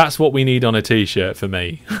 That's what we need on a t-shirt for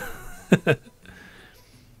me.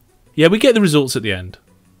 Yeah, we get the results at the end.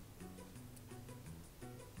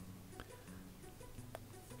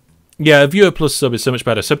 Yeah, a Viewer Plus sub is so much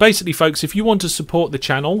better. So basically, folks, if you want to support the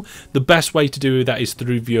channel, the best way to do that is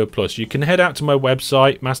through Viewer Plus. You can head out to my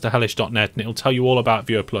website, masterhellish.net, and it'll tell you all about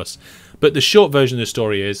Viewer Plus. But the short version of the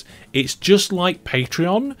story is, it's just like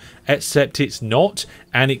Patreon, except it's not,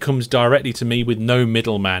 and it comes directly to me with no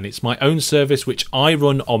middleman. It's my own service, which I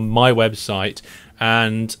run on my website,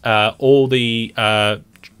 and all the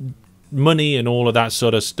money and all of that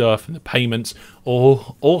sort of stuff and the payments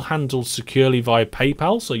all handled securely via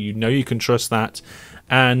PayPal, so you know you can trust that.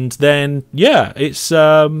 And then yeah, it's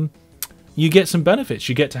you get some benefits.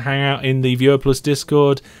 You get to hang out in the Viewer Plus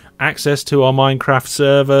Discord, access to our Minecraft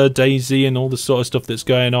server, DayZ, and all the sort of stuff that's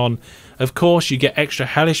going on. Of course, you get extra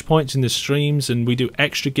Hellish points in the streams, and we do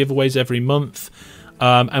extra giveaways every month.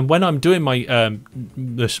 And when I'm doing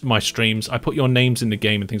my streams, I put your names in the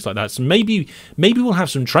game and things like that. So maybe we'll have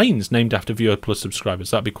some trains named after Viewer Plus subscribers.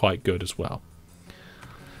 That'd be quite good as well.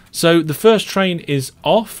 So the first train is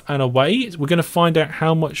off and away. We're going to find out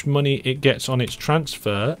how much money it gets on its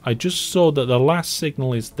transfer. I just saw that the last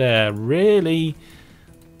signal is there. Really,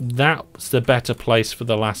 that's the better place for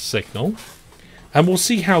the last signal. And we'll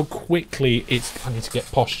see how quickly it's... I need to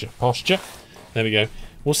get posture. There we go.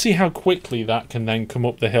 We'll see how quickly that can then come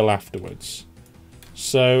up the hill afterwards.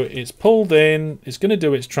 So it's pulled in. It's going to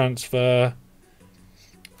do its transfer.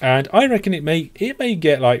 And I reckon it may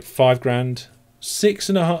get like 5 grand.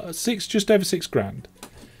 6.5, just over 6 grand.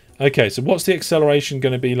 Okay, so what's the acceleration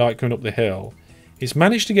going to be like coming up the hill? It's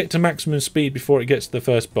managed to get to maximum speed before it gets to the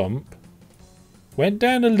first bump. Went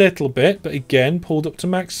down a little bit, but again pulled up to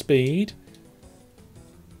max speed.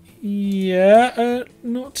 Yeah,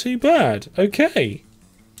 not too bad. Okay.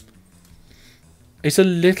 It's a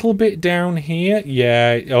little bit down here.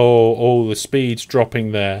 Yeah, oh, the speed's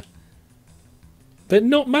dropping there. But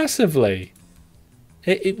not massively.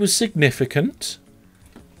 It was significant,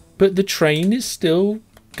 but the train is still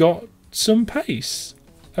got some pace.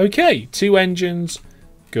 Okay, 2 engines,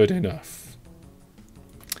 good enough.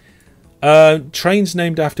 Trains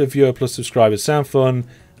named after Viewer Plus subscribers sound fun.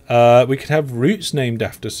 We could have routes named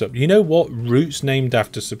after sub. You know what? Routes named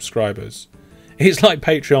after subscribers. It's like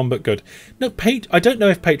Patreon, but good. No, I don't know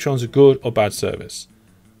if Patreon's a good or bad service,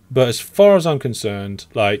 but as far as I'm concerned,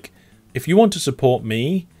 like, if you want to support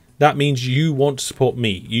me, that means you want to support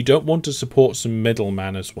me. You don't want to support some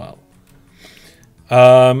middleman as well.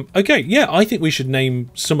 Okay, yeah, I think we should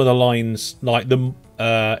name some of the lines like them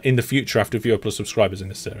in the future after Viewer Plus subscribers in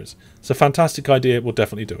this series. It's a fantastic idea. We'll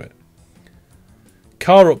definitely do it.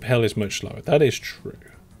 Car uphill is much slower. That is true.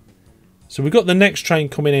 So we've got the next train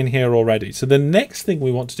coming in here already. So the next thing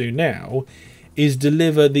we want to do now is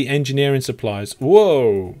deliver the engineering supplies.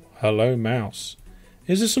 Whoa! Hello, mouse.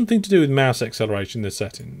 Is there something to do with mouse acceleration in the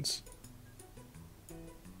settings?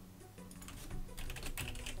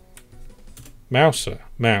 Mouser.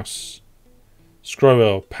 Mouse. Scroll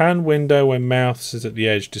wheel. Pan window when mouse is at the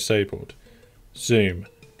edge disabled. Zoom.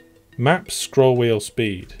 Map scroll wheel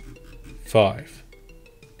speed. 5.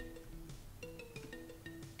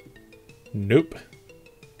 Nope.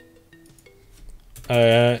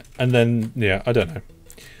 And then, yeah, I don't know.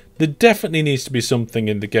 There definitely needs to be something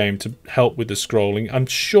in the game to help with the scrolling. I'm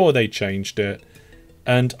sure they changed it.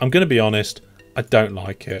 And I'm going to be honest, I don't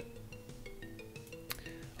like it.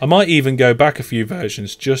 I might even go back a few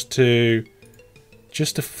versions just to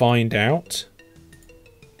find out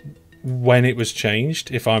when it was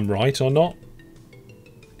changed, if I'm right or not.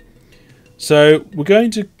 So we're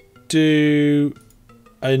going to do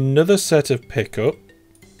another set of pickup.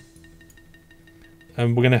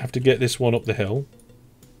 And we're going to have to get this one up the hill.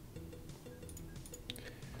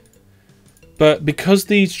 But because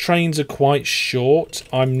these trains are quite short,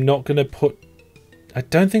 I'm not going to put... I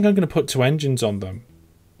don't think I'm going to put 2 engines on them.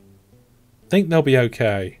 I think they'll be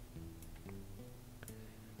okay.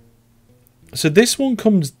 So this one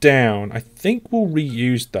comes down. I think we'll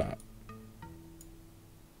reuse that.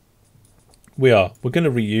 We are. We're going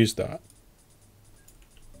to reuse that.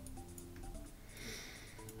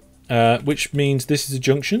 Which means this is a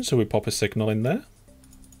junction, so we pop a signal in there.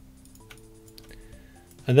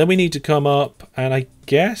 And then we need to come up, and I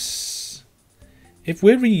guess if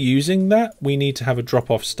we're reusing that, we need to have a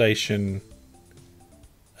drop-off station.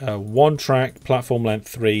 1 track, platform length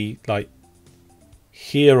 3, like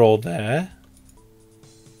here or there.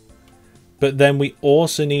 But then we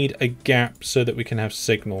also need a gap so that we can have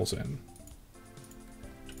signals in.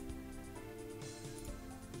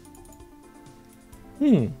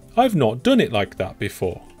 I've not done it like that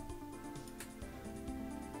before.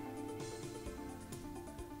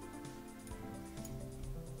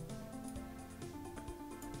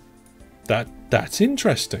 That's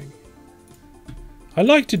interesting. I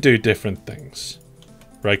like to do different things.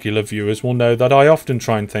 Regular viewers will know that I often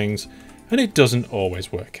try things and it doesn't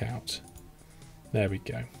always work out. There we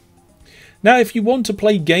go. Now, if you want to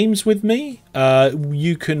play games with me,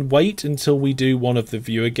 you can wait until we do one of the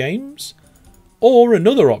viewer games. Or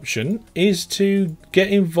another option is to get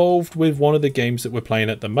involved with one of the games that we're playing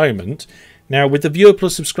at the moment. Now, with the Viewer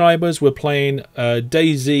Plus subscribers, we're playing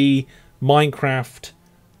DayZ, Minecraft,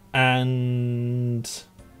 and...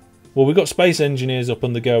 well, we've got Space Engineers up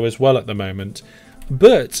on the go as well at the moment.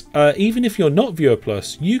 But even if you're not Viewer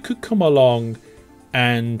Plus, you could come along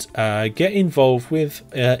and get involved with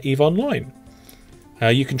EVE Online.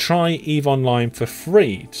 You can try EVE Online for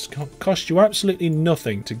free. It's cost you absolutely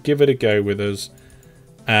nothing to give it a go with us.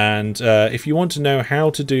 And if you want to know how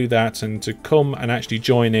to do that and to come and actually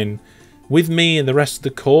join in with me and the rest of the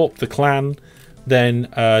corp, the clan, then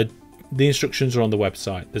the instructions are on the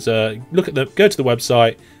website. There's a go to the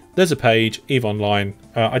website. There's a page, EVE Online.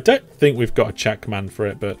 I don't think we've got a chat command for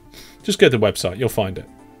it, but just go to the website. You'll find it.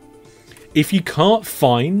 If you can't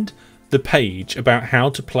find the page about how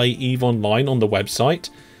to play EVE Online on the website,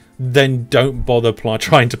 then don't bother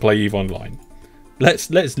trying to play EVE Online.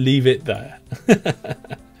 Let's leave it there.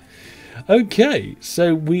 Okay,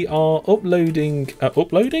 so we are uploading.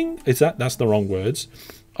 Uploading? That's the wrong words.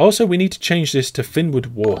 Also, we need to change this to Finwood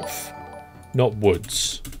Wharf, not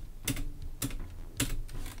Woods.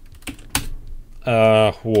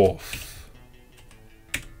 Wharf.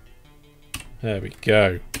 There we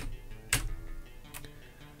go.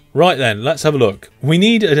 Right then, let's have a look. We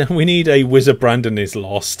need a Wizard Brandon is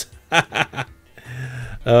lost.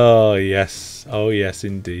 Oh yes,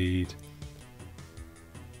 indeed.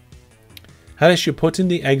 Hellish, you're putting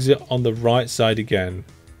the exit on the right side again.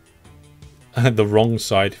 The wrong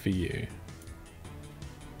side for you.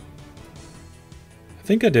 I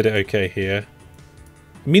think I did it okay here.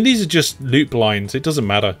 I mean, these are just loop lines. It doesn't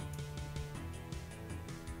matter.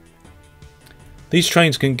 These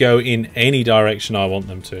trains can go in any direction I want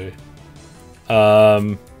them to.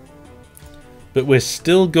 But we're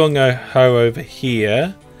still gung-ho over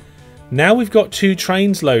here. Now we've got 2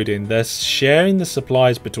 trains loading. They're sharing the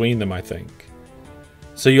supplies between them, I think.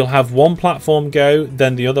 So you'll have one platform go,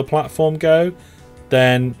 then the other platform go.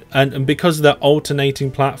 Then and because they're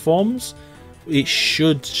alternating platforms, it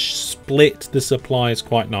should split the supplies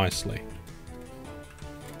quite nicely.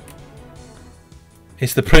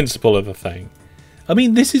 It's the principle of the thing. I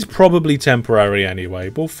mean, this is probably temporary anyway.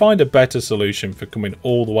 We'll find a better solution for coming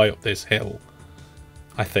all the way up this hill,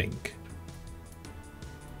 I think.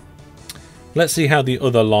 Let's see how the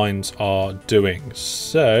other lines are doing.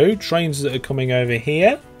 So, trains that are coming over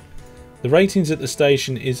here. The ratings at the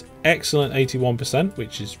station is excellent, 81%,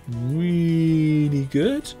 which is really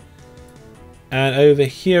good. And over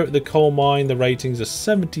here at the coal mine, the ratings are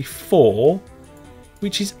 74.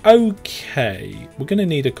 which is okay. We're going to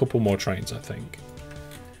need a couple more trains, I think.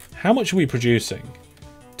 How much are we producing?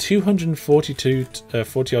 242,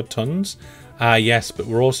 40 odd tons. Ah, yes, but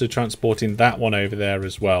we're also transporting that one over there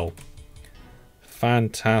as well.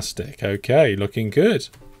 Fantastic. Okay, looking good.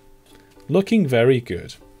 Looking very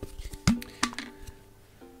good.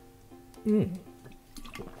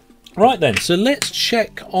 Right then, so let's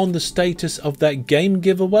check on the status of that game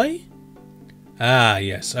giveaway. Ah,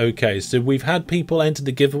 yes, okay, so we've had people enter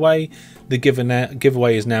the giveaway. The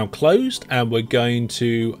giveaway is now closed, and we're going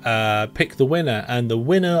to pick the winner. And the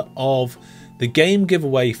winner of the game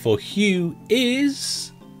giveaway for Hugh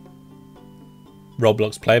is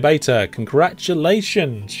Roblox Player Beta.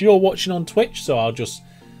 Congratulations! You're watching on Twitch, so I'll just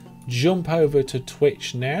jump over to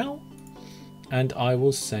Twitch now, and I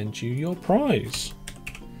will send you your prize.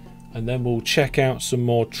 And then we'll check out some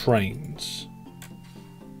more trains.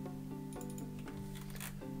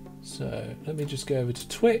 So let me just go over to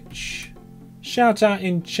Twitch. Shout out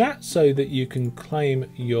in chat so that you can claim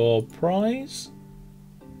your prize.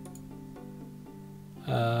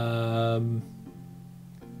 I'm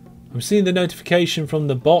seeing the notification from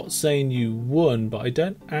the bot saying you won, but I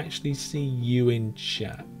don't actually see you in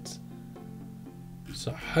chat.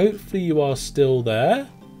 So hopefully you are still there.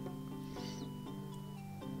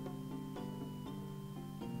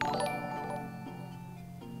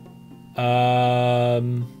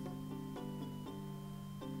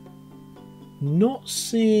 Not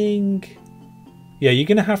seeing. Yeah, you're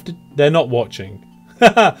gonna have to. They're not watching.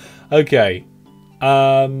 Okay.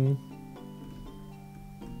 I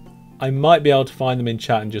might be able to find them in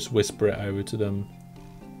chat and just whisper it over to them.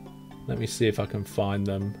 Let me see if I can find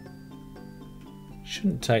them.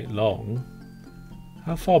 Shouldn't take long.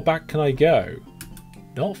 How far back can I go?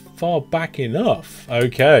 Not far back enough.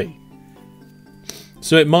 Okay.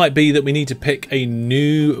 So it might be that we need to pick a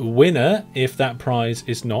new winner if that prize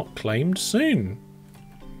is not claimed soon.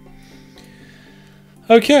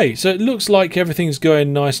 Okay, so it looks like everything's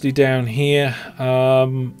going nicely down here.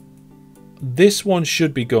 This one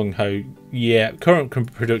should be gung-ho. Yeah, current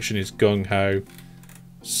production is gung-ho.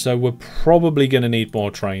 So we're probably going to need more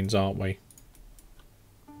trains, aren't we?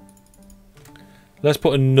 Let's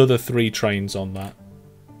put another 3 trains on that.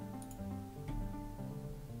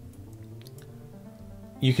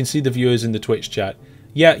 You can see the viewers in the Twitch chat.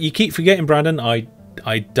 Yeah, you keep forgetting, Brandon. I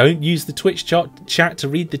don't use the Twitch chat to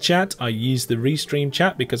read the chat. I use the Restream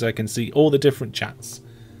chat because I can see all the different chats.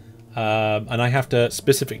 And I have to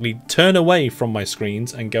specifically turn away from my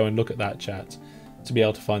screens and go and look at that chat to be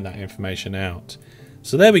able to find that information out.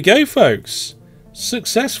 So there we go, folks.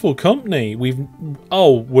 Successful company.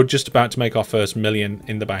 We're just about to make our first million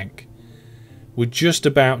in the bank. We're just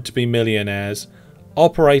about to be millionaires.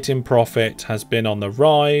 Operating profit has been on the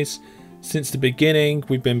rise since the beginning.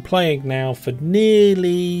 We've been playing now for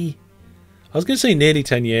nearly, I was going to say nearly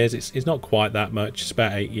 10 years. It's not quite that much. It's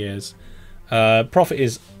about 8 years. Profit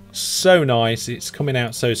is so nice. It's coming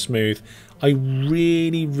out so smooth. I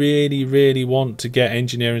really, really, really want to get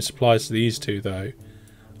engineering supplies to these two though.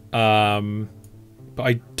 But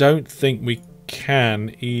I don't think we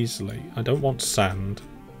can easily. I don't want sand.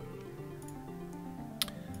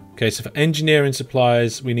 Okay, so for engineering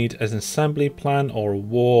supplies, we need an assembly plan or a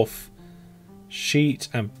wharf, sheet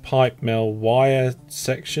and pipe mill, wire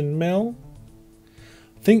section mill.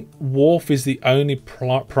 I think wharf is the only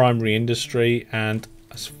primary industry, and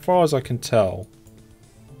as far as I can tell,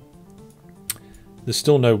 there's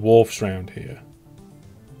still no wharfs around here.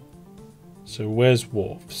 So where's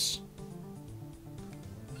wharfs?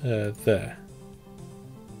 There.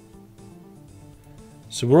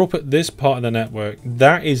 So we're up at this part of the network.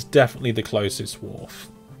 That is definitely the closest wharf.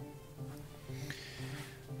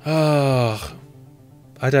 I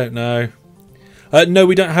don't know. No,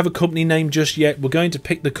 we don't have a company name just yet. We're going to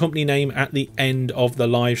pick the company name at the end of the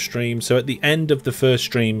live stream. So at the end of the first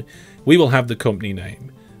stream, we will have the company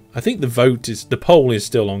name. I think the poll is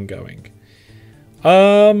still ongoing.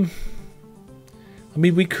 I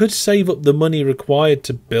mean, we could save up the money required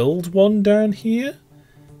to build one down here.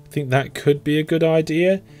 I think that could be a good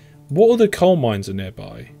idea. What other coal mines are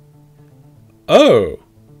nearby? Oh,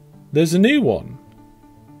 there's a new one.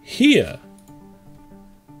 Here.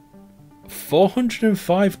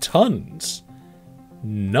 405 tons.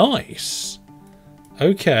 Nice.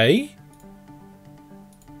 Okay.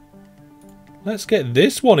 Let's get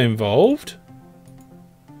this one involved.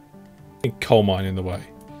 Coal mine in the way.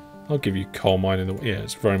 I'll give you coal mine in the way. Yeah,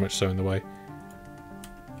 it's very much so in the way.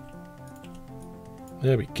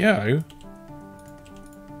 There we go.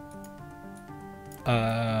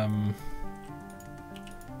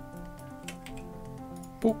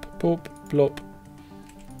 Boop, boop, blop.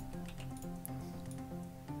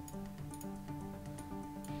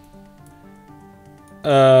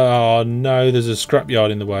 Oh no, there's a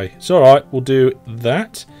scrapyard in the way. It's alright, we'll do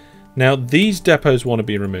that. Now, these depots want to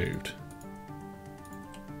be removed.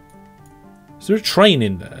 Is there a train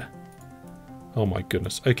in there? Oh my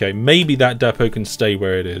goodness. Okay, maybe that depot can stay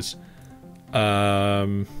where it is.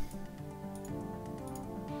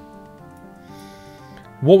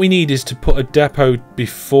 What we need is to put a depot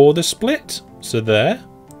before the split. So there.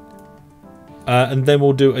 And then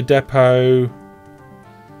we'll do a depot...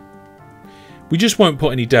 We just won't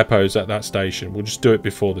put any depots at that station. We'll just do it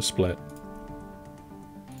before the split.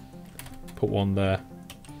 Put one there.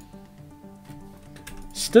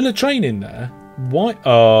 Still a train in there? Why?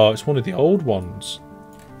 Oh, it's one of the old ones.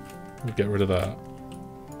 We'll get rid of that.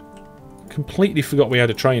 Completely forgot we had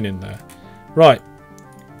a train in there. Right.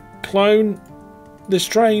 Clone this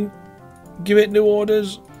train. Give it new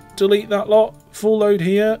orders. Delete that lot. Full load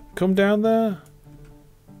here. Come down there.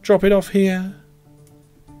 Drop it off here.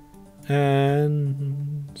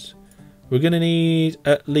 And we're going to need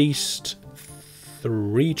at least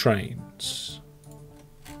 3 trains.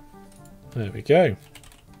 There we go.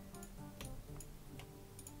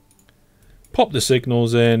 Pop the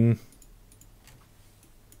signals in.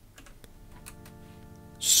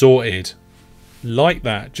 Sorted. Like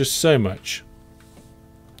that. Just so much.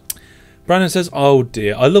 Brandon says, oh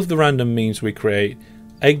dear. I love the random memes we create.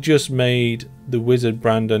 Egg just made the wizard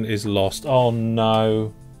Brandon is lost. Oh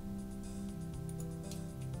no.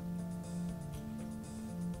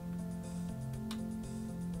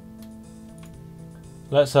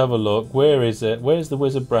 Let's have a look. Where is it? Where's the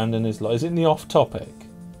wizard Brandon is lost? Is it in the off topic?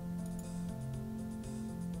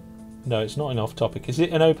 No, it's not an off topic. Is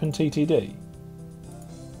it an OpenTTD?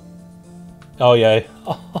 Oh yeah.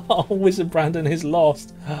 Oh, wizard Brandon is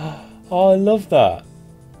lost. Oh, I love that.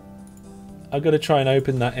 I've got to try and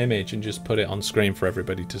open that image and just put it on screen for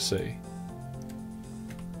everybody to see.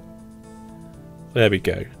 There we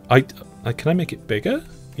go. Can I make it bigger?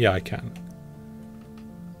 Yeah, I can.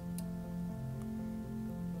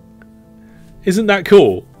 Isn't that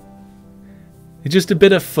cool? It's just a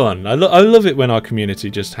bit of fun. I love it when our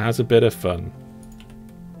community just has a bit of fun.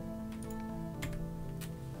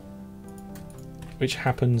 Which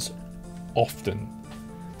happens often.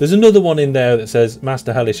 There's another one in there that says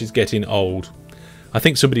Master Hellish is getting old. I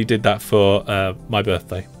think somebody did that for my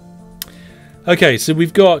birthday. Okay, so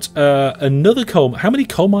we've got another coal... How many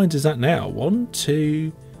coal mines is that now? 1,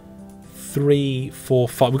 2, 3, 4,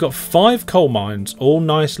 5. We've got 5 coal mines all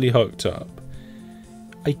nicely hooked up.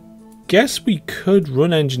 I guess we could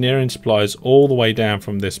run engineering supplies all the way down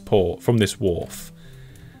from this port, from this wharf.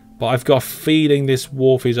 But I've got a feeling this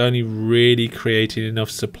wharf is only really creating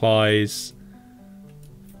enough supplies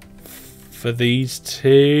for these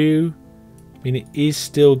two. I mean, it is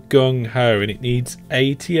still gung-ho and it needs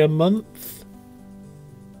 80 a month.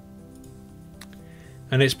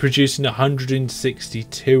 And it's producing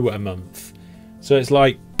 162 a month. So it's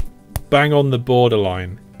like bang on the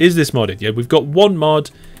borderline. Is this modded? Yeah, we've got one mod.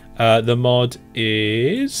 The mod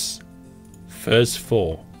is FIRS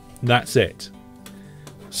 4. That's it.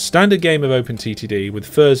 Standard game of OpenTTD with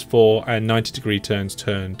FIRS 4 and 90-degree turns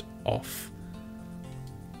turned off.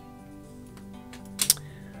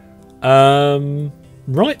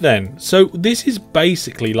 Right then. So this is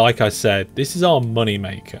basically, like I said, this is our money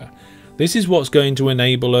maker. This is what's going to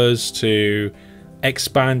enable us to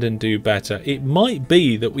expand and do better. It might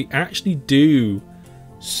be that we actually do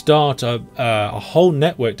start a whole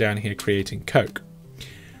network down here creating coke.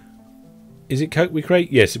 Is it coke we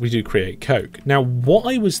create? Yes, we do create coke. Now,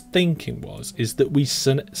 what I was thinking is that we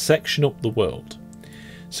section up the world.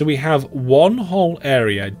 So we have one whole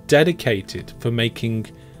area dedicated for making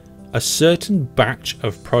a certain batch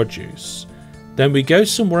of produce. Then we go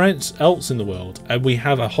somewhere else in the world and we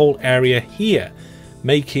have a whole area here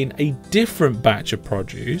making a different batch of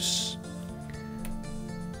produce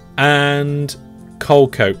and coal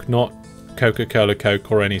coke, not Coca-Cola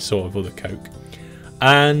Coke or any sort of other coke.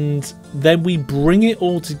 And then we bring it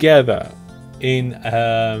all together in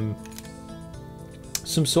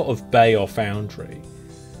some sort of bay or foundry.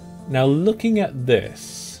 Now, looking at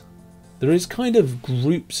this, there is kind of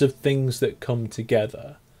groups of things that come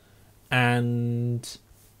together. And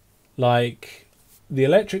like the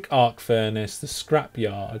electric arc furnace, the scrap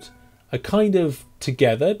yard are kind of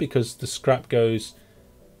together because the scrap goes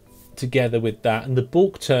together with that, and the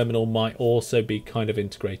bulk terminal might also be kind of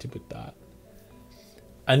integrated with that.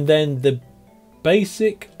 And then the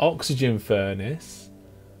basic oxygen furnace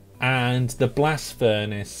and the blast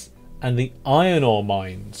furnace and the iron ore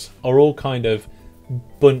mines are all kind of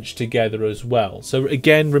bunched together as well. So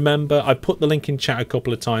again, remember, I put the link in chat a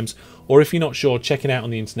couple of times, or if you're not sure, check it out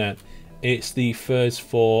on the internet. It's the FIRS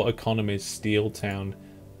for Economies Steeltown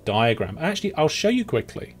diagram. Actually, I'll show you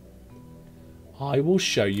quickly. I will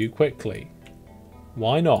show you quickly.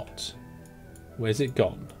 Why not? Where's it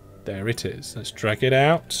gone? There it is. Let's drag it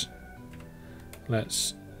out.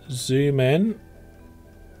 Let's zoom in.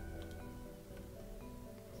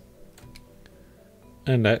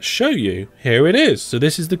 And let's show you. Here it is. So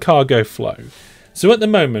this is the cargo flow. So at the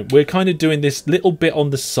moment, we're kind of doing this little bit on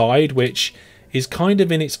the side, which is kind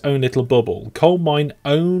of in its own little bubble. Coal mine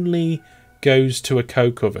only goes to a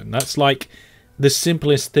coke oven. That's like the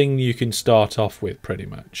simplest thing you can start off with, pretty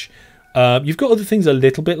much. You've got other things a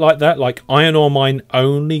little bit like that, like iron ore mine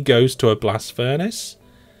only goes to a blast furnace.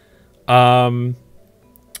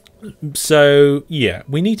 So, yeah,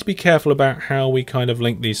 we need to be careful about how we kind of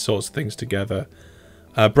link these sorts of things together.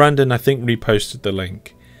 Brandon, I think, reposted the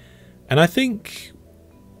link. And I think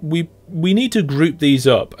we need to group these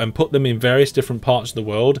up and put them in various different parts of the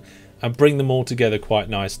world and bring them all together quite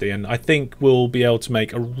nicely. And I think we'll be able to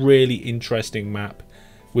make a really interesting map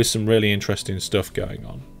with some really interesting stuff going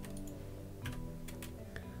on.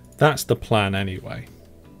 That's the plan anyway.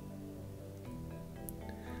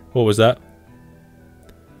 What was that?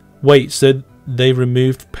 Wait, so they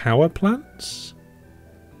removed power plants?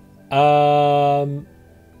 I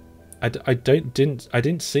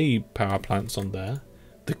didn't see power plants on there.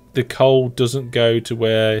 The coal doesn't go to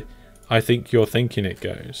where I think you're thinking it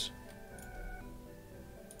goes.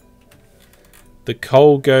 The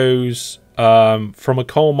coal goes from a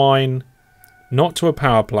coal mine, not to a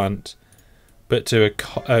power plant, but to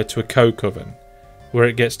a coke oven, where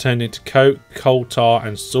it gets turned into coke, coal tar,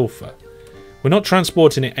 and sulfur. We're not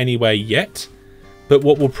transporting it anywhere yet, but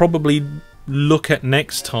what we'll probably look at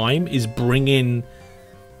next time is bringing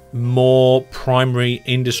more primary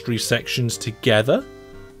industry sections together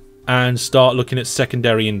and start looking at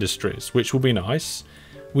secondary industries, which will be nice.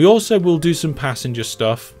 We also will do some passenger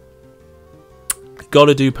stuff.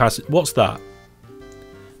 Gotta do what's that?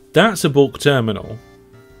 That's a bulk terminal.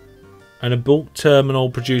 And a bulk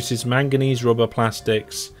terminal produces manganese, rubber,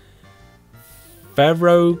 plastics,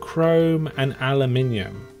 ferrochrome, and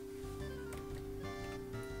aluminium.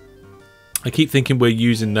 I keep thinking we're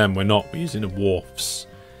using them. We're not. We're using the wharfs.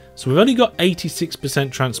 So we've only got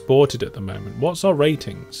 86% transported at the moment. What's our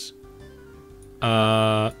ratings?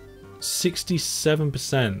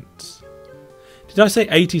 67%. Did I say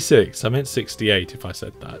 86? I meant 68 if I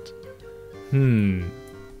said that.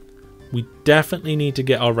 We definitely need to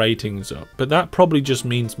get our ratings up. But that probably just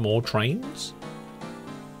means more trains.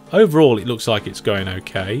 Overall, it looks like it's going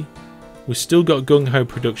okay. We've still got gung-ho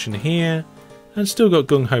production here. And still got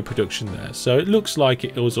gung-ho production there. So it looks like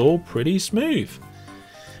it was all pretty smooth.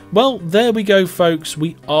 Well, there we go, folks.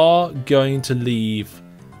 We are going to leave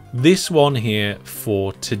this one here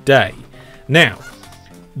for today. Now,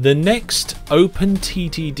 the next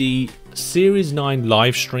OpenTTD Series 9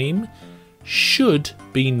 live stream should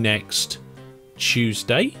be next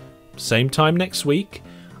Tuesday, same time next week.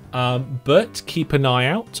 But keep an eye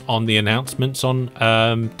out on the announcements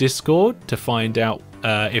on Discord to find out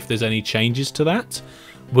if there's any changes to that.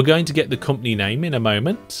 We're going to get the company name in a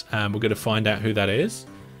moment. We're going to find out who that is.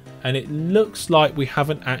 And it looks like we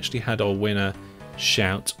haven't actually had our winner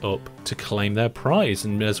shout up to claim their prize.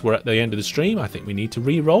 And as we're at the end of the stream, I think we need to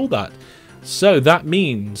re-roll that. So that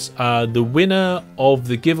means the winner of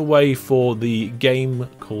the giveaway for the game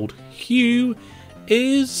called Hue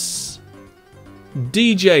is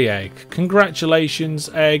DJ Egg. Congratulations,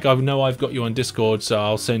 Egg. I know I've got you on Discord, so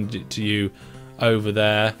I'll send it to you over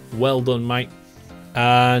there. Well done, mate.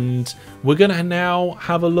 And we're going to now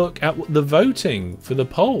have a look at the voting for the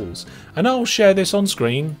polls. And I'll share this on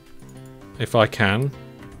screen if I can.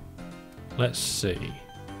 Let's see.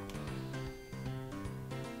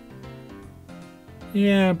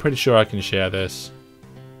 Yeah, I'm pretty sure I can share this.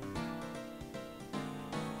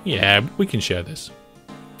 Yeah, we can share this.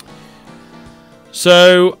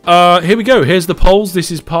 So here we go. Here's the polls. This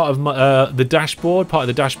is part of my, the dashboard. Part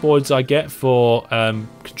of the dashboards I get for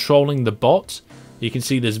controlling the bot. You can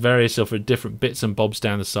see there's various other different bits and bobs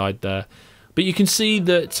down the side there. But you can see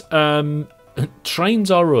that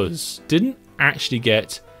Trains Are Us didn't actually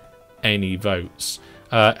get any votes.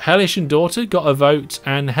 Hellish and Daughter got a vote,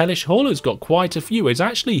 and Hellish Haulers got quite a few. It's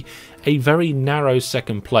actually a very narrow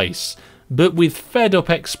second place. But with Fed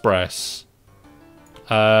Up Express,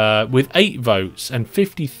 with 8 votes and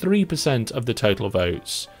 53% of the total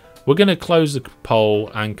votes, we're going to close the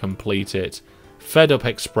poll and complete it. Fed Up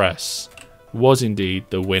Express was indeed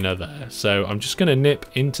the winner there. So I'm just going to nip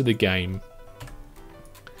into the game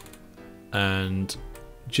and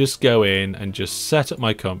just go in and just set up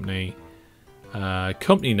my company.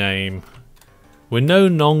 Company name, We're no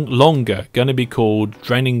longer going to be called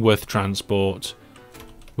Drenningworth Transport.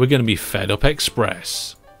 We're going to be Fed Up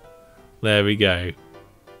Express. There we go.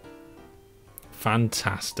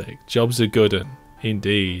 Fantastic. Job's a good one,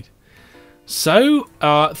 indeed. So,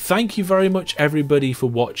 thank you very much, everybody, for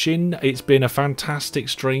watching. It's been a fantastic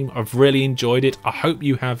stream. I've really enjoyed it. I hope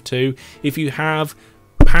you have too. If you have,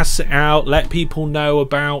 pass it out. Let people know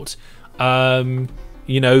about,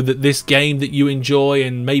 you know, that this game that you enjoy,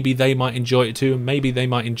 and maybe they might enjoy it too, and maybe they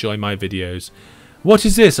might enjoy my videos. What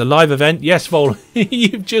is this? A live event? Yes, Vol.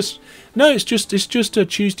 You've just... No, it's just a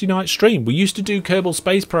Tuesday night stream. We used to do Kerbal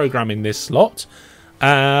Space Program in this slot.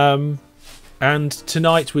 And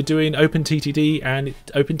tonight we're doing OpenTTD, and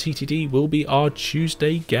OpenTTD will be our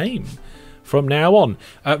Tuesday game from now on.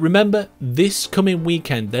 Remember, this coming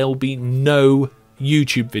weekend there will be no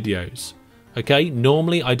YouTube videos. Okay,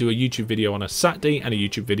 normally I do a YouTube video on a Saturday and a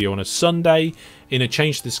YouTube video on a Sunday. In a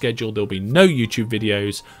change to the schedule, there'll be no YouTube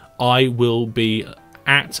videos. I will be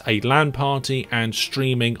at a LAN party and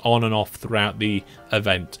streaming on and off throughout the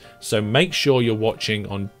event. So make sure you're watching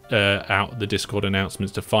on out the Discord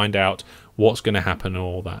announcements to find out what's going to happen and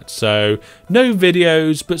all that. So no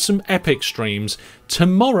videos, but some epic streams.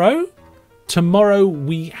 Tomorrow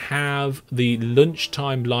we have the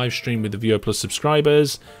lunchtime live stream with the Viewer Plus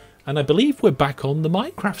subscribers. And I believe we're back on the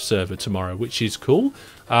Minecraft server tomorrow, which is cool.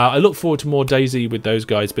 I look forward to more DayZ with those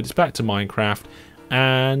guys, but it's back to Minecraft.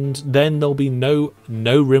 And then there'll be no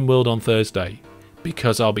RimWorld on Thursday,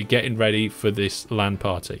 because I'll be getting ready for this LAN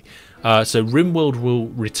party. So RimWorld will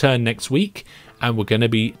return next week, and we're going to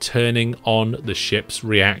be turning on the ship's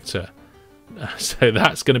reactor. So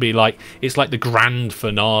that's going to be like, it's like the grand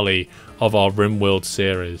finale of our RimWorld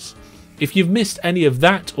series. If you've missed any of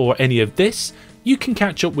that or any of this, you can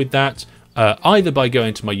catch up with that either by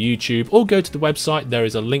going to my YouTube or go to the website. There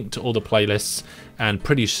is a link to all the playlists, and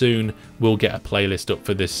pretty soon we'll get a playlist up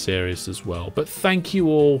for this series as well. But thank you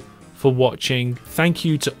all for watching. Thank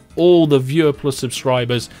you to all the Viewer Plus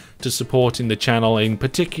subscribers to supporting the channel, in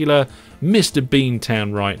particular Mr.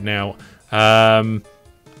 Beantown right now.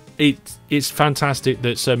 It's fantastic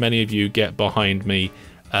that so many of you get behind me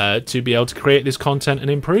to be able to create this content and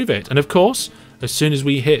improve it. And of course, as soon as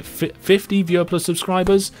we hit 50 Viewer Plus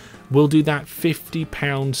subscribers, we'll do that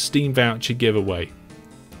 £50 Steam voucher giveaway.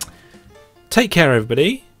 Take care,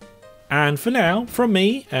 everybody. And for now, from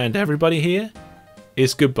me and everybody here,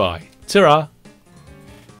 it's goodbye. Ta-ra.